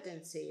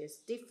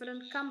competencies,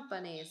 different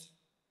companies,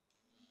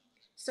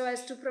 so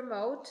as to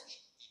promote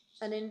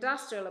an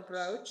industrial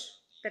approach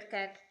that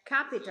can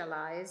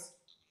capitalize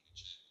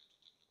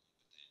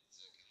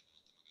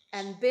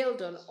and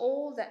build on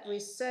all that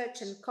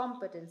research and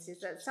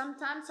competencies that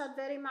sometimes are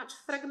very much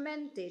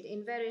fragmented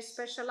in very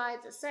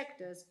specialized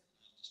sectors.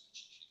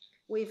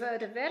 We've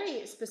heard a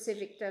very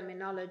specific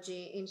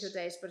terminology in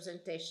today's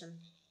presentation.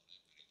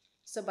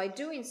 So by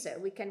doing so,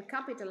 we can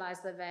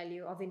capitalize the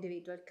value of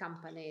individual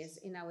companies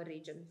in our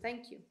region.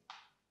 Thank you.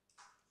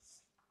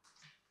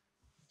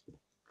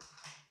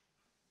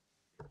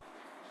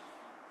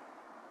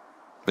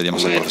 Vediamo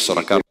se il professor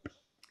Accardo.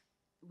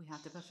 We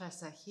have the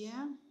professor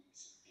here.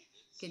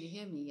 Can you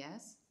hear me?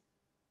 Yes?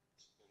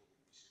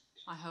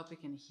 I hope you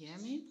can hear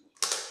me.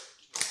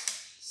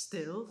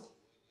 Still.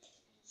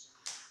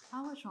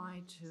 I will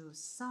try to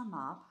sum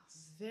up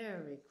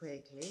very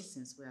quickly,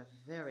 since we are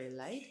very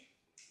late.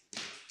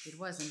 It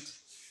wasn't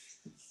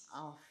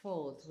our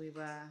fault. We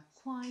were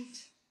quite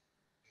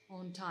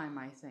on time,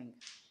 I think.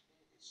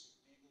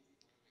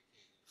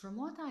 From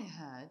what I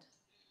heard,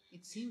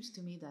 it seems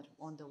to me that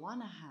on the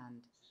one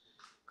hand,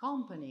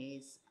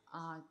 companies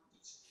are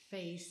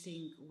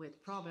facing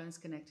with problems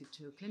connected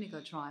to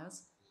clinical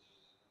trials,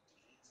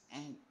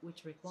 and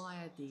which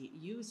require the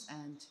use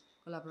and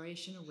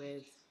collaboration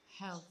with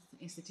health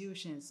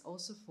institutions,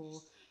 also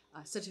for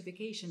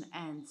certification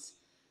ends,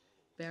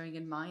 bearing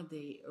in mind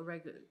the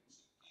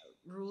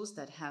rules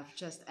that have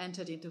just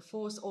entered into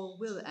force or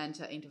will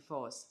enter into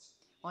force.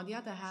 On the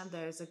other hand,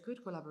 there is a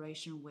good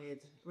collaboration with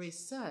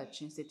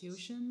research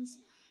institutions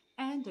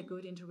and a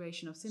good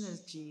integration of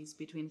synergies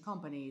between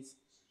companies.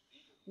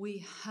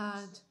 We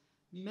had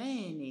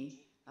many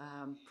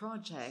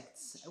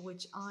projects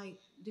which I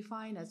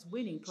define as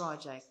winning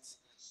projects.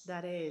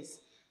 That is,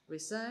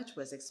 research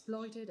was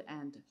exploited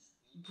and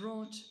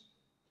brought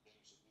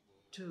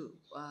to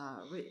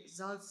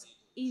results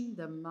in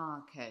the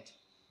market.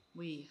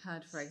 We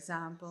heard, for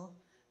example,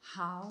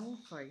 how,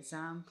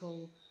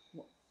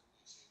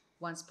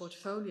 one's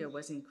portfolio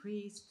was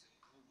increased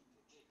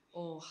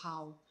or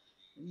how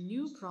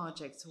new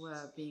projects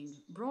were being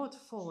brought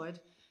forward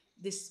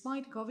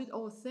despite COVID,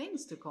 or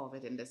thanks to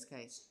COVID in this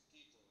case.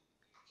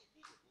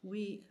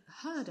 We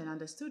heard and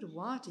understood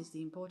what is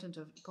the importance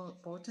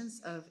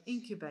of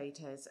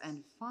incubators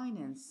and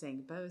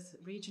financing, both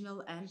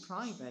regional and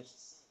private,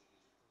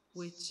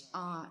 which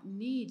are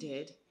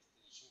needed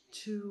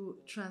to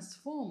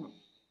transform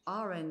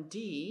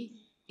R&D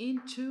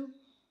into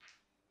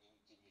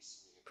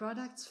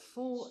products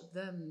for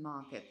the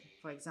market,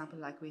 for example,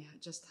 like we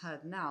just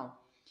heard now.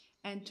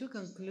 And to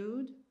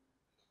conclude,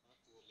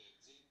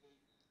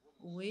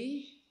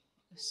 we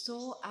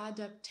saw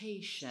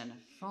adaptation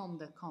from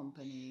the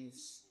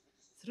companies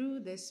through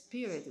this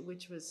period,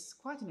 which was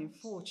quite an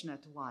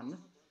unfortunate one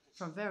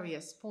from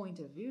various point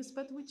of views,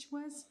 but which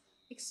was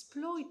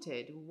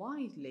exploited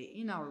widely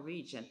in our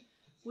region,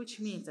 which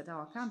means that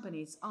our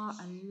companies are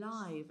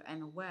alive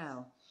and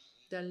well.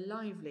 They're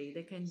lively.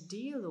 They can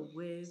deal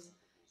with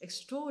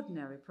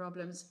extraordinary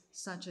problems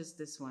such as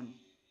this one.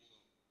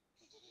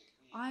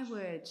 I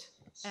would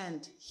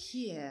end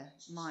here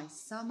my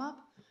sum up.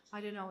 I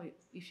don't know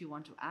if you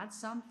want to add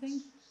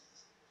something.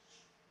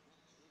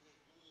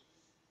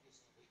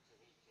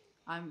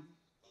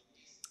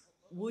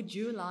 Would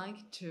you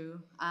like to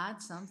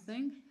add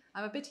something?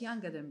 I'm a bit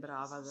younger than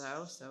Brava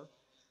though, so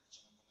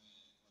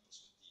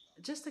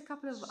just a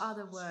couple of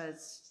other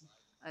words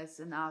as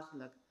an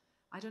outlook.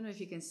 I don't know if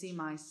you can see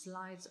my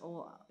slides,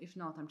 or if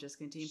not, I'm just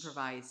going to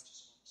improvise.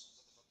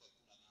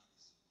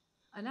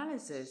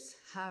 Analyses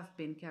have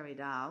been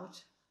carried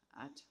out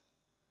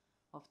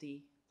of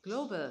the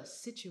global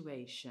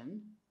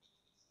situation.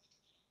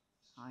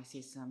 I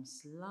see some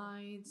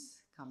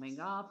slides coming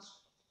up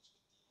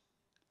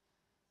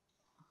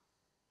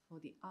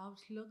for the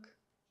outlook.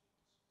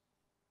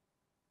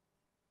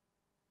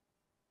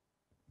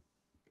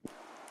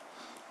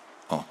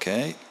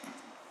 Ok.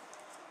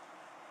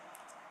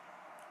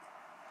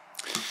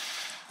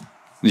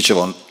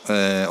 Dicevo,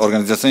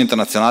 organizzazioni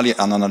internazionali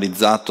hanno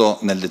analizzato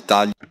nel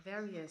dettaglio.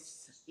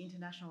 Various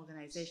international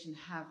organizations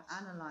have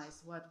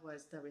analyzed what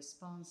was the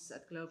response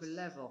at global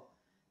level.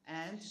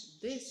 And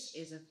this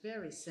is a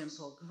very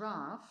simple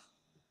graph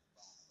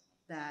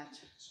that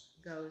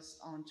goes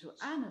on to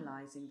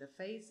analyzing the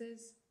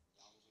phases,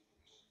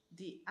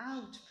 the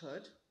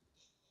output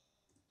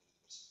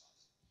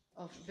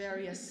of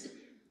various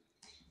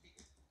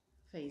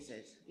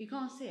phases. You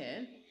can't see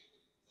it?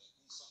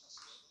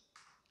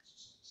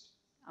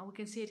 We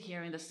can see it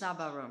here in the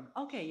Saba room.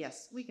 Okay,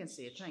 yes, we can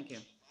see it. Thank you.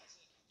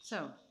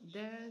 So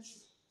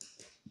there's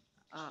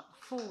a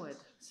forward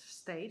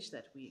stage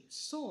that we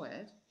saw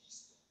it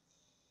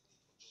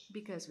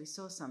because we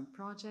saw some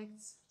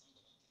projects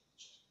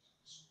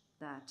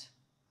that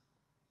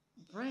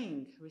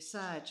bring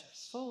research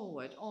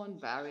forward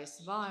on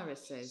various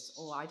viruses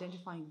or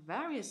identifying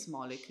various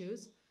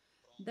molecules.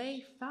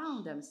 They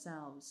found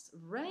themselves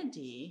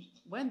ready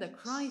when the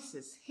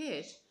crisis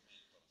hit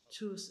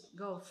to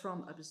go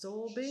from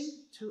absorbing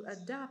to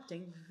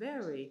adapting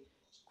very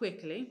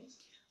quickly,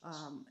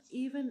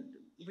 even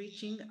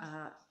reaching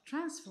a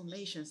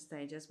transformation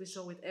stage, as we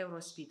saw with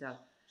EuroHospital.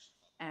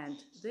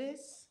 And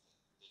this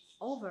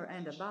over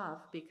and above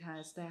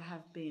because there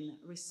have been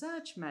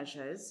research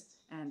measures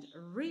and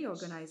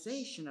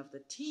reorganization of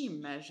the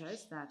team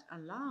measures that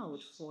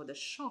allowed for the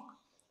shock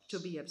to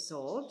be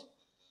absorbed.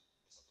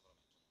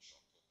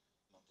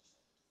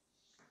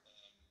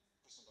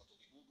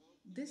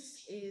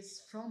 This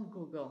is from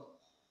Google.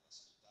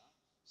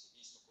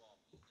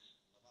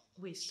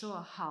 We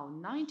saw how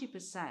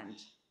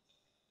 90%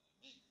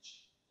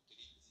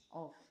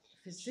 of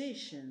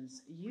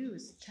physicians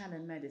use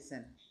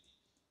telemedicine.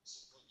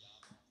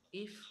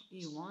 If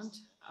you want,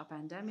 a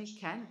pandemic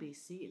can be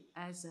seen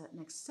as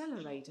an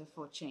accelerator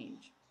for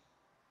change.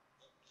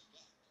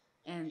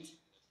 And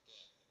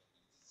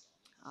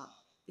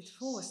it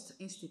forced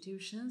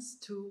institutions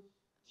to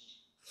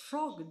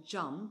frog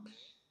jump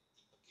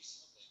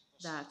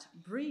that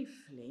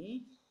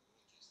briefly,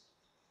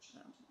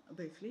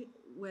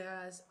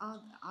 whereas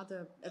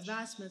other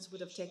advancements would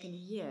have taken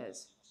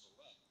years.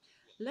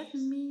 Let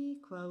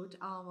me quote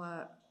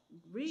our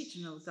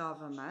regional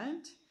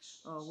government,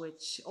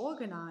 which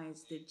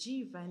organized the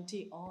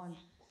G20 on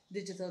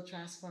digital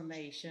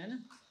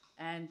transformation.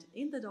 And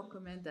in the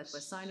document that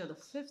was signed on the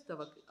 5th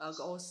of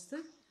August,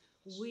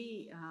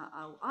 we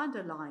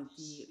underlined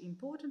the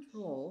important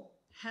role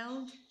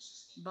held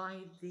by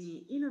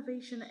the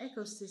innovation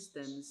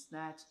ecosystems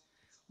that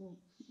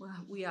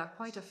we are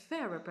quite a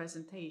fair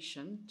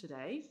representation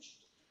today.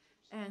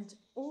 And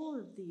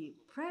all the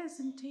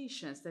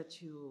presentations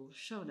that you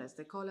showed us,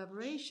 the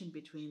collaboration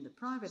between the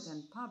private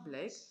and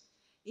public,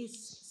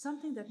 is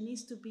something that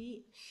needs to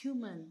be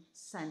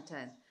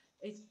human-centered.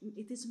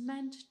 It is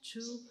meant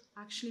to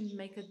actually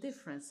make a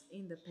difference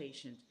in the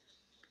patient.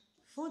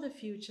 For the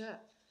future,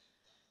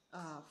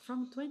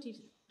 from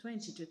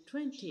 2020 to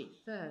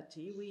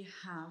 2030, we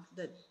have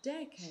the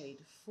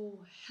decade for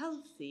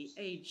healthy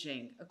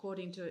aging,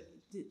 according to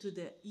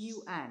the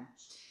UN.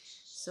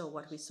 So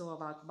what we saw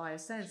about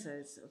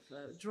biosensors,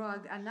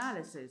 drug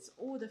analysis,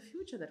 or the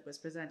future that was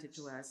presented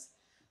to us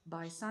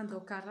by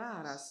Sandro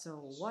Carrara,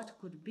 so what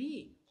could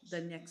be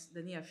the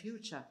near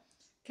future,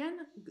 can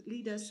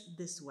lead us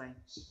this way.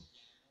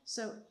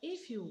 So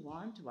if you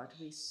want, what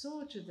we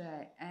saw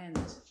today and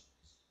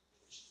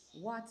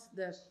what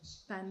the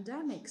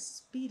pandemic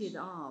speeded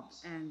up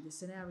and the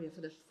scenario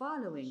for the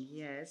following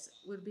years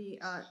will be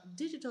a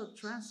digital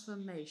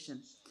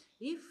transformation.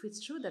 If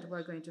it's true that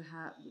we're going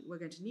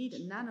to need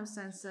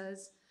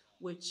nanosensors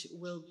which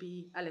will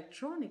be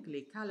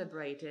electronically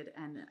calibrated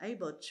and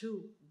able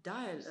to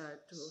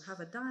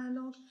have a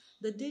dialogue,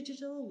 the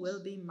digital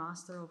will be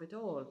master of it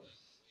all.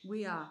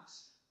 We are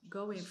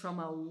going from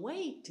a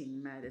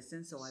waiting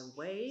medicine, so I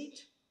wait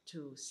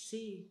to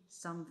see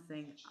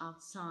something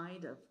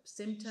outside of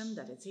symptom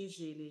that is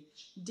easily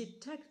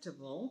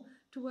detectable,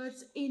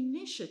 towards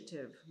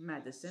initiative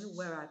medicine,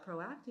 where I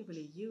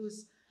proactively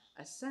use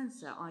a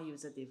sensor, I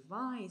use a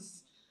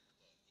device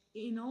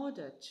in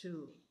order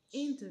to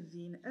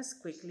intervene as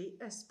quickly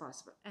as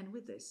possible. And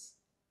with this,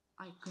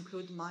 I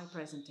conclude my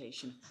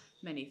presentation.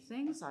 Many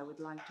thanks. I would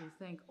like to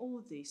thank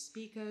all the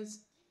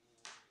speakers.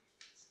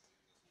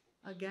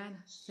 Again,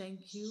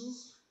 thank you,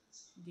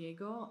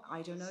 Diego.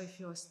 I don't know if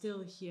you're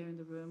still here in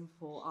the room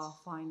for our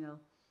final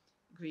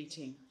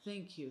greeting.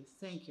 Thank you,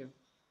 thank you.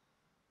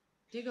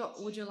 Diego,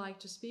 would you like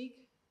to speak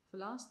for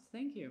last?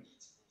 Thank you.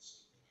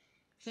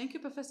 Thank you,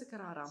 Professor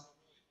Carrara.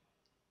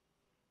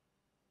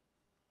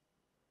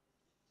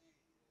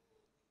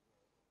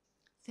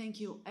 Thank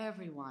you,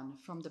 everyone,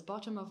 from the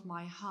bottom of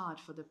my heart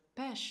for the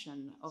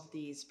passion of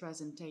these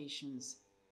presentations.